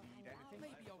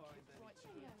 Maybe I'll keep right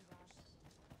here.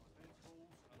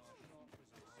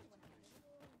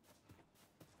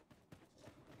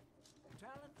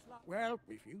 Well,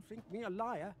 if you think me a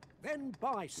liar, then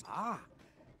buy some. Ah,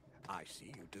 I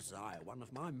see you desire one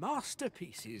of my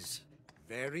masterpieces.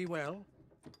 Very well.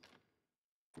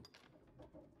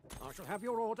 I shall have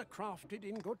your order crafted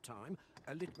in good time.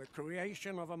 A little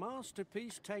creation of a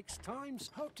masterpiece takes time.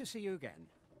 Hope to see you again.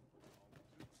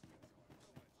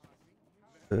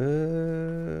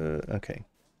 Okay.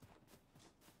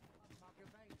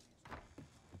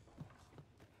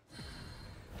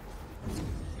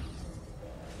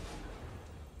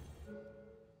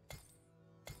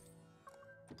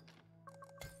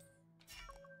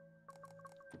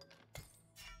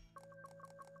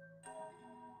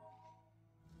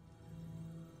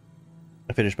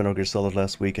 I finished Metal Gear Solid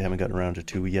last week. I haven't gotten around to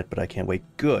 2 yet, but I can't wait.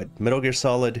 Good. Metal Gear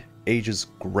Solid ages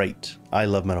great. I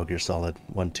love Metal Gear Solid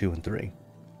 1, 2, and 3.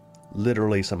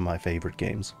 Literally some of my favorite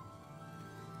games.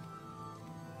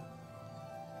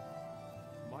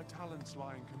 My talents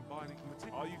lie in combining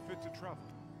material. Are you fit to travel?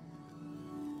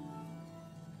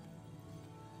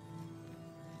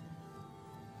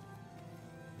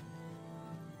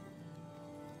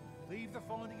 Leave the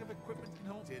finding of equipment in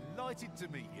hold. Delighted to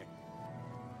meet you.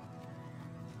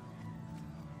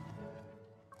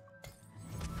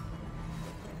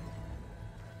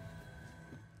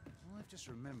 I've just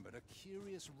remembered a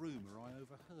curious rumor I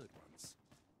overheard once.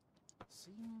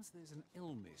 Seems there's an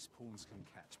illness pawns can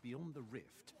catch beyond the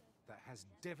rift that has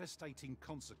devastating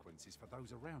consequences for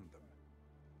those around them.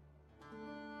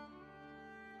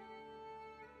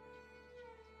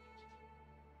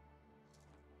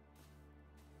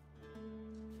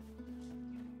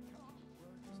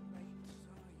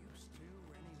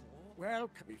 Well,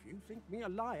 if you think me a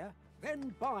liar,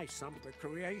 then buy some. The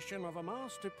creation of a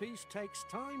masterpiece takes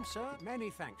time, sir.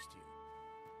 Many thanks to you.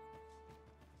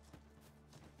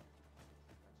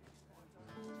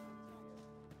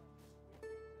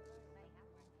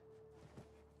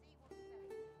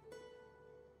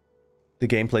 The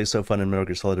gameplay is so fun in Metal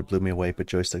Gear Solid, it blew me away, but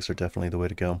joysticks are definitely the way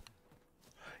to go.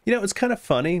 You know, it's kind of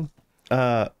funny.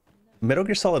 Metal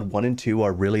Gear Solid 1 and 2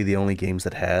 are really the only games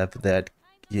that have that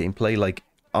gameplay. Like,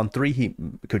 on 3,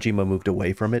 Kojima moved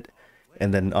away from it.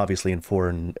 And then, obviously, in 4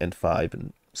 and 5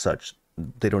 and such,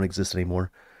 they don't exist anymore.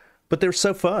 But they're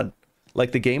so fun.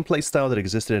 Like, the gameplay style that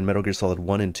existed in Metal Gear Solid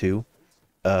 1 and 2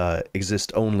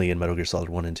 exists only in Metal Gear Solid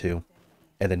 1 and 2.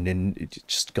 And then it's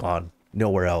just gone.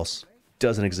 Nowhere else.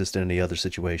 Doesn't exist in any other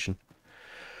situation.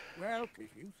 Well,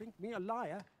 if you think me a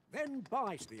liar, then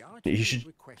buy the item He should,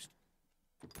 request.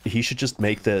 he should just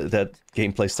make that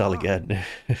gameplay style again.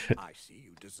 I see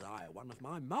you desire one of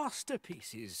my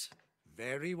masterpieces.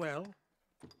 Very well.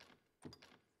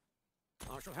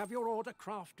 I shall have your order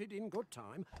crafted in good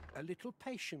time. A little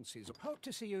patience is. Hope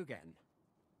to see you again.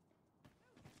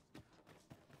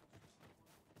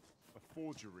 A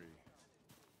forgery.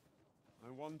 I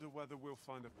wonder whether we'll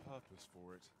find a purpose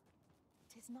for it.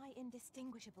 'Tis nigh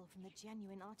indistinguishable from the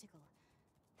genuine article.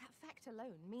 That fact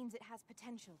alone means it has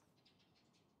potential.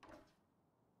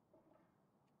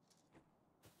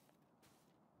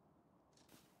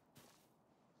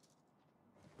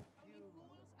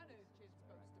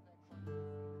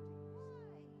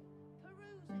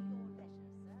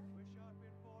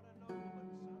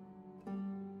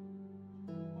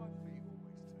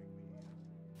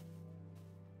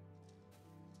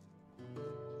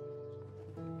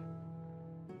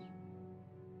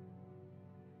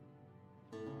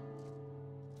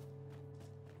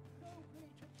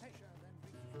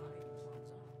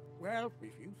 Well,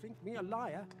 if you think me a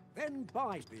liar, then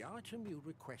buy the item you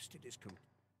requested is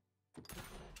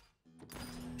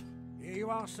Here you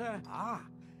are, sir. Ah,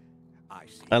 I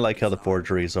see. I like how the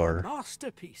forgeries are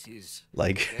Masterpieces.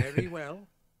 like Very well.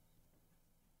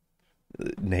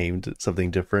 named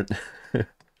something different. I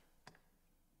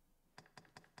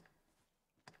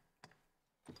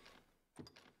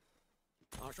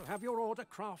shall have your order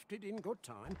crafted in good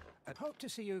time and hope to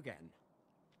see you again.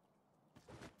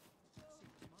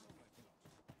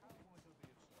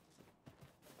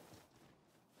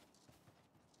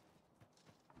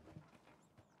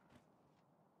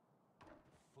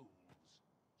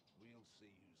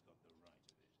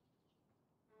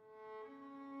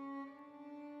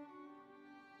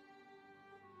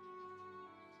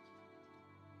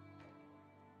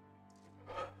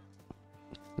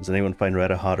 Does anyone find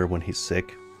Retta hotter when he's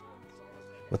sick?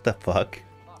 What the fuck?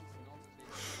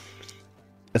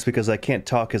 It's because I can't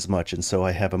talk as much, and so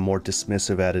I have a more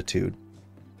dismissive attitude.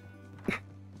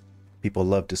 People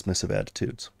love dismissive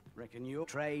attitudes. Reckon your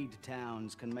trade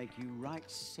towns can make you right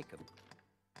sick of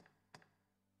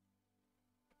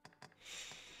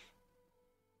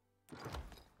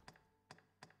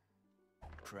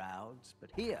crowds,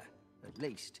 but here, at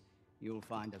least, you'll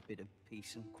find a bit of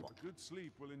peace and quiet. A good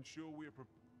sleep will ensure we are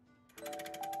prepared.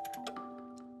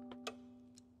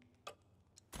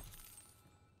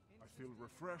 I feel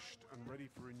refreshed and ready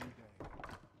for a new day.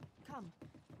 Come,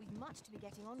 we've much to be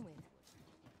getting on with.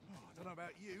 Oh, I don't know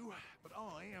about you, but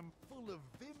I am full of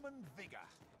vim and vigor.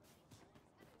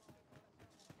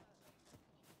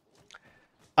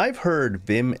 I've heard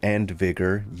vim and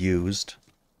vigor used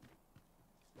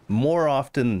more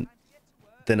often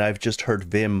than I've just heard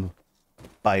vim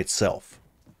by itself.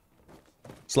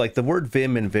 It's like the word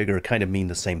vim and vigor kind of mean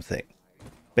the same thing.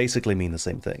 Basically mean the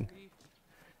same thing.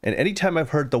 And anytime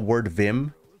I've heard the word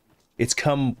vim, it's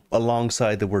come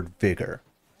alongside the word vigor.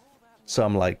 So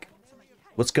I'm like,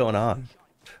 what's going on?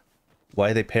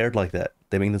 Why are they paired like that?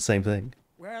 They mean the same thing.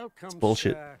 Welcome, it's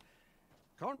bullshit. Sir.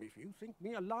 If you think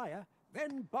me a liar,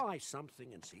 then buy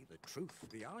something and see the truth.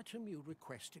 The item you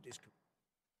requested is...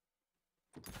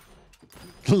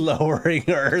 Lowering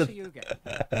Earth.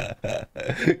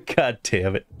 God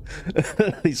damn it.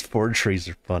 These forgeries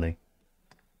are funny.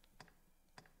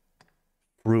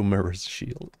 Rumor's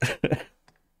shield.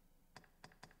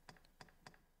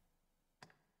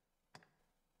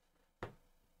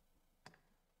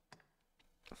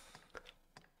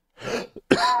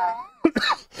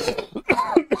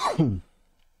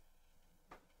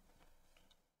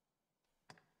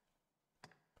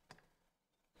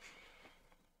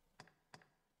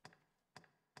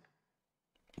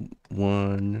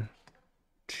 One,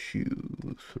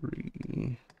 two,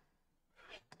 three.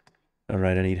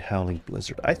 Alright, I need Howling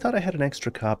Blizzard. I thought I had an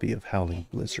extra copy of Howling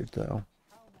Blizzard, though.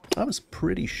 I was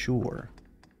pretty sure.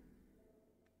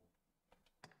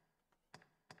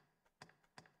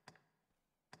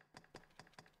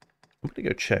 I'm gonna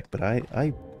go check, but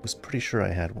I was pretty sure I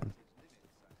had one.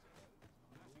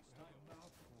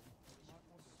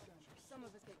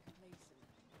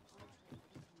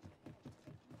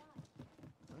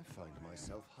 I find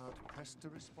myself hard-pressed to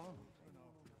respond.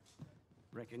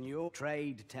 Reckon your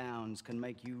trade towns can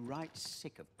make you right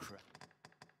sick of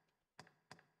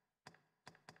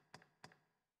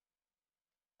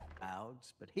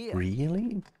crowds, but here...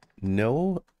 Really?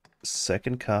 No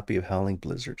second copy of Howling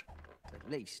Blizzard.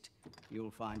 At least,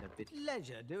 you'll find a bit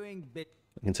leisure doing bit...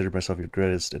 I consider myself your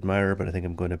greatest admirer, but I think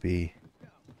I'm going to be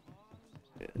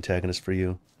antagonist for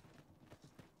you.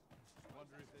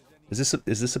 Is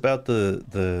this about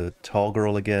the tall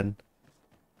girl again?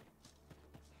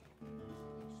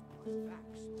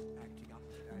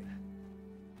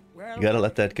 You gotta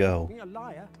let that go. Me a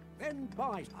liar, then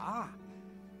buy... Ah,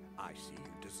 I see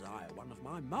you desire one of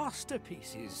my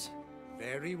masterpieces.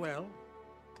 Very well.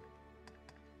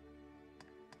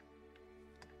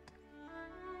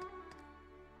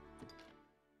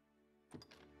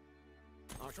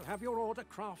 I shall have your order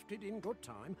crafted in good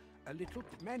time. A little...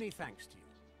 Many thanks to you.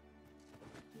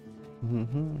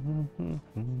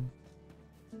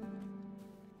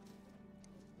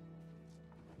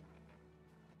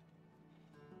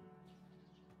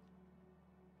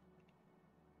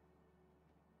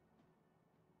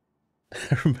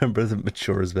 I remember the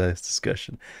Majora's Mask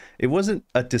discussion. It wasn't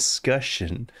a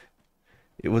discussion.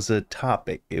 It was a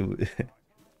topic. It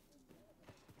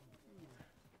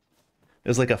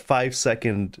was like a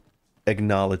 5-second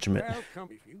acknowledgement.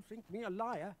 Welcome. If you think me a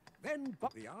liar, then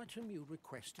the item you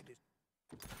requested is...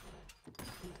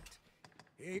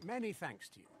 Many thanks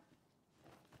to you.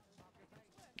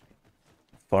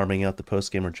 Farming out the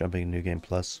post-game or jumping in New Game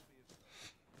Plus?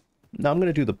 No, I'm going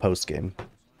to do the post-game.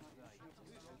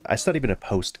 It's not even a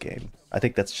post-game. I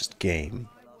think that's just game.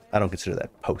 I don't consider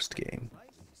that post-game.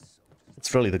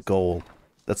 It's really the goal.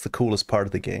 That's the coolest part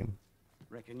of the game.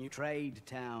 Reckon you trade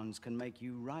towns can make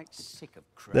you right sick of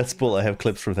crowds. That's bull. I have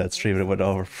clips from that stream and it went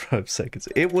over 5 seconds.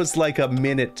 It was like a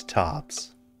minute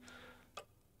tops.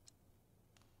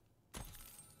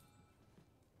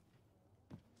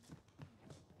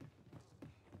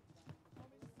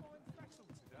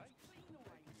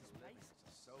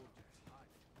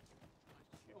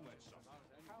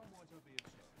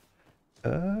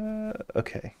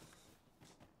 Okay.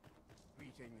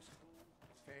 Greetings.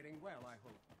 Faring well, I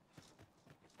hope.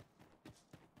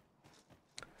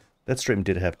 That stream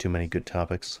did have too many good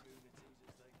topics.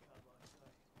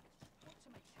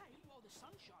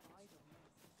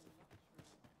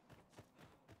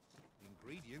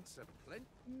 Ingredients are plenty.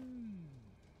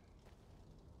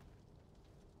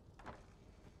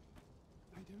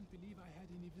 I don't believe I had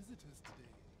any visitors today.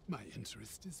 My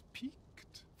interest is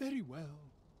piqued. Very well.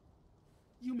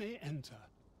 You may enter.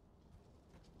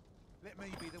 Let me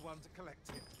be the one to collect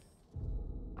it.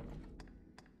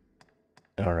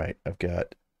 Alright, I've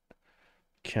got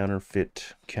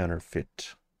counterfeit,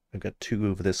 counterfeit. I've got 2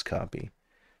 of this copy.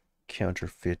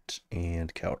 Counterfeit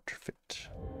and counterfeit.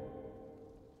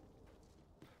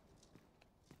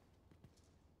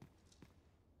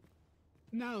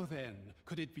 Now then,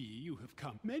 could it be you have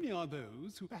come? Many are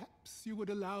those who perhaps you would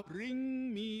allow.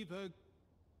 Bring me the...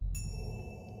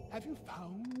 Have you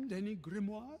found any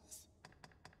grimoires?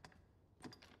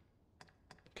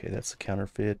 Okay, that's the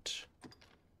counterfeit.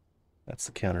 That's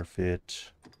the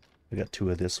counterfeit. I got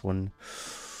 2 of this one.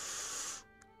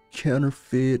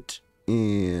 Counterfeit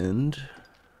and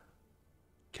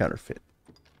counterfeit.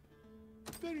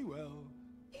 Very well.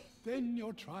 Then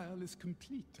your trial is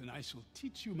complete, and I shall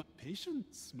teach you my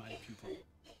patience, my pupil.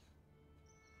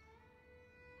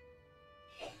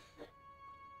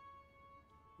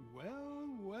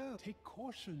 Well, well, take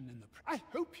caution in the... I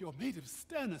hope you're made of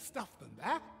sterner stuff than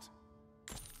that.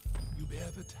 You bear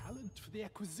the talent for the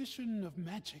acquisition of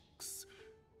magics.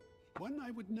 One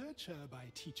I would nurture by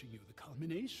teaching you the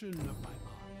culmination of my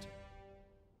art.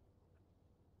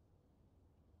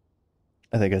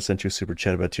 I think I sent you a super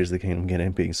chat about Tears of the Kingdom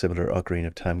Ganon being similar to Ocarina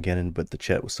of Time Ganon, but the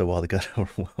chat was so wild I got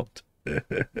overwhelmed. I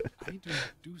do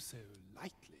not do so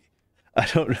lightly. I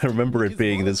don't remember it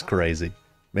being this crazy.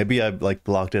 Maybe I like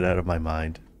blocked it out of my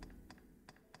mind.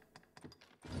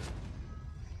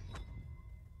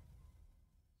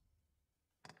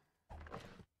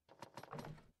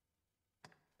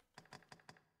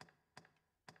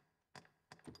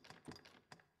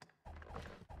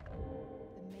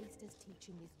 The Maester's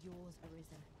teaching is yours,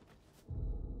 Arisen.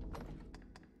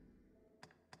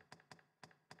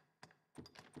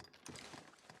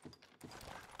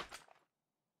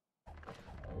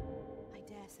 I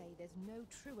dare say there's no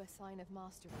truer sign of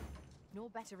mastery, nor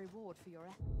better reward for your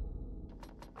effort.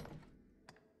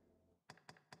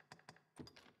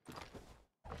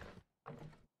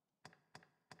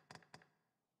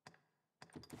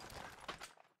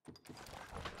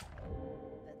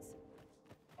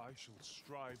 I shall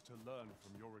strive to learn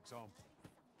from your example,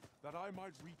 that I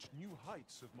might reach new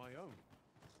heights of my own.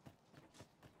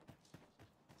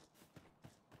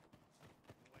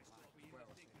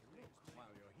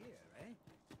 While you're here, eh?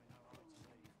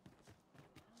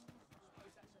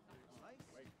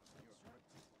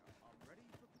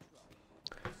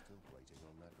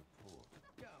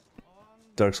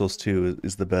 Dark Souls 2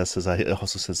 is the best, as I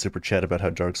also said super chat about how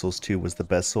Dark Souls 2 was the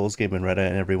best Souls game in Reddit,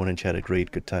 and everyone in chat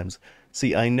agreed. Good times.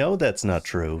 See, I know that's not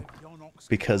true,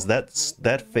 because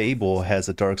that Fable has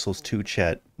a Dark Souls 2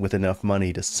 chat with enough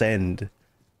money to send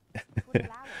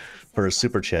for a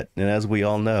super chat, and as we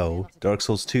all know, Dark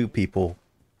Souls 2 people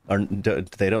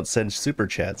they don't send super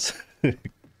chats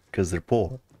because they're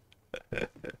poor.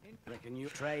 Reckon you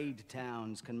trade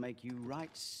towns can make you right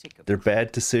sick of Their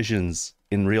bad decisions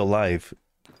in real life,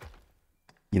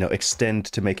 you know, extend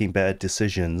to making bad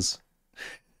decisions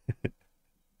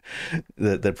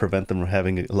that prevent them from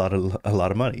having a lot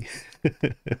of money.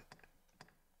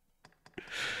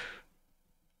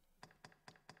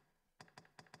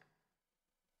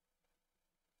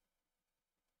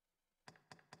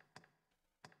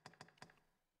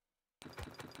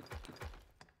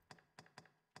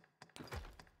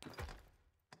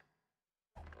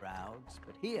 crowds,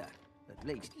 but here, at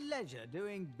least, leisure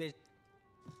doing business.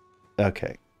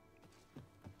 Okay.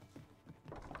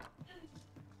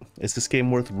 Is this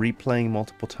game worth replaying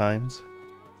multiple times?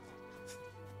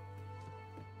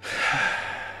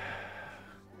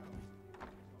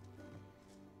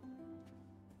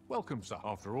 Welcome, sir,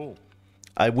 after all.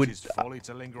 I would It is folly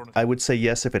to linger on I would say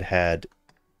yes if it had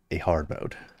a hard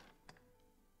mode.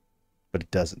 But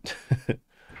it doesn't.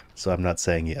 So I'm not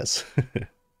saying yes.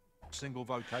 single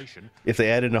vocation. If they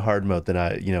add in a hard mode,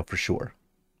 then for sure.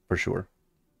 For sure.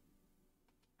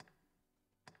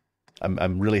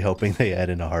 I'm really hoping they add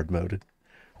in a hard mode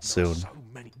soon. So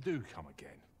many do come again.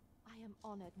 I am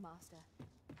honored, Master.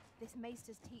 This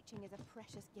Maester's teaching is a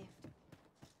precious gift.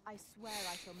 I swear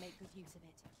I shall make good use of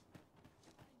it.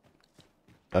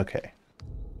 Okay.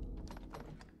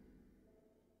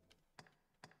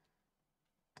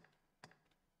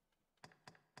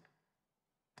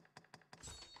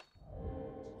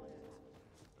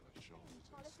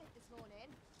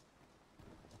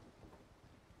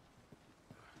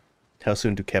 How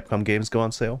soon do Capcom games go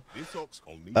on sale?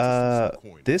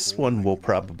 This one will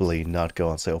probably not go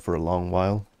on sale for a long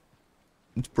while.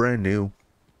 It's brand new.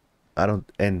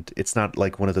 And it's not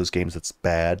like one of those games that's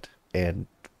bad and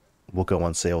will go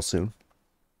on sale soon.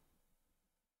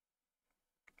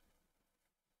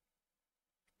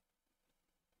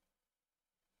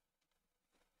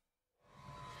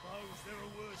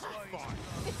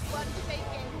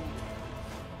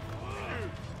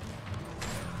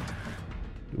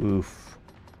 Oof.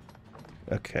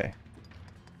 Okay.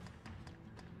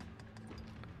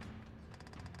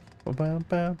 Bam,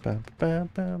 bam, bam, bam,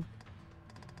 bam.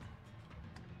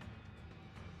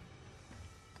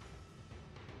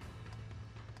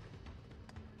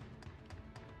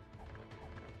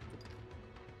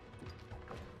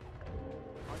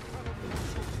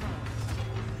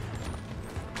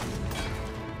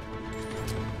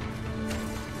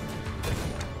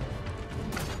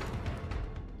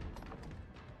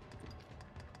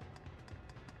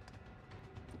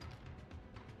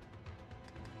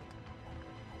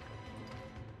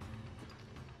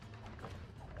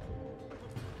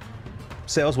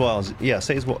 Sales-wise, yeah,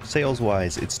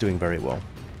 sales-wise, it's doing very well.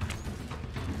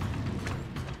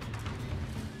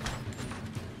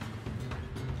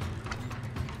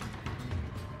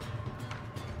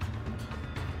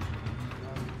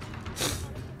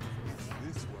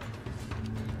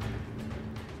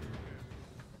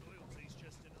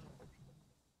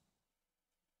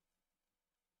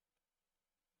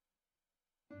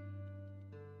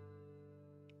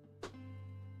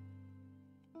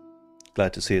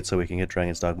 Glad to see it so we can get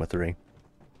Dragon's Dogma 3.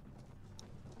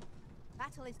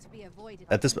 Battle is to be avoided.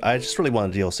 At this, I just really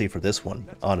want a DLC for this one,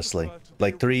 honestly.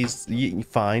 Like 3's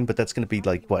fine, but that's gonna be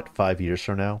like what, 5 years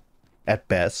from now, at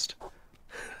best,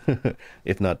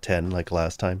 if not 10, like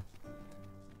last time.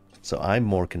 So I'm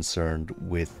more concerned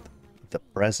with the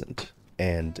present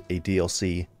and a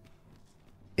DLC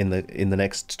in the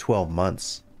next 12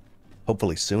 months,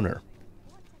 hopefully sooner.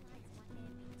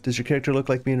 Does your character look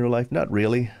like me in real life? Not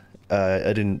really.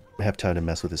 I didn't have time to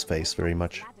mess with his face very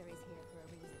much.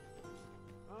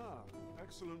 Ah,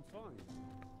 excellent find.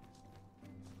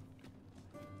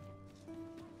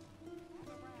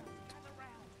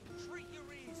 Treat your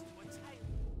ears to a tale.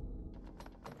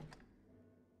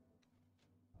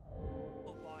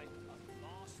 By a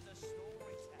master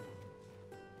storyteller.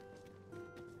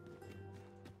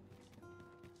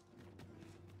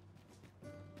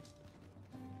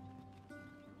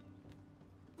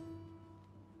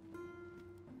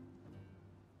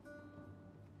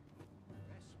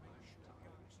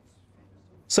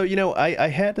 So, you know, I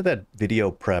had that video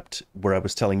prepped where I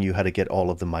was telling you how to get all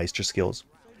of the Meister skills,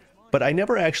 but I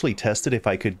never actually tested if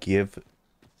I could give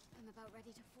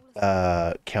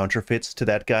counterfeits to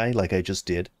that guy like I just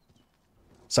did.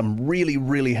 So I'm really,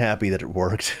 really happy that it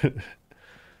worked.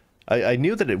 I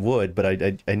knew that it would, but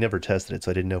I never tested it,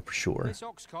 so I didn't know for sure.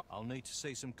 I'll need to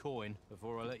see some coin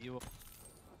before I let you.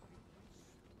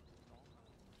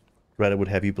 Reddit would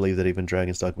have you believe that even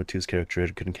Dragon's Dogma 2's character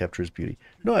couldn't capture his beauty.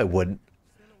 No, I wouldn't.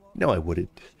 No, I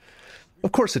wouldn't.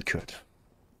 Of course it could.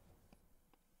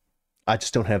 I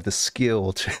just don't have the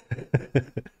skill to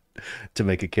to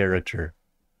make a character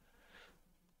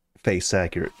face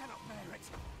accurate.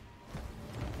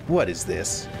 What is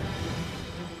this?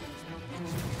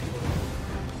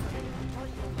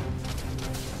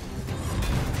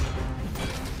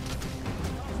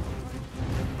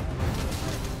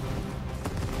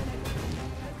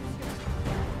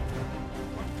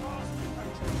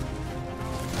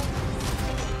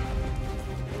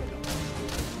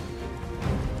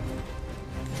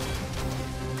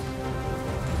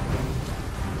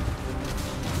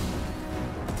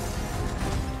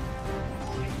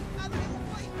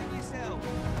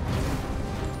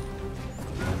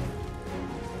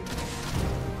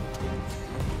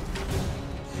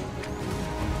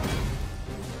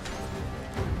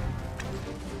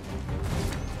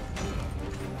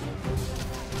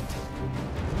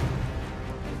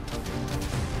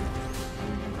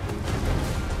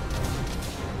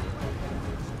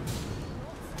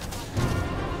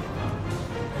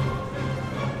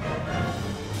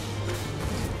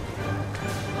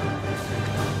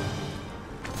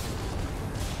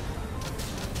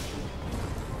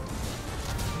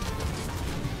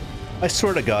 I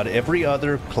swear to God, every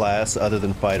other class other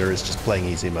than fighter is just playing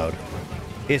easy mode.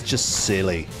 It's just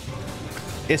silly.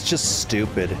 It's just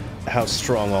stupid how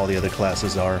strong all the other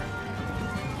classes are.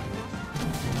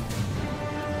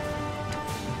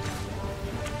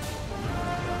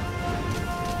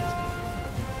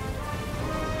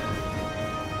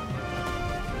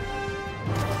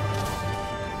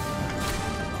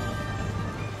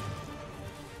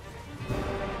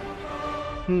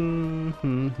 Whoa!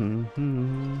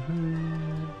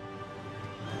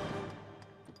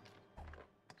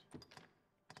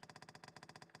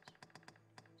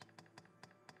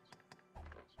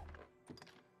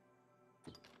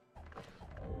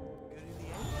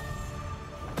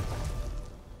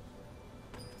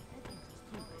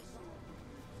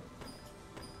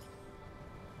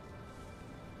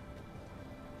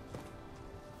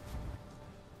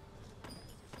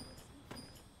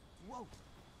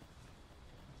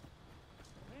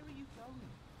 Where are you going?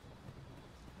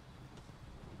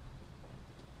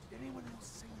 Did anyone else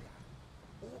see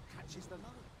that? Or catches the load?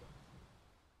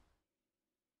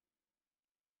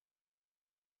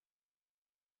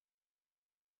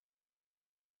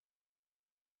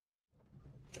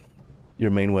 Your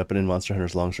main weapon in Monster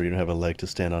Hunter's longsword, you don't have a leg to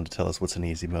stand on to tell us what's in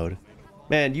easy mode.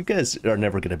 Man, you guys are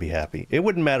never going to be happy. It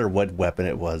wouldn't matter what weapon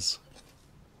it was.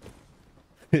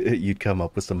 You'd come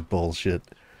up with some bullshit.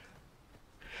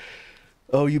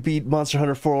 Oh, you beat Monster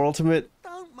Hunter 4 Ultimate?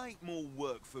 Don't make more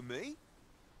work for me.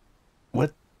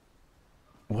 What?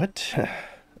 What?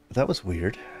 That was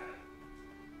weird.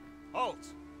 Halt!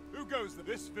 Who goes to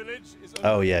this village is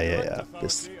Oh, under yeah, the yeah, direct yeah. authority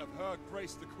This- of Her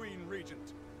Grace the Queen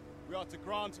Regent. We are to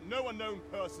grant no unknown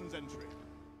persons entry.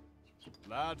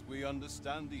 Lad, we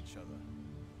understand each other.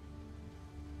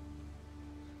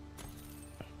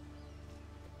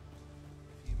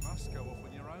 If you must go off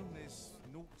on your own, there's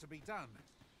naught to be done.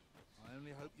 I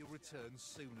only hope you'll return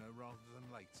sooner rather than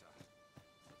later.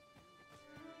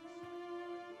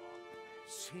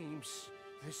 Seems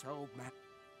this old man...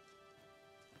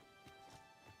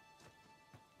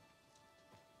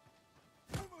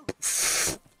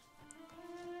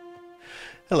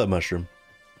 Hello, Mushroom.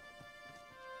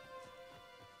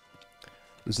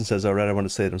 Lucian says, alright, I want to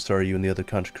say that I'm sorry you and the other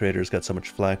content creators got so much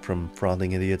flack from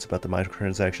frothing idiots about the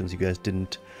microtransactions. You guys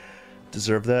didn't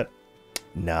deserve that.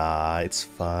 Nah, it's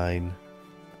fine.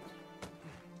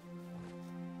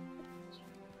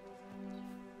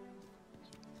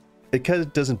 It kind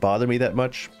of doesn't bother me that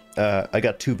much. I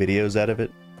got 2 videos out of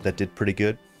it that did pretty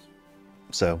good.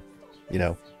 So, you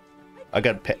know, I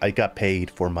got paid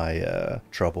for my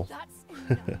trouble.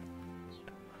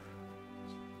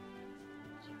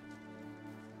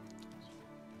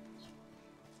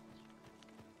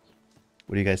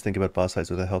 What do you guys think about boss fights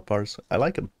with the health bars? I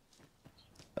like them.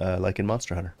 Like in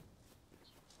Monster Hunter.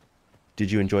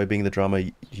 Did you enjoy being the drama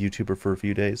YouTuber for a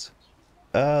few days?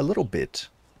 A little bit.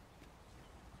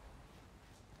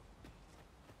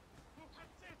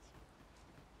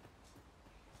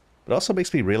 It also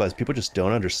makes me realize people just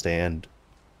don't understand,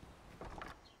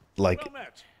 like,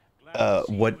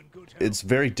 what it's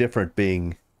very different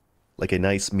being like a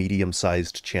nice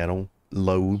medium-sized channel,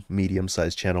 low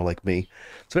medium-sized channel like me.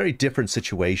 It's a very different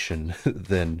situation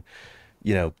than,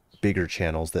 you know, bigger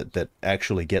channels that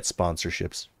actually get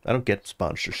sponsorships. I don't get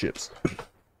sponsorships.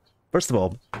 First of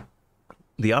all,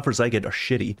 the offers I get are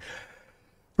shitty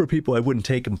for people I wouldn't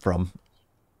take them from.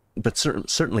 But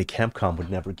certainly Capcom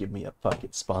would never give me a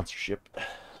fucking sponsorship.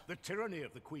 The tyranny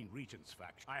of the Queen Regent's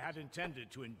faction. I had intended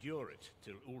to endure it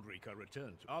till Ulrika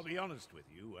returned. I'll be honest with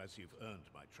you, as you've earned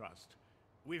my trust.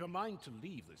 We've a mind to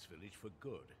leave this village for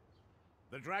good.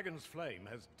 The Dragon's Flame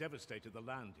has devastated the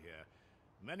land here.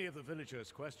 Many of the villagers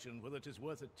question whether it is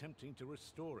worth attempting to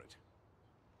restore it.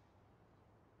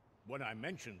 When I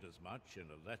mentioned as much in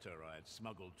a letter I had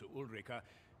smuggled to Ulrika,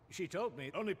 she told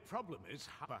me, only problem is,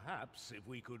 perhaps if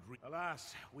we could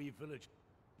alas, we village...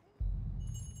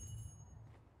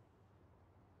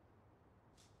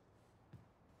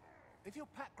 If your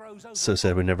pack grows over... So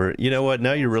sad we never... You know what?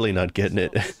 Now you're really not getting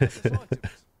it.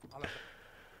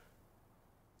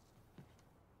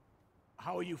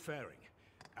 How are you faring?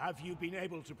 Have you been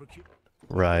able to procure...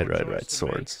 Right.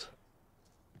 Swords.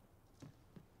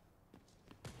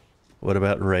 What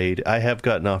about Raid? I have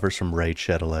gotten offers from Raid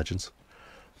Shadow Legends.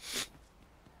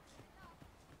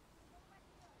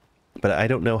 But I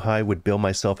don't know how I would bill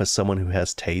myself as someone who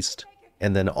has taste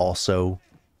and then also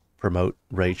promote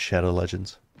Raid Shadow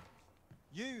Legends.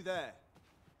 You there.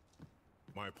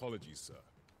 My apologies, sir.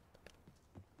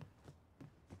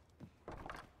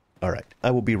 Alright, I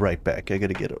will be right back. I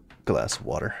gotta get a glass of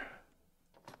water.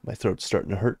 My throat's starting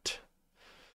to hurt.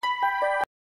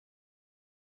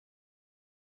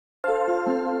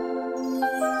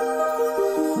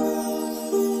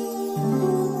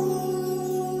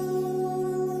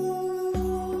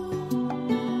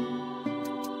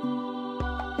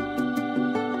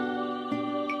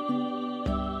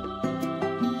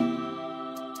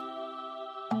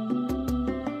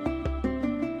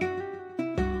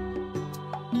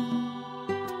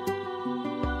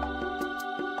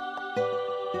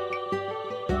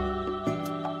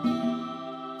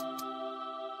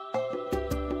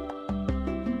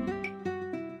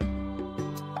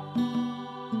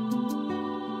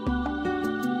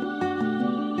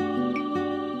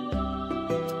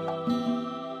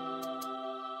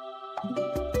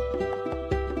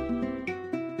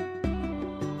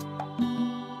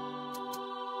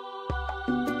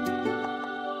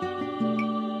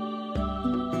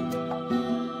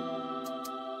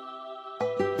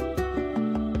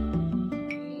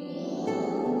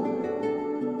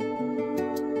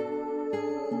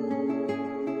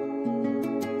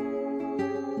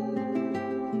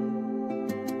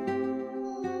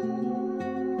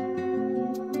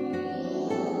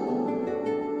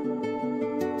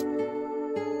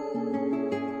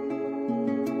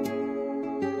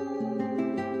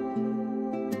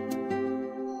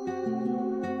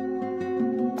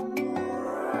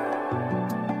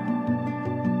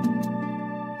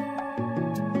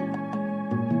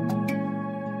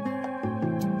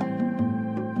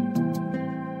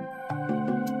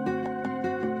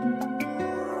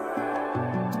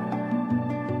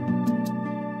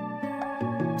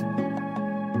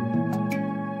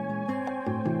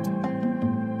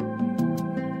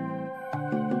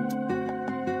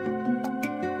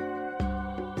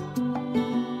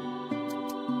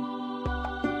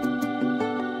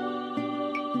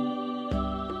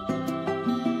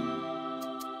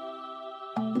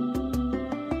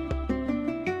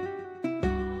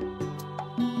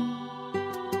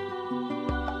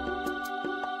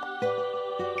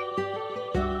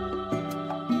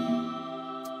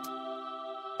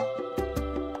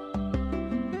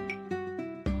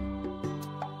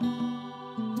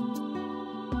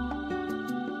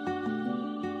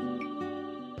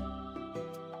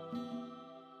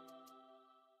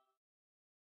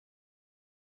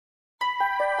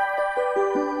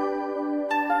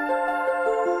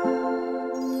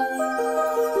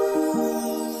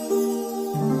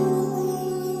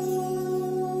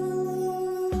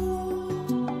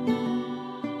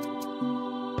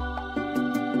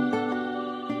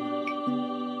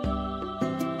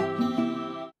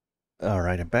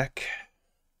 Alright, I'm back.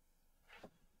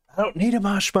 I don't need to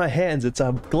wash my hands. It's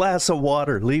a glass of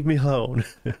water. Leave me alone.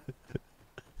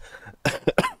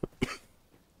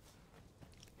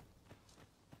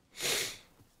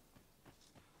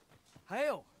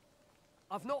 Hail!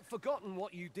 I've not forgotten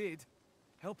what you did,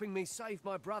 helping me save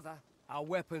my brother. Our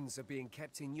weapons are being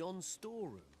kept in yon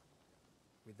storeroom,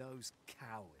 with those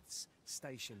cowards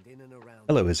stationed in and around.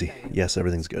 Hello, Izzy. Yes,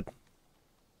 everything's good.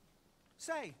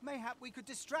 Say, mayhap we could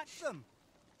distract them.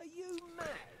 Are you mad?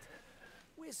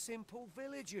 We're simple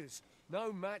villagers,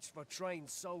 no match for trained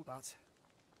soldiers. But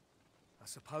I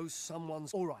suppose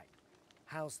someone's... All right,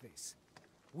 how's this?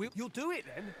 You'll do it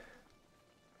then?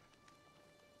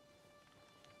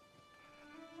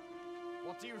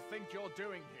 What do you think you're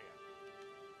doing here?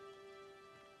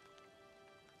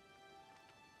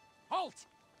 Halt!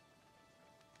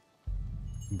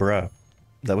 Bruh.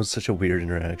 That was such a weird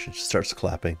interaction. She starts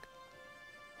clapping.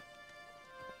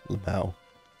 Lamau.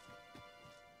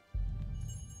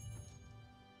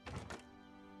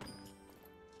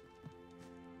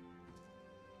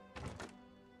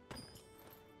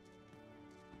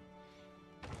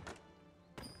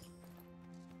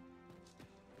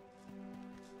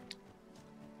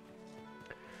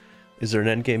 Is there an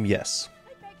end game? Yes.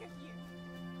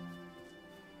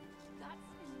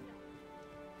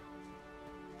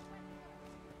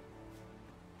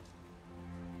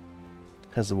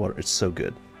 Has the water? It's so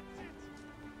good.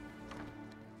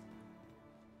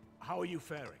 How are you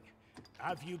faring?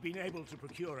 Have you been able to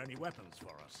procure any weapons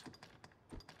for us?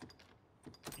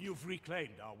 You've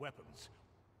reclaimed our weapons.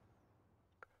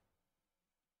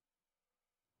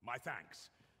 My thanks.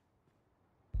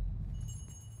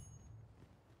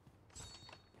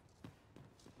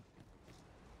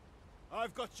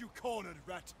 I've got you cornered,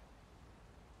 rat.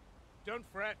 Don't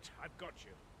fret, I've got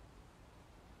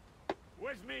you.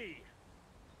 With me!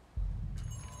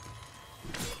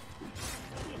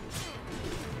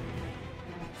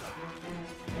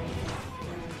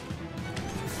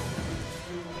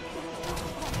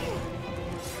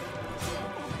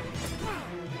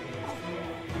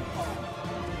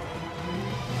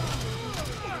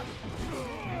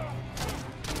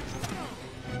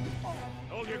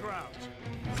 Hold your ground.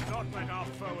 Do not let our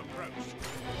foe approach.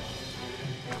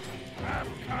 Have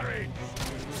courage!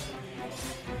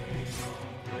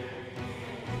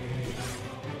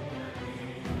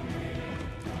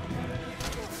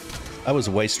 I was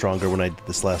way stronger when I did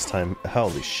this last time.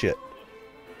 Holy shit.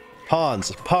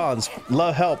 Pawns! Pawns!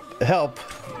 Love help! Help!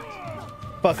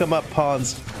 Fuck them up,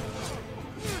 pawns!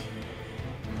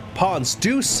 Pawns,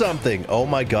 do something! Oh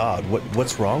my god,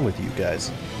 what's wrong with you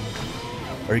guys?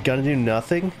 Are you gonna do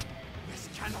nothing? This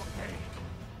cannot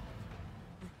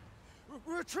be.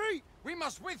 Retreat! We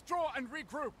must withdraw and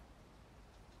regroup.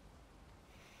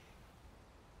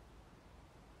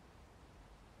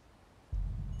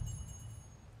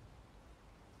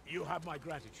 You have my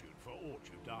gratitude for all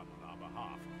you've done on our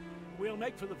behalf. We'll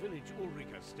make for the village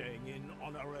Ulrika staying in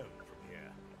on our own from here.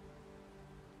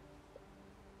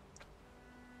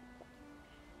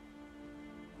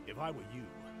 If I were you,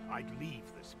 I'd leave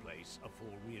this place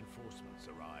before reinforcements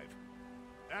arrive.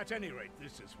 At any rate,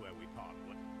 this is where we part.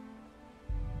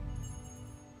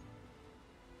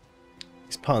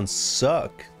 These pawns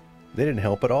suck. They didn't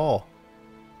help at all.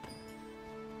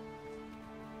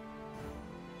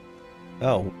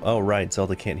 Oh, right,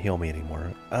 Zelda can't heal me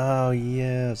anymore. Oh,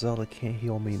 yeah, Zelda can't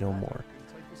heal me no more.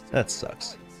 That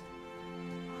sucks.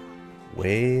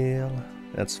 Well,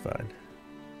 that's fine.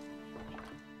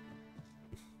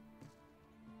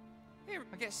 Here,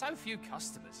 I get so few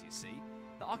customers, you see,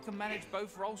 that I can manage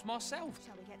both roles myself.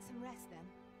 Shall we get some rest then?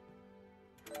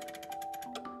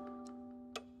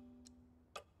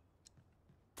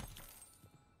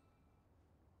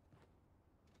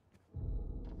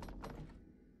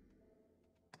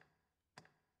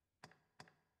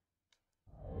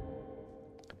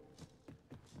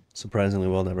 Surprisingly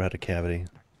well, never had a cavity.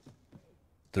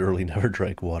 Thoroughly never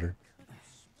drank water.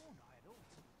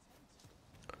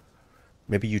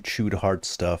 Maybe you chewed hard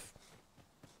stuff.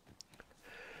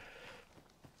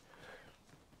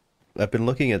 I've been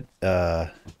looking at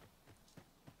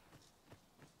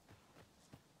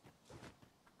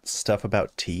stuff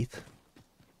about teeth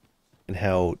and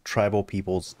how tribal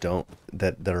peoples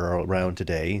that are around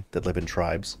today that live in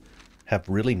tribes have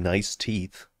really nice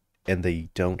teeth, and they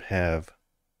don't have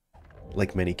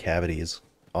like many cavities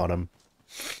on them,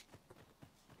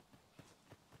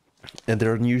 and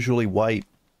they're unusually white,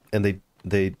 and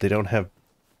they don't have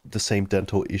the same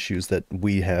dental issues that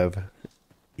we have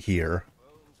here.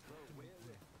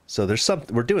 So there's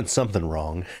we're doing something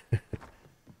wrong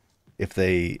if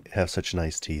they have such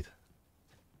nice teeth.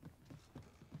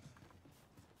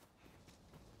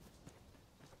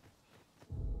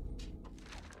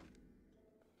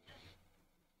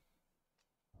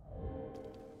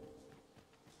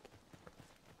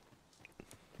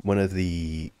 One of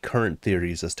the current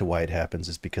theories as to why it happens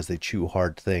is because they chew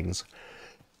hard things.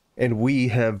 And we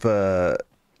have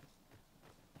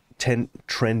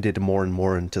trended more and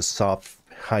more into soft,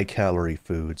 high-calorie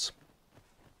foods.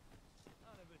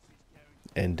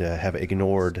 And have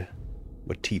ignored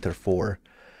what teeth are for.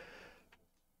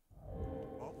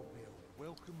 What will be a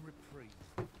welcome reprieve?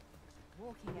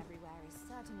 Walking everywhere is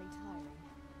certainly tiring.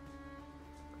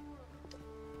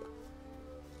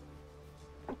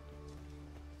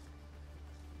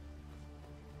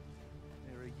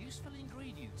 There are useful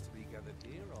ingredients to be gathered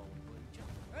here, old creature.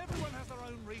 Everyone has their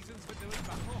own reasons for doing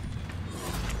battle.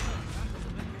 That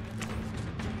doesn't make any difference to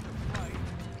doing the play.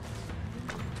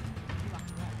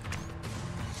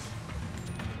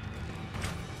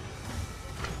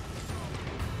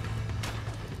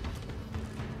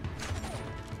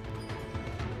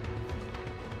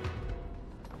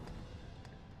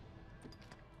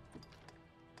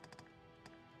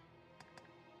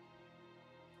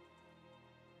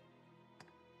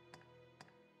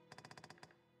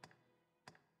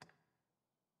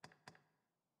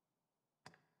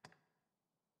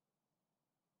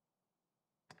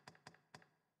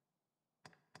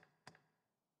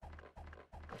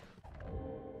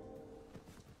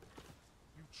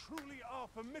 Truly are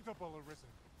formidable, Arisen.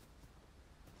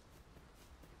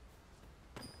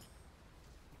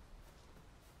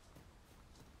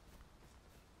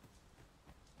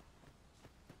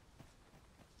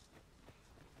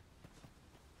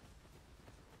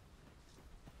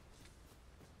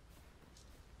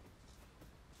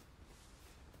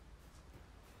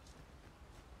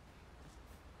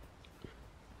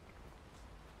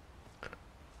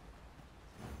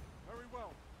 Very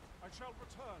well. I shall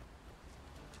return.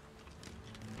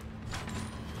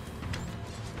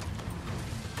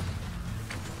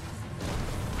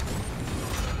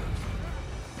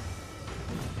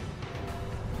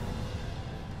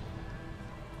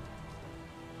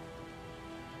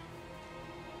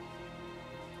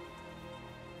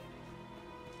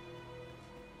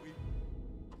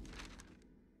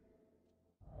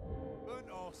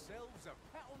 Ourselves a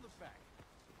pat on the back.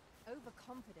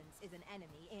 Overconfidence is an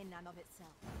enemy in and of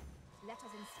itself. Let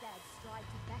us instead strive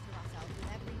to better ourselves with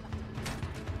every battle.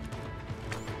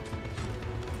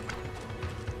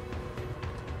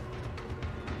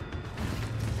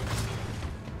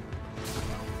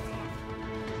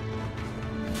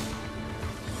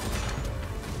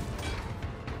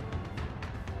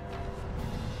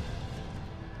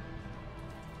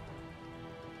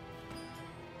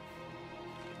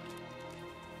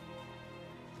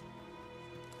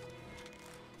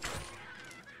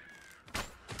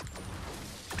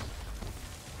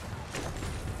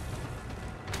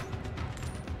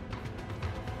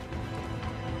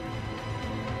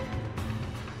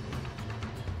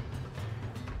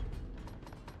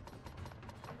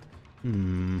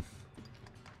 Hmm.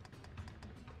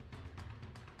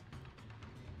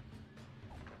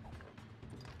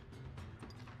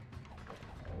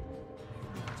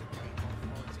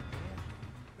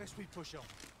 Best we push on.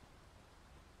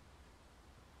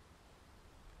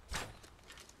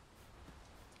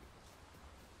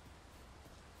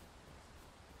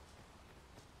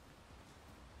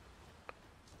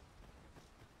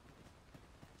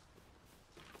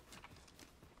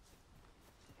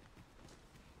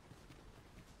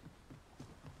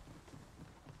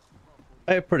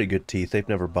 I have pretty good teeth. They've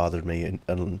never bothered me,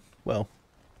 and well,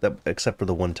 that except for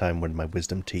the one time when my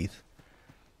wisdom teeth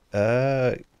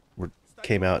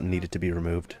came out and needed to be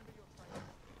removed.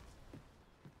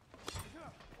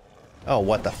 Oh,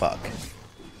 what the fuck?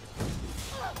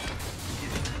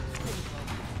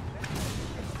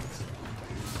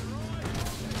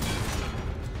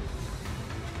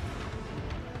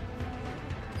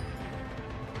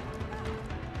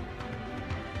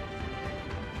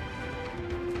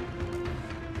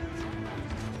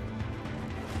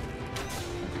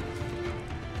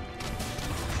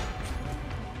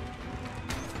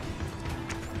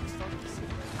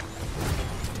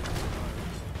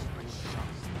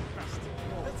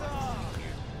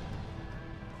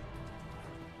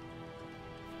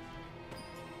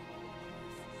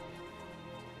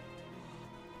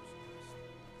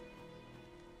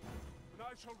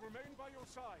 I shall remain by your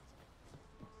side.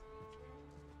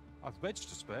 I've beds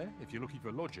to spare if you're looking for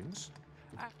lodgings.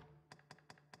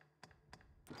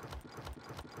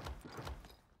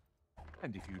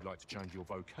 And if you'd like to change your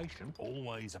vocation,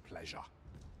 always a pleasure.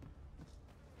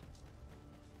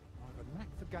 I have a knack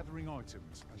for gathering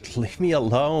items. Leave me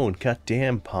alone.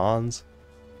 Goddamn pawns.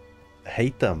 I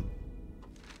hate them.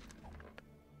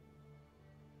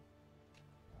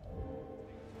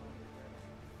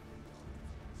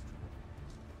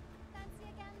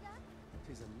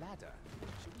 Tis a ladder.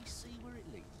 Shall we see where it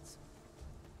leads?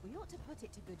 We ought to put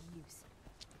it to good use.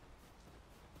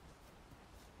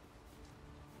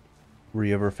 Were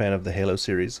you ever a fan of the Halo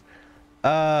series?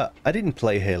 I didn't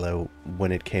play Halo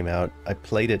when it came out. I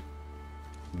played it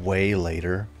way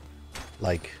later,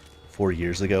 like 4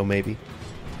 years ago maybe.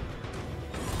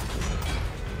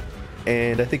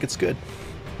 And I think it's good.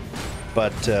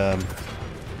 But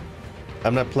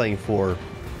I'm not playing 4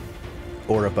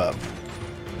 or above.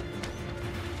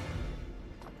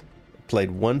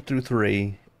 Played 1 through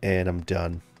 3 and I'm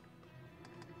done.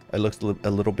 I looked a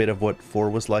little bit of what 4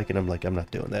 was like and I'm like, I'm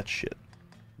not doing that shit.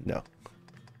 No.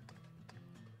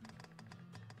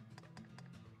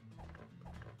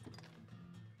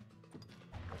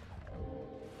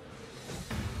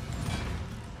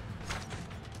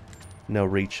 No,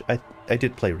 Reach. I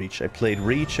did play Reach. I played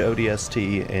Reach,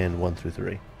 ODST, and 1 through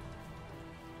 3.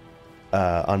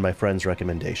 On my friend's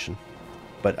recommendation.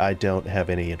 But I don't have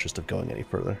any interest of going any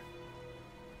further.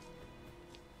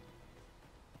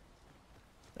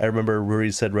 I remember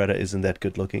Ruri said Retta isn't that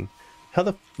good looking. How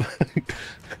the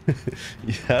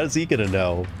how's he gonna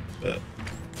know?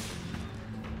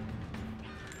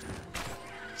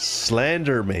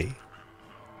 Slander me.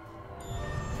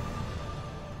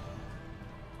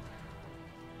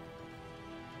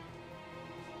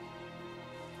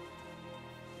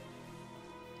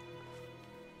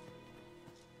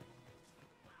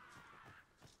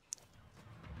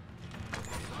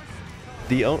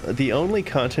 The only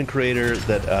content creator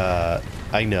that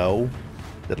I know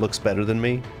that looks better than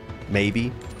me,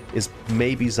 maybe, is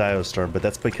maybe Ziostorm, but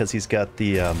that's because he's got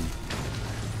the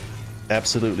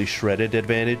absolutely shredded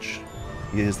advantage.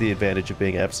 He has the advantage of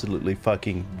being absolutely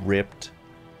fucking ripped,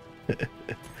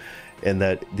 and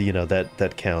that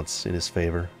that counts in his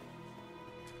favor.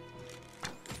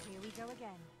 Here we go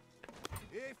again.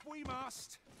 If we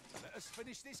must, let us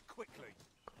finish this quickly.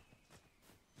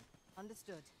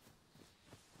 Understood.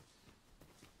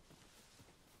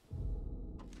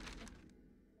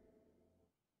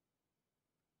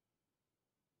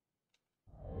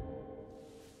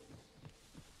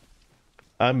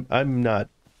 I'm not.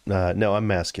 No, I'm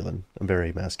masculine. I'm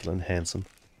very masculine, handsome.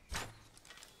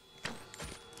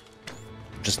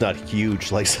 Just not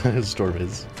huge like Storm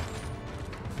is.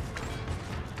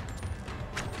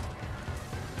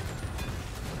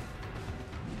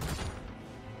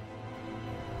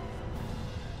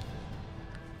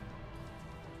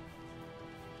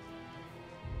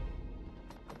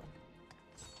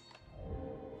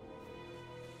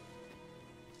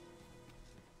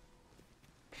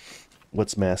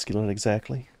 What's masculine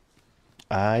exactly?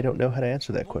 I don't know how to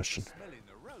answer that question. Smelling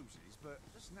the roses, but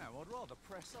just now I'd rather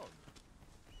press on.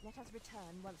 Let us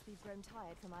return once we've grown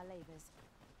tired from our labors.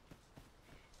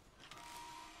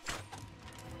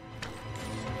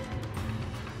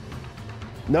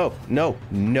 No, no,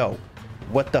 no.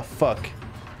 What the fuck?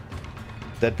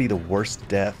 That'd be the worst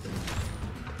death.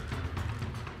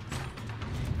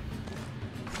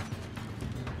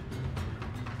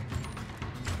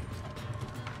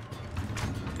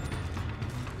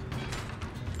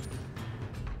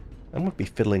 I'm gonna be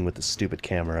fiddling with the stupid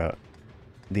camera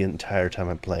the entire time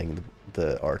I'm playing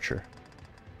the archer.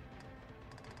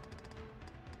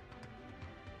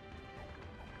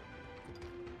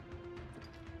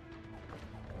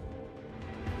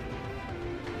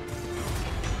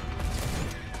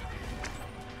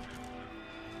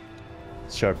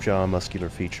 Sharp jaw, muscular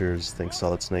features, think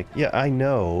Solid Snake. Yeah, I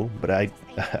know, but I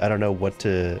don't know what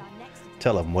to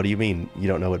tell him. What do you mean you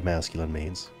don't know what masculine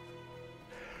means?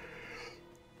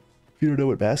 If you don't know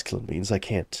what masculine means, I'm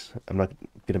not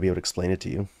gonna be able to explain it to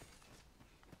you.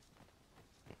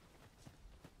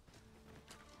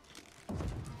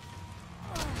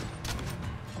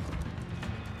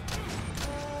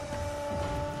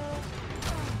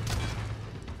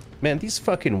 Man, these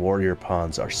fucking warrior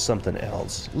pawns are something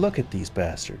else. Look at these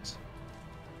bastards.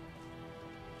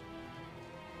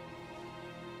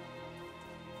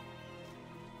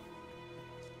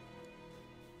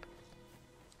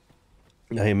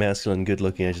 I am masculine, good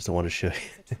looking, I just don't want to show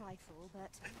you.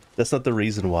 That's not the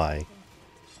reason why.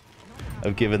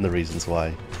 I've given the reasons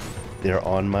why. They're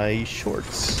on my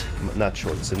shorts. Not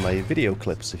shorts, in my video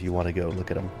clips if you want to go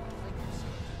look at them.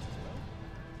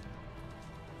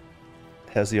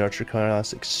 Has the archer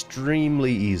class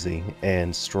extremely easy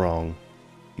and strong.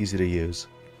 Easy to use.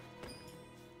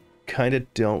 Kinda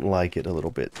don't like it a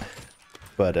little bit.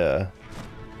 But I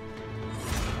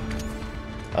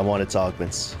want its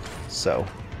augments, so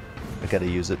I gotta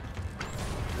use it.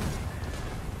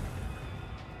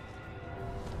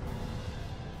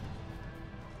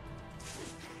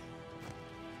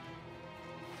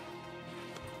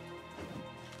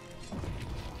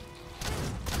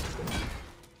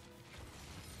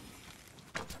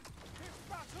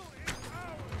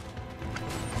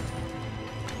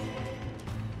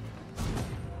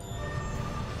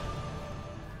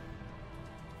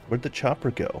 Where'd the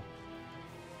chopper go?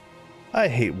 I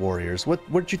hate warriors.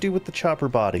 What'd you do with the chopper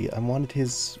body? I wanted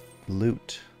his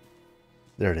loot.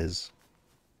 There it is.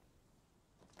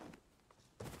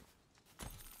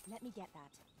 Let me get that.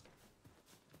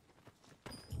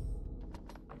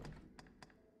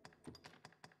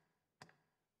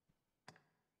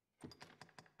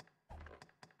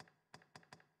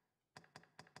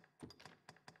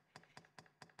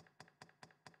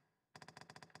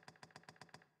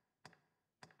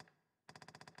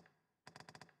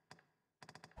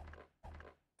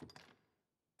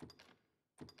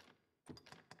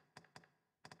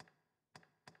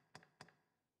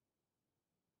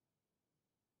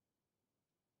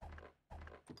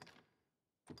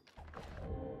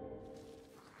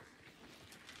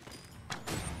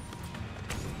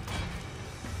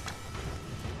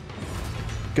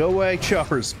 Go away,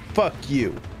 choppers. Fuck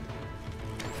you.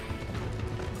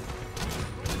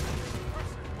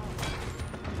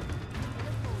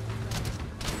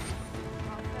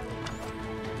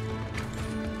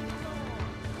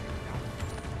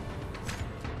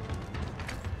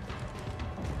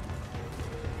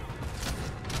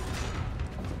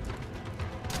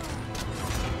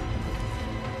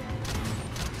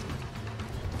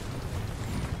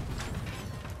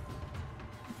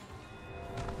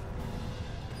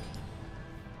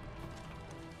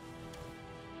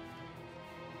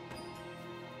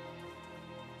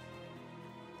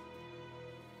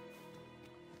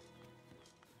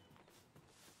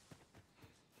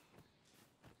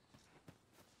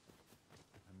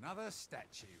 Another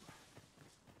statue.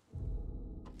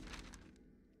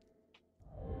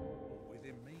 All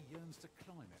within me yearns to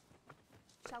climb it.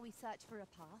 Shall we search for a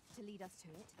path to lead us to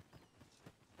it?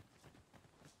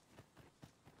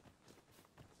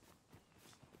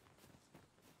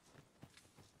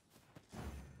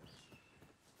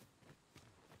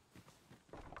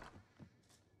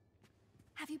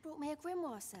 Have you brought me a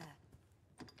grimoire, sir?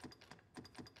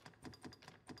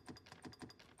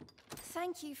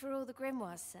 Thank you for all the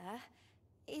grimoires, sir.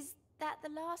 Is that the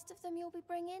last of them you'll be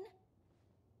bringing?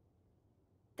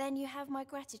 Then you have my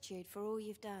gratitude for all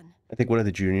you've done. I think one of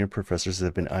the junior professors has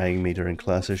been eyeing me during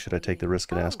classes. Should I take the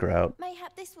risk and ask her out?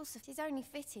 Mayhap this will suffice. Only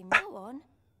fitting. Go on.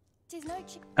 'Tis no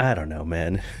I don't know,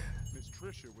 man. Miss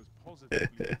Tricia was positively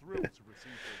thrilled to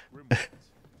receive those grimoires.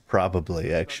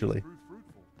 Probably, actually.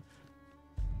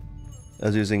 I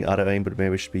was using auto aim, but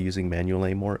maybe I should be using manual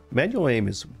aim more. Manual aim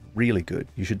is really good.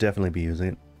 You should definitely be using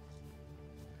it.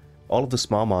 All of the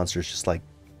small monsters just like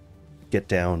get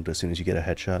downed as soon as you get a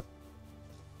headshot.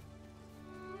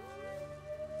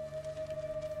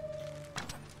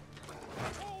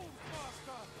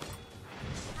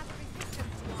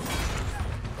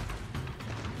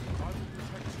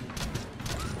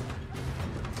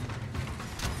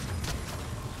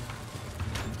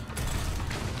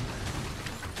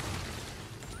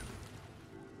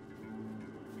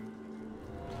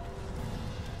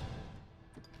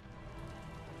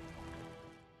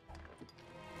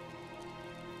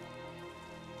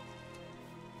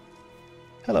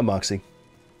 Hello, Moxie.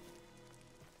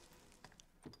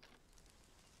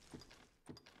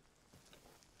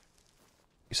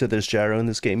 You said there's gyro in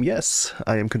this game? Yes,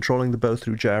 I am controlling the bow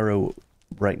through gyro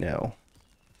right now.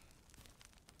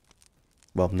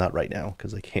 Well, not right now,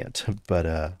 because I can't, but,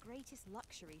 Greatest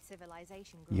luxury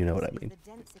civilization you know what I mean. the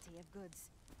density of goods.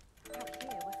 Out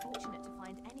here, we're fortunate to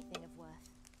find anything of worth.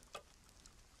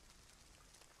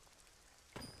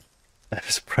 I'm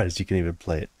surprised you can even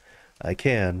play it. I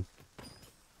can.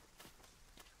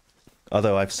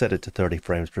 Although I've set it to 30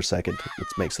 frames per second,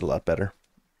 which makes it a lot better.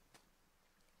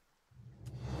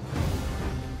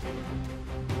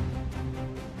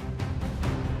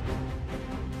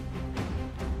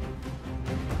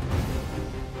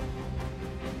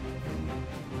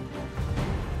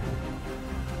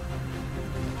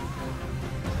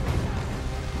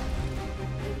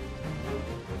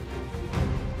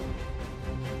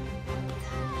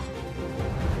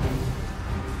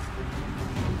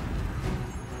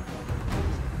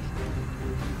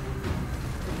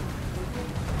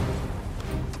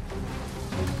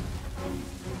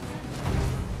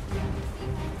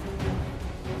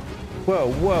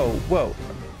 Whoa, whoa, whoa.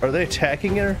 Are they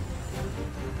attacking her?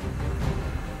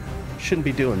 Shouldn't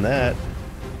be doing that.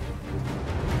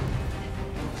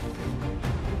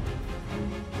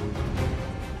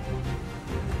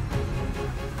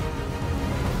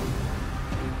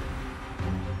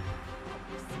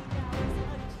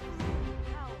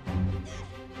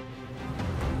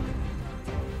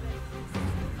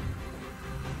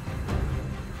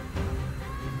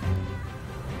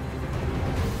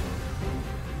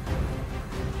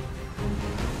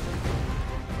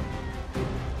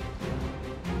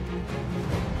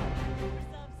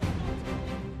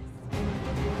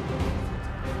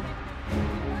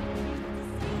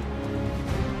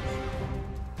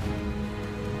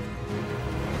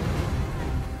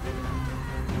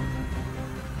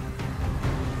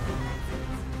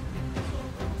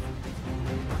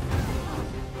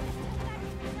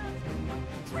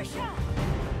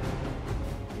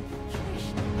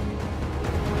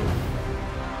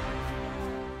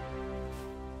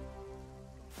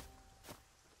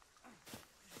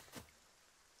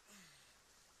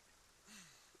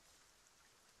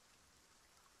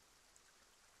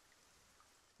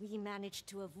 We managed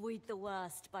to avoid the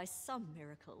worst by some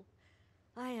miracle.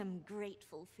 I am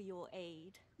grateful for your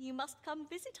aid. You must come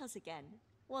visit us again,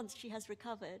 once she has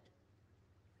recovered.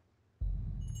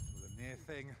 It was a near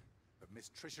thing, but Miss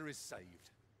Trisha is saved.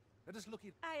 Let us look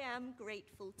at... I am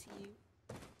grateful to you.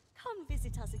 Come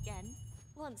visit us again,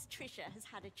 once Trisha has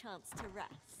had a chance to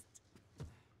rest.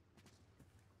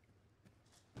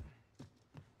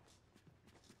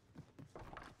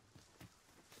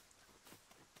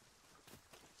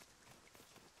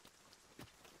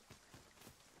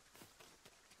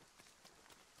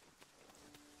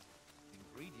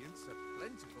 Ingredients are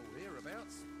plentiful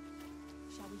hereabouts.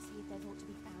 Shall we see if there's aught to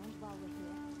be found while we're here?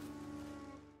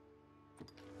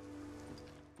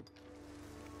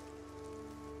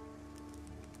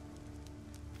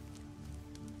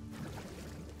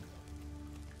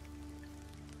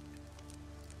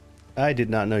 I did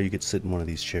not know you could sit in one of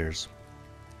these chairs.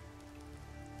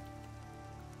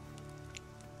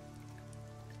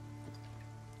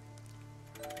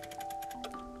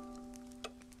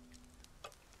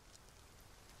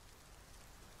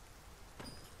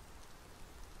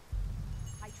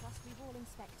 I trust we've all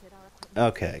inspected our equipment.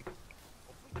 Okay.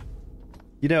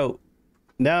 You know,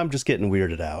 now I'm just getting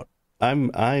weirded out.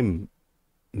 I'm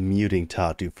muting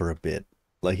Tatu for a bit.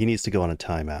 Like, he needs to go on a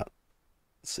timeout.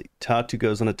 Let's see. Tatu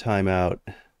goes on a timeout.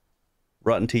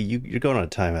 Rotten Tea, you're going on a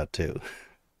timeout too.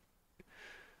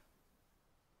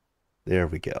 There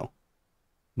we go.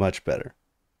 Much better.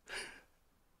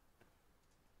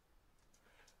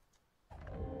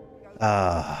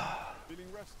 Ah.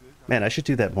 Man, I should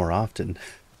do that more often.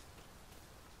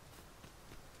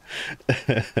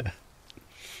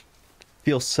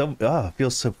 Feels so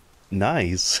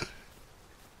nice.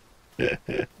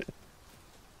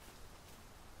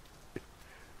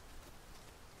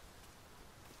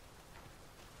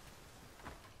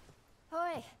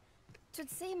 Hoy, 'twould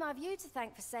seem I've you to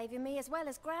thank for saving me as well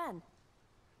as Gran.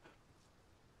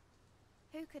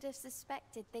 Who could have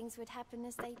suspected things would happen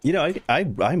as they did? You know,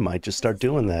 I might just start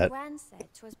doing that. Gran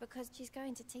said 'twas because she's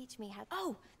going to teach me how.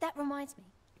 Oh, that reminds me.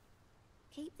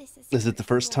 Keep this a Is it the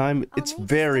first time? It's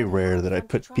very rare that I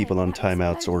put people on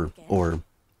timeouts, or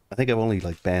I think I've only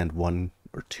like banned 1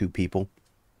 or 2 people.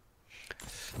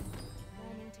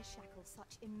 Learning to shackle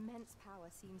such immense power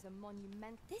seems a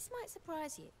monumental. This might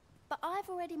surprise you, but I've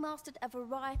already mastered a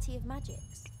variety of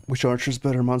magics. Which Archer's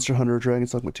better, Monster Hunter or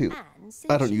Dragon's Dogma 2?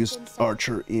 I don't use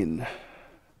Archer in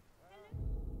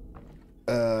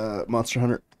Monster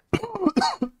Hunter.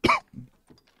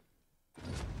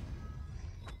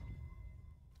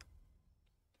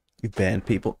 You banned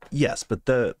people? Yes, but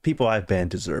the people I've banned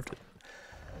deserved it.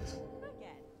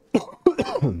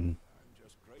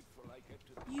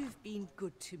 You've been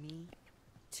good to me.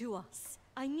 To us.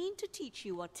 I mean to teach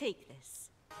you what. Take this.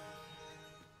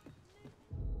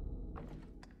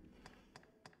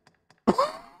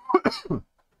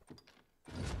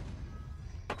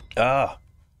 Ah.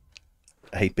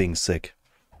 I hate being sick.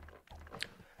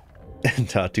 And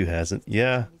Tatu hasn't.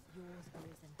 Yeah.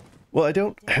 Well, I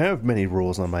don't have many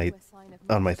rules on my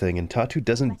thing, and Tatu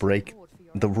doesn't break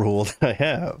the rule that I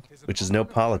have, which is no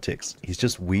politics. He's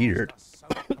just weird.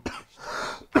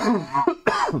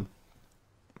 I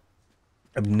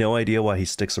have no idea why he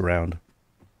sticks around.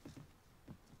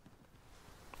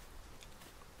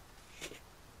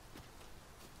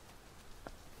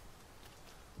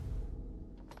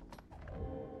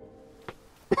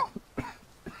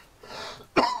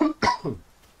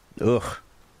 Ugh.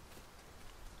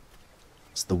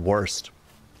 It's the worst.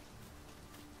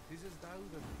 It is as though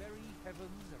the very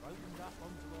heavens have opened up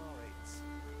onto our heads.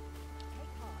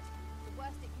 Take heart. The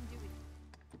worst it can do is...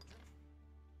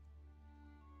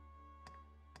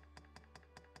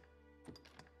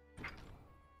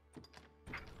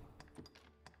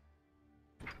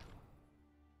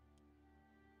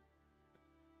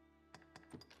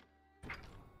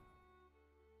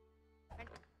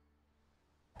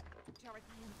 I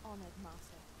am honored,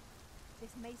 Master.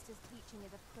 This maester's teaching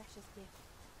is a precious gift.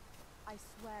 I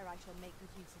swear I shall make good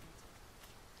use of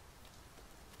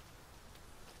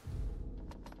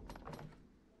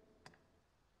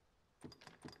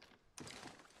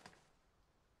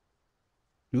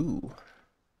it. Ooh.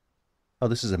 Oh,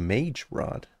 this is a mage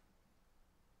rod.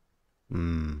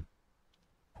 Hmm.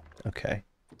 Okay.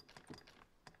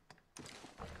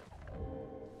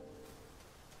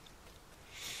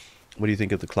 What do you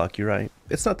think of the clock? You're right.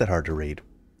 It's not that hard to read.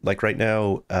 Like right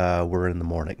now, we're in the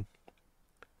morning.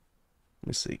 Let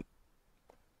me see.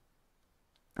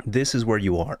 This is where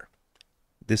you are.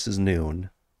 This is noon.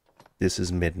 This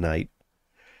is midnight.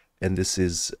 And this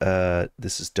is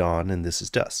dawn, and this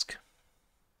is dusk.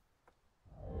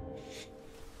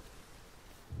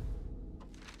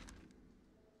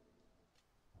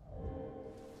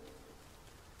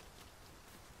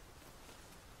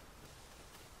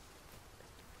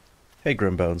 Hey,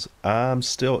 Grimbones. I'm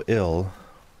still ill,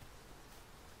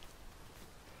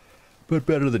 but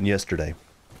better than yesterday.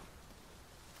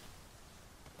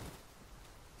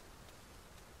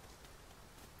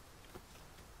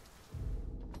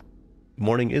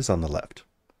 Morning is on the left.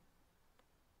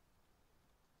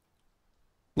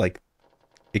 Like,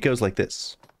 it goes like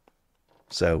this.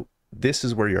 So, this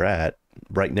is where you're at.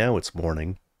 Right now it's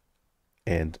morning,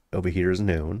 and over here is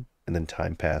noon, and then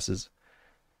time passes.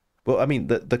 Well, I mean,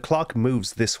 the clock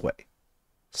moves this way.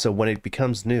 So when it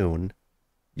becomes noon,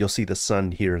 you'll see the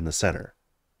sun here in the center.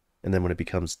 And then when it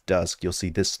becomes dusk, you'll see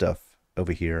this stuff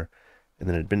over here. And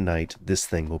then at midnight, this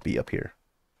thing will be up here.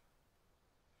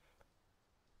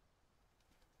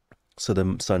 So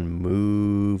the sun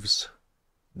moves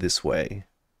this way.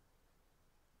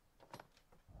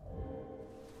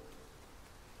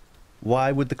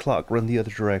 Why would the clock run the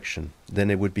other direction? Then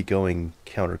it would be going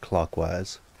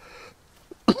counterclockwise.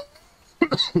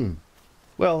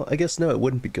 Well, I guess no, it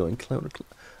wouldn't be going counterclockwise.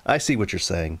 I see what you're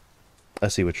saying. I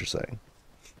see what you're saying.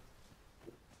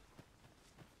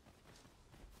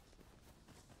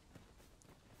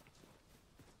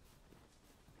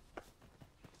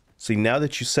 See, now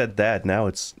that you said that, now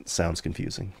it sounds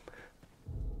confusing.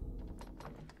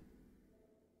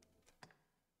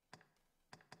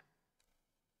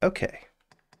 Okay.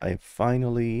 I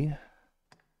finally...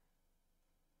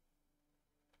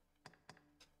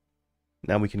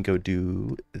 Now we can go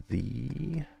do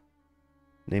the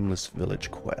Nameless Village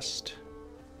quest.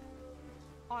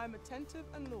 I am attentive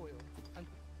and loyal. And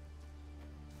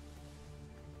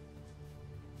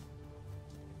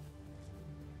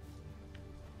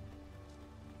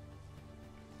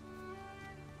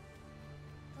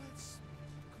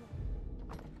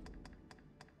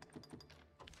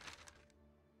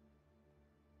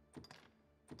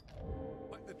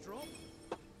like the drop.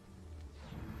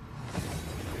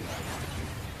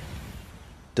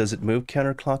 Does it move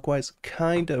counterclockwise?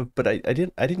 Kind of, but I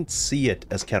didn't see it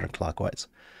as counterclockwise.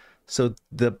 So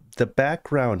the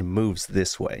background moves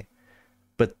this way,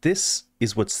 but this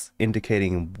is what's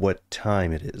indicating what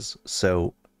time it is.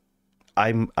 So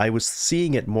I was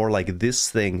seeing it more like this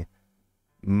thing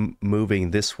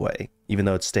moving this way, even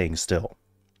though it's staying still.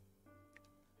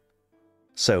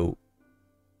 So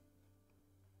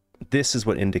this is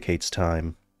what indicates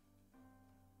time.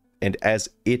 And as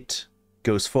it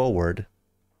goes forward,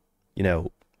 you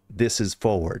know, this is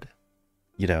forward,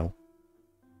 you know.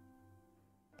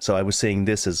 So I was saying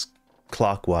this as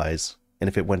clockwise, and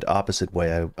if it went opposite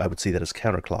way, I would see that as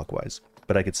counterclockwise.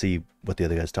 But I could see what the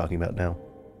other guy's talking about now.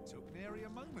 Took nary a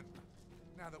moment.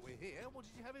 Now that we're here, what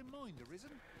did you have in mind,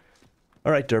 Arisen?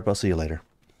 Alright, Derp, I'll see you later.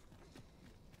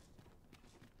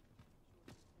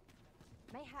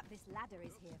 Mayhap this ladder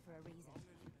is here for a reason.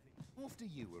 After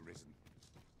you, Arisen.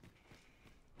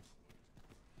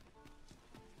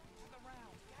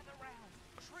 Gather round.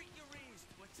 Treat your ears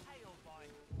to a tale by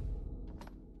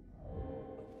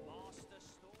master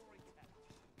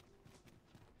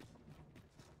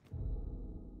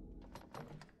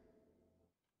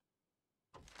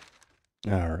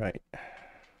storyteller. Alright.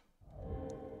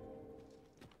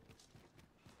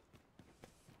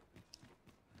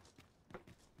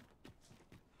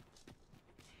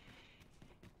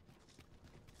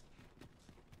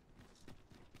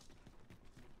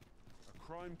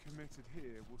 Crime committed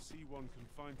here will see one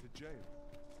confined to jail.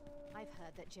 I've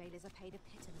heard that jailers are paid a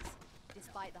pittance,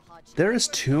 despite the hardship. There is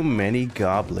too many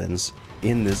goblins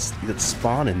in this that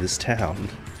spawn in this town.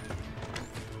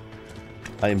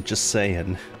 I am just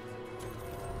saying.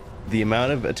 The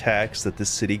amount of attacks that this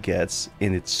city gets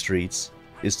in its streets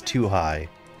is too high.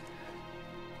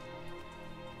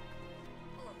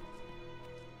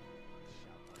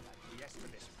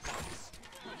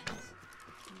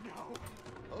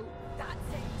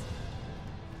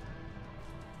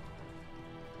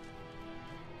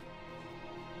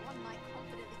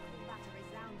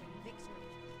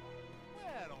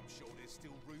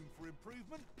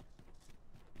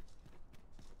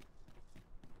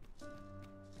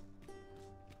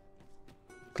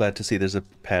 Glad to see there's a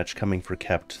patch coming for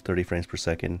capped 30 frames per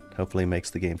second. Hopefully makes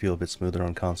the game feel a bit smoother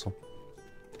on console.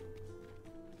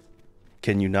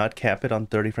 Can you not cap it on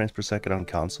 30 frames per second on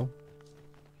console?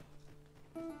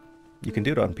 You can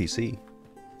do it on PC.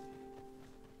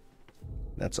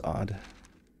 That's odd.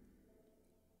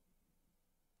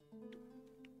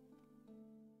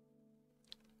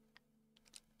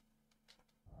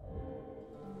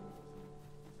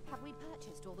 Have we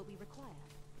purchased all that we require?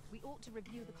 We ought to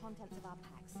review the contents of our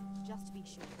packs, just to be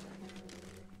sure.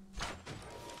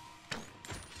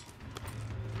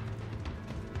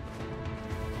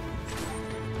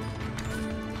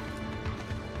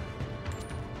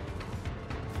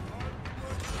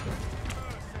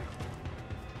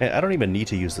 Hey, I don't even need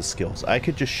to use the skills. I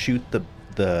could just shoot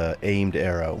the aimed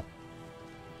arrow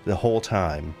the whole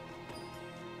time.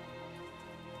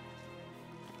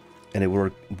 And it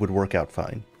would work out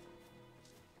fine.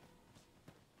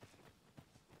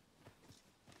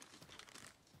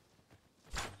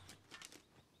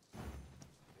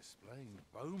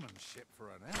 Bowmanship for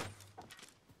an elf.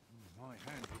 My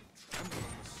hand would tremble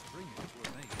on the string if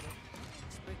it were me.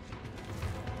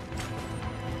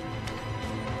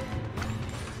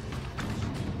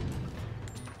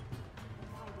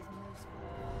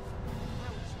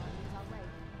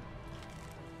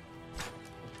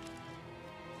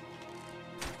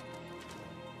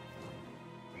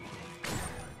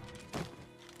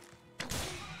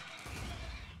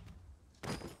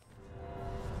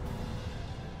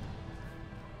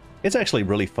 It's actually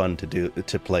really fun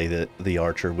to play the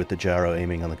archer with the gyro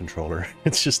aiming on the controller.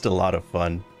 It's just a lot of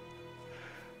fun.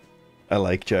 I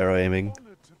like gyro aiming.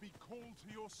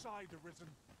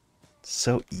 It's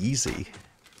so easy.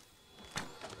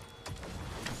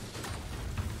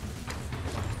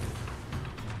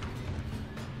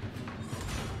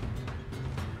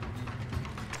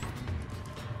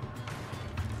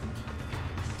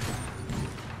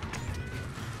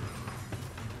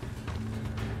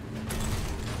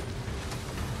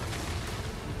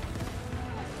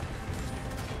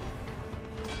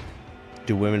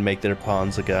 Do women make their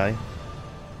pawns a guy?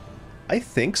 I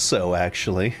think so,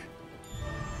 actually.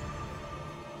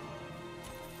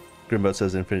 Grimbo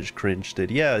says Infinite Cringe did.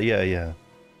 Yeah.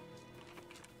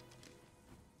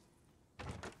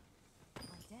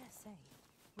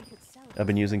 I've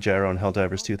been using gyro on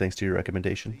Helldivers too, thanks to your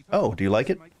recommendation. Oh, do you like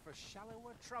it?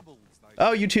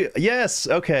 Oh, you too. Yes.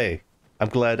 Okay. I'm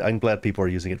glad people are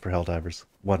using it for Helldivers.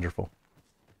 Wonderful.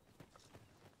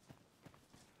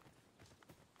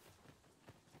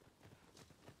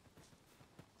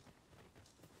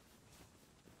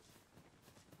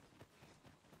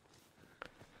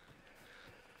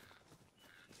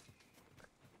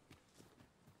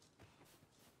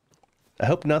 I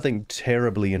hope nothing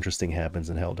terribly interesting happens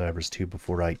in Helldivers 2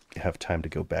 before I have time to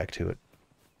go back to it.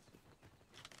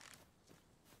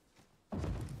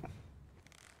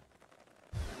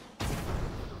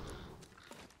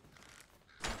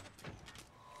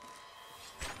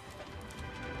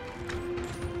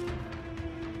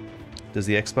 Does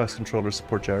the Xbox controller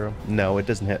support gyro? No, it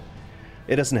doesn't have.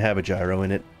 It doesn't have a gyro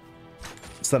in it.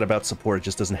 It's not about support. It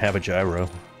just doesn't have a gyro.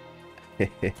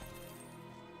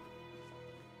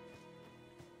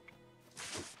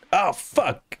 Oh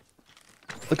fuck!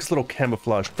 Look at this little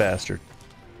camouflaged bastard.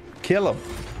 Kill him.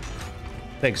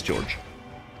 Thanks, George.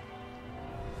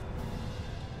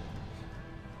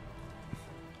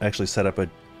 I actually set up a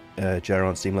gyro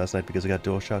on Steam last night because I got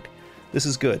DualShock. This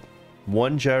is good.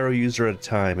 One gyro user at a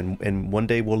time, and one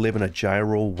day we'll live in a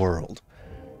gyro world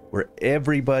where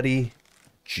everybody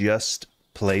just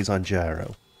plays on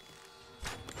gyro.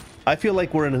 I feel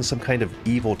like we're in some kind of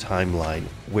evil timeline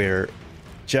where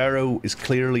gyro is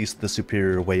clearly the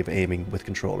superior way of aiming with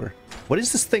controller. What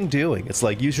is this thing doing? It's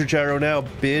like, use your gyro now,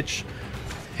 bitch.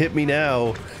 Hit me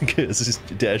now. Because it's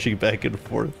just dashing back and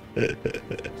forth.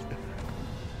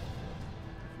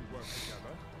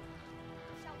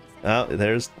 Oh,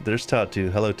 there's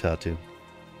Tatu. Hello, Tatu.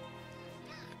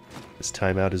 This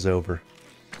timeout is over.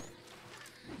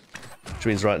 Which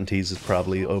means Rotten Teas is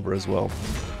probably over as well.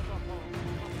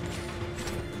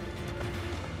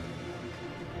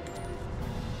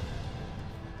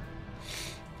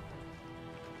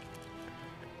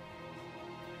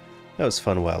 That was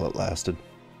fun while it lasted.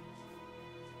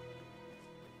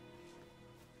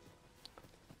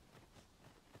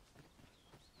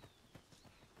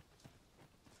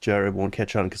 Gyro won't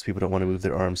catch on because people don't want to move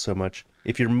their arms so much.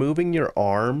 If you're moving your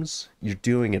arms, you're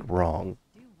doing it wrong.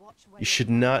 You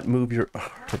should not move your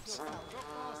arms.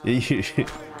 You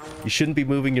shouldn't be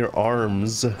moving your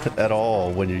arms at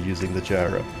all when you're using the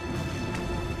gyro.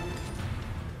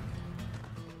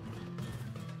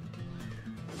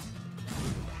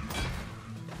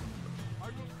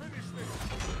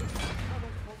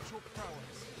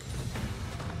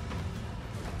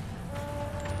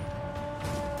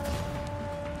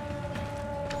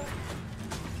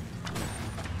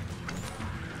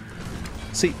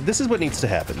 See, this is what needs to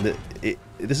happen.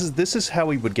 This is how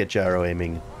we would get gyro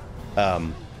aiming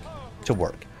to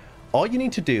work. All you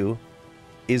need to do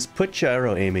is put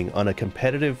gyro aiming on a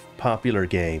competitive, popular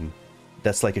game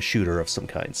that's like a shooter of some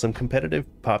kind. Some competitive,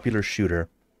 popular shooter.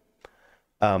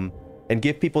 And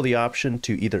give people the option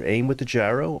to either aim with the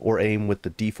gyro or aim with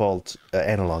the default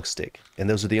analog stick. And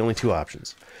those are the only two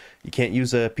options. You can't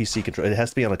use a PC controller. It has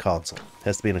to be on a console. It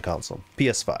has to be on a console.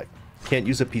 PS5. Can't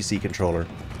use a PC controller.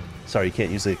 Sorry, you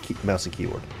can't use a mouse and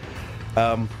keyboard.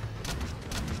 And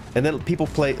then let people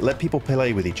play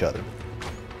with each other.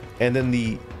 And then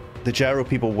the gyro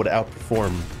people would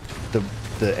outperform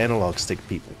the analog stick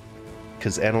people.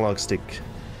 Because analog stick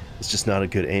is just not a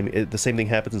good aim. The same thing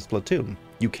happens in Splatoon.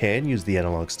 You can use the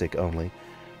analog stick only,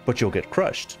 but you'll get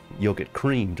crushed. You'll get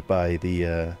creamed by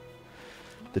the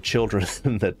children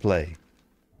that play.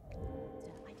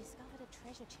 I discovered a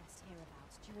treasure chest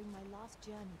hereabouts during my last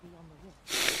journey beyond the rift.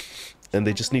 And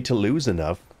they just need to lose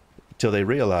enough till they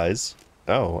realize,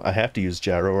 oh, I have to use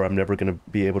gyro or I'm never going to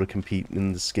be able to compete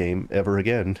in this game ever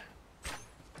again.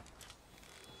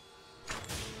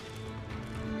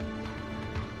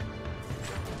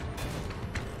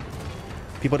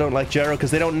 People don't like gyro because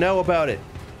they don't know about it.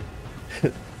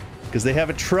 Because they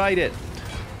haven't tried it.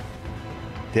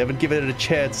 They haven't given it a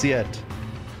chance yet.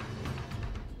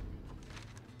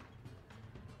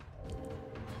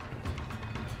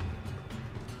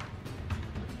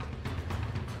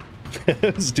 I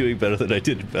was doing better than I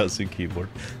did in mouse and keyboard.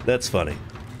 That's funny.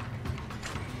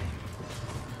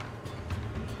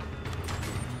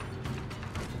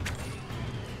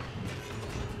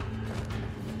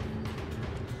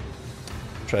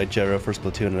 Tried gyro for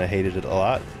Splatoon and I hated it a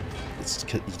lot. It's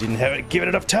because you didn't give it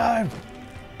enough time.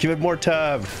 Give it more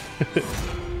time.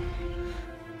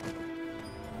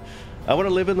 I want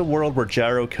to live in the world where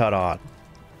gyro caught on,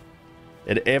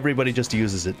 and everybody just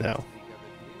uses it now.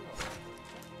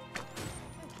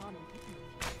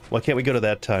 Why can't we go to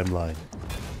that timeline?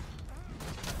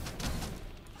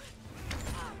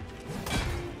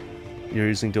 You're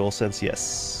using DualSense?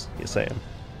 Yes. Yes, I am.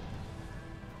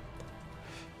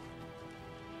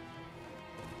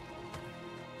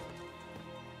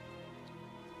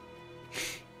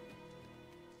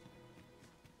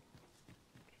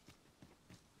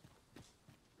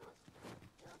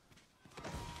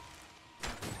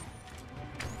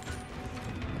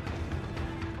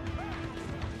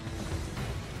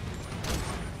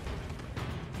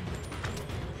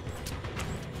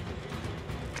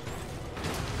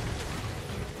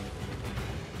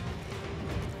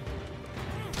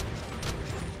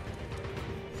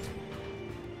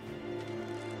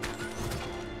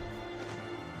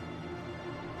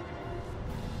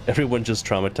 Everyone just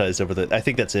traumatized over that. I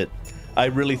think that's it. I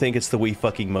really think it's the Wii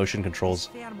fucking motion controls.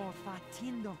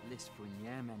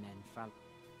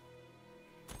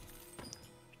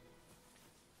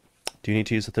 Do you need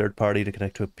to use a third party to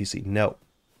connect to a PC? No.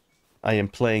 I am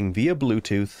playing via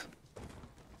Bluetooth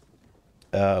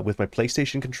with my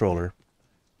PlayStation controller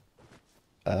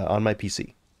on my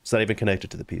PC. It's not even connected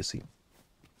to the PC.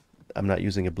 I'm not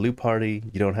using a blue party.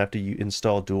 You don't have to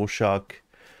install DualShock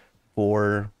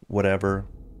or whatever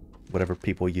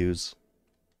people use.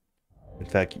 In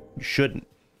fact, you shouldn't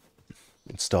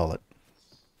install it.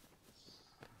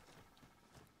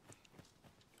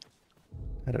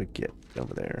 How do I get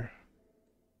over there?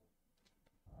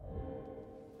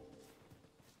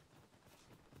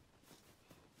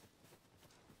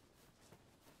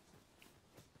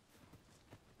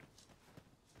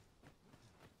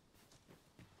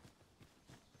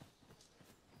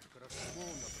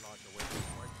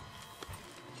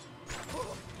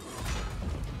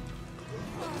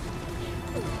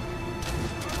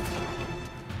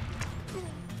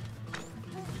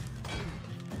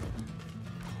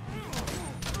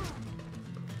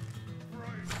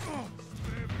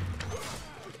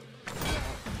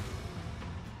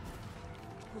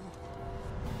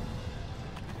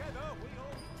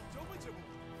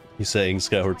 You saying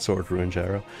Skyward Sword ruined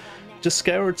gyro? Just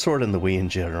Skyward Sword and the Wii in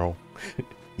general.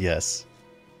 Yes.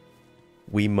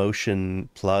 Wii Motion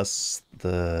plus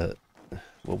the...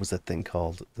 what was that thing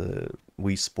called? The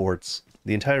Wii Sports.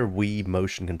 The entire Wii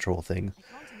motion control thing.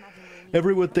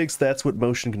 Everyone thinks that's what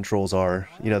motion controls are.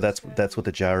 You know, that's what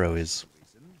the gyro is.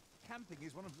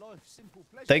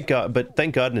 Thank God, but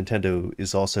thank God Nintendo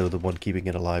is also the one keeping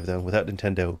it alive, though. Without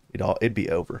Nintendo, it'd be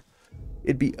over.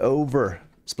 It'd be over.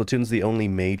 Splatoon's the only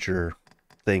major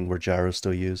thing where gyro's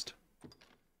still used.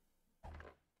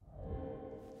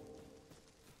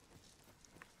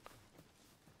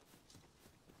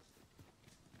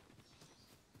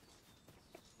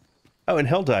 Oh, and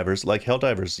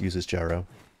Helldivers uses gyro.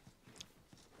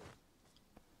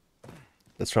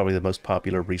 That's probably the most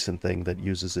popular recent thing that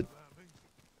uses it.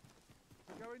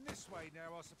 Going this way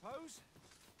now, I suppose.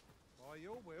 By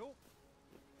your will.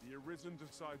 The Arisen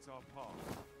decides our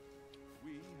path.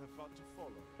 We have but to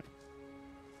follow.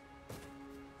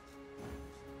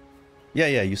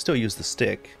 Yeah, you still use the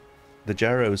stick. The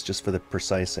gyro is just for the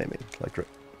precise aiming. Like,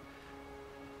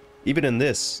 even in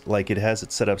this, like, it has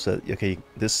it set up so, okay,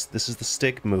 this is the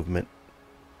stick movement.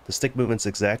 The stick movement's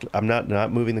exactly... I'm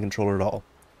not moving the controller at all.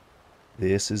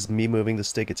 This is me moving the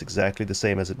stick. It's exactly the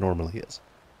same as it normally is.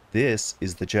 This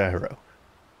is the gyro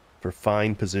for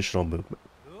fine positional movement.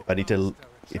 If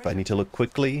I need to look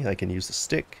quickly, I can use the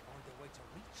stick.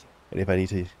 And if I need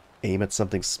to aim at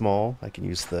something small, I can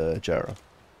use the gyro.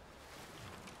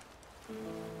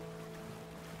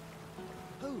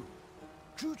 Oh,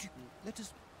 Drew, let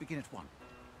us begin at one.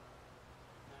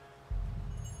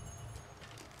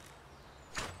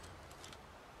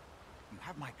 You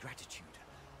have my gratitude.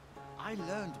 I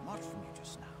learned much from you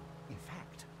just now. In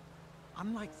fact,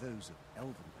 unlike those of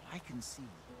Elven, I can see.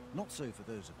 Not so for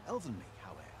those of Elvenmake,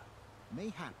 however.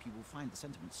 Mayhap you will find the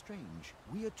sentiment strange.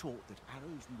 We are taught that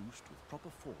arrows loosed with proper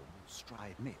form will strike. I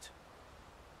admit,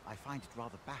 I find it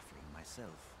rather baffling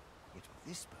myself. Yet with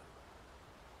this bow,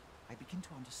 I begin to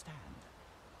understand.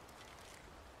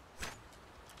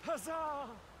 Huzzah!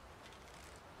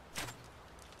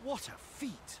 What a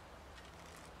feat!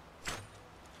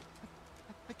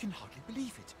 I can hardly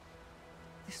believe it.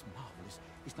 This marvel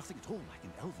is nothing at all like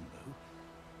an elven bow.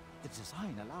 The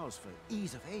design allows for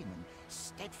ease of aim and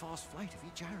steadfast flight of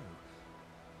each arrow.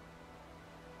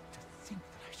 To think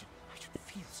that I should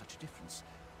feel such a difference.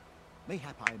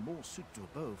 Mayhap I am more suited to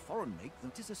a bow of foreign make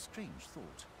than it is a strange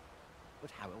thought.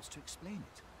 But how else to explain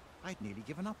it? I'd nearly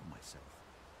given up on myself.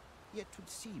 Yet 'twould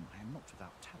seem I am not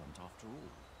without talent after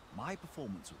all. My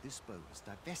performance with this bow has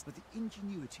divested with the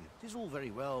ingenuity. It is all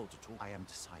very well to talk. I am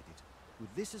decided.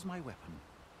 With this as my weapon.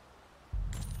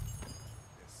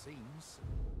 There seems...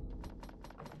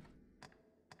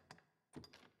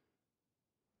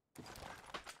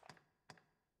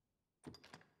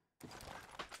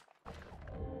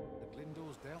 that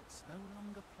Glyndor's doubts no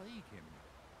longer plague him.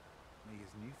 May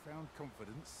his newfound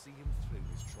confidence see him through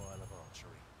his trial of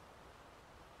archery.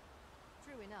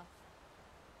 True enough.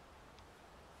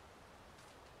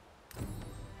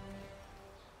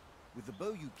 With the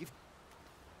bow you give...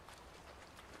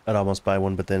 I'd almost buy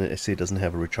one, but then I see it doesn't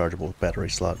have a rechargeable battery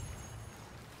slot.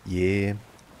 Yeah.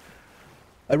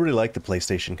 I really like the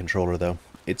PlayStation controller, though.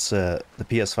 It's, the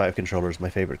PS5 controller is my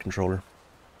favorite controller.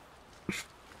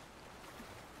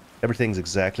 Everything's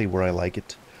exactly where I like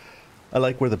it. I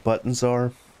like where the buttons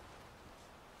are.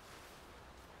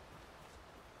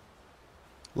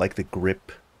 Like the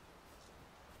grip.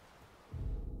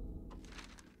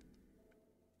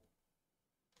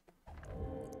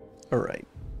 Alright.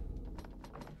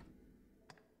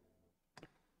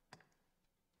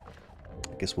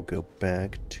 guess we'll go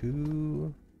back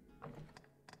to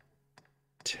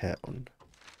town.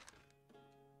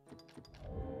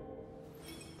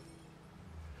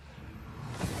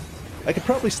 I could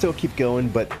probably still keep going,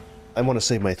 but I want to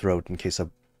save my throat in case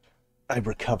I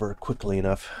recover quickly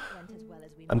enough.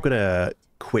 I'm gonna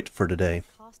quit for today,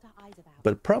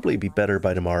 but probably be better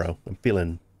by tomorrow. I'm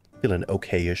feeling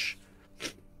okay-ish.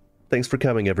 Thanks for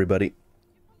coming, everybody.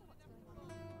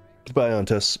 Goodbye,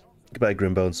 Ontus. Goodbye,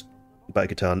 Grimbones. Goodbye,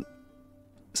 Catan.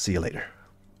 See you later.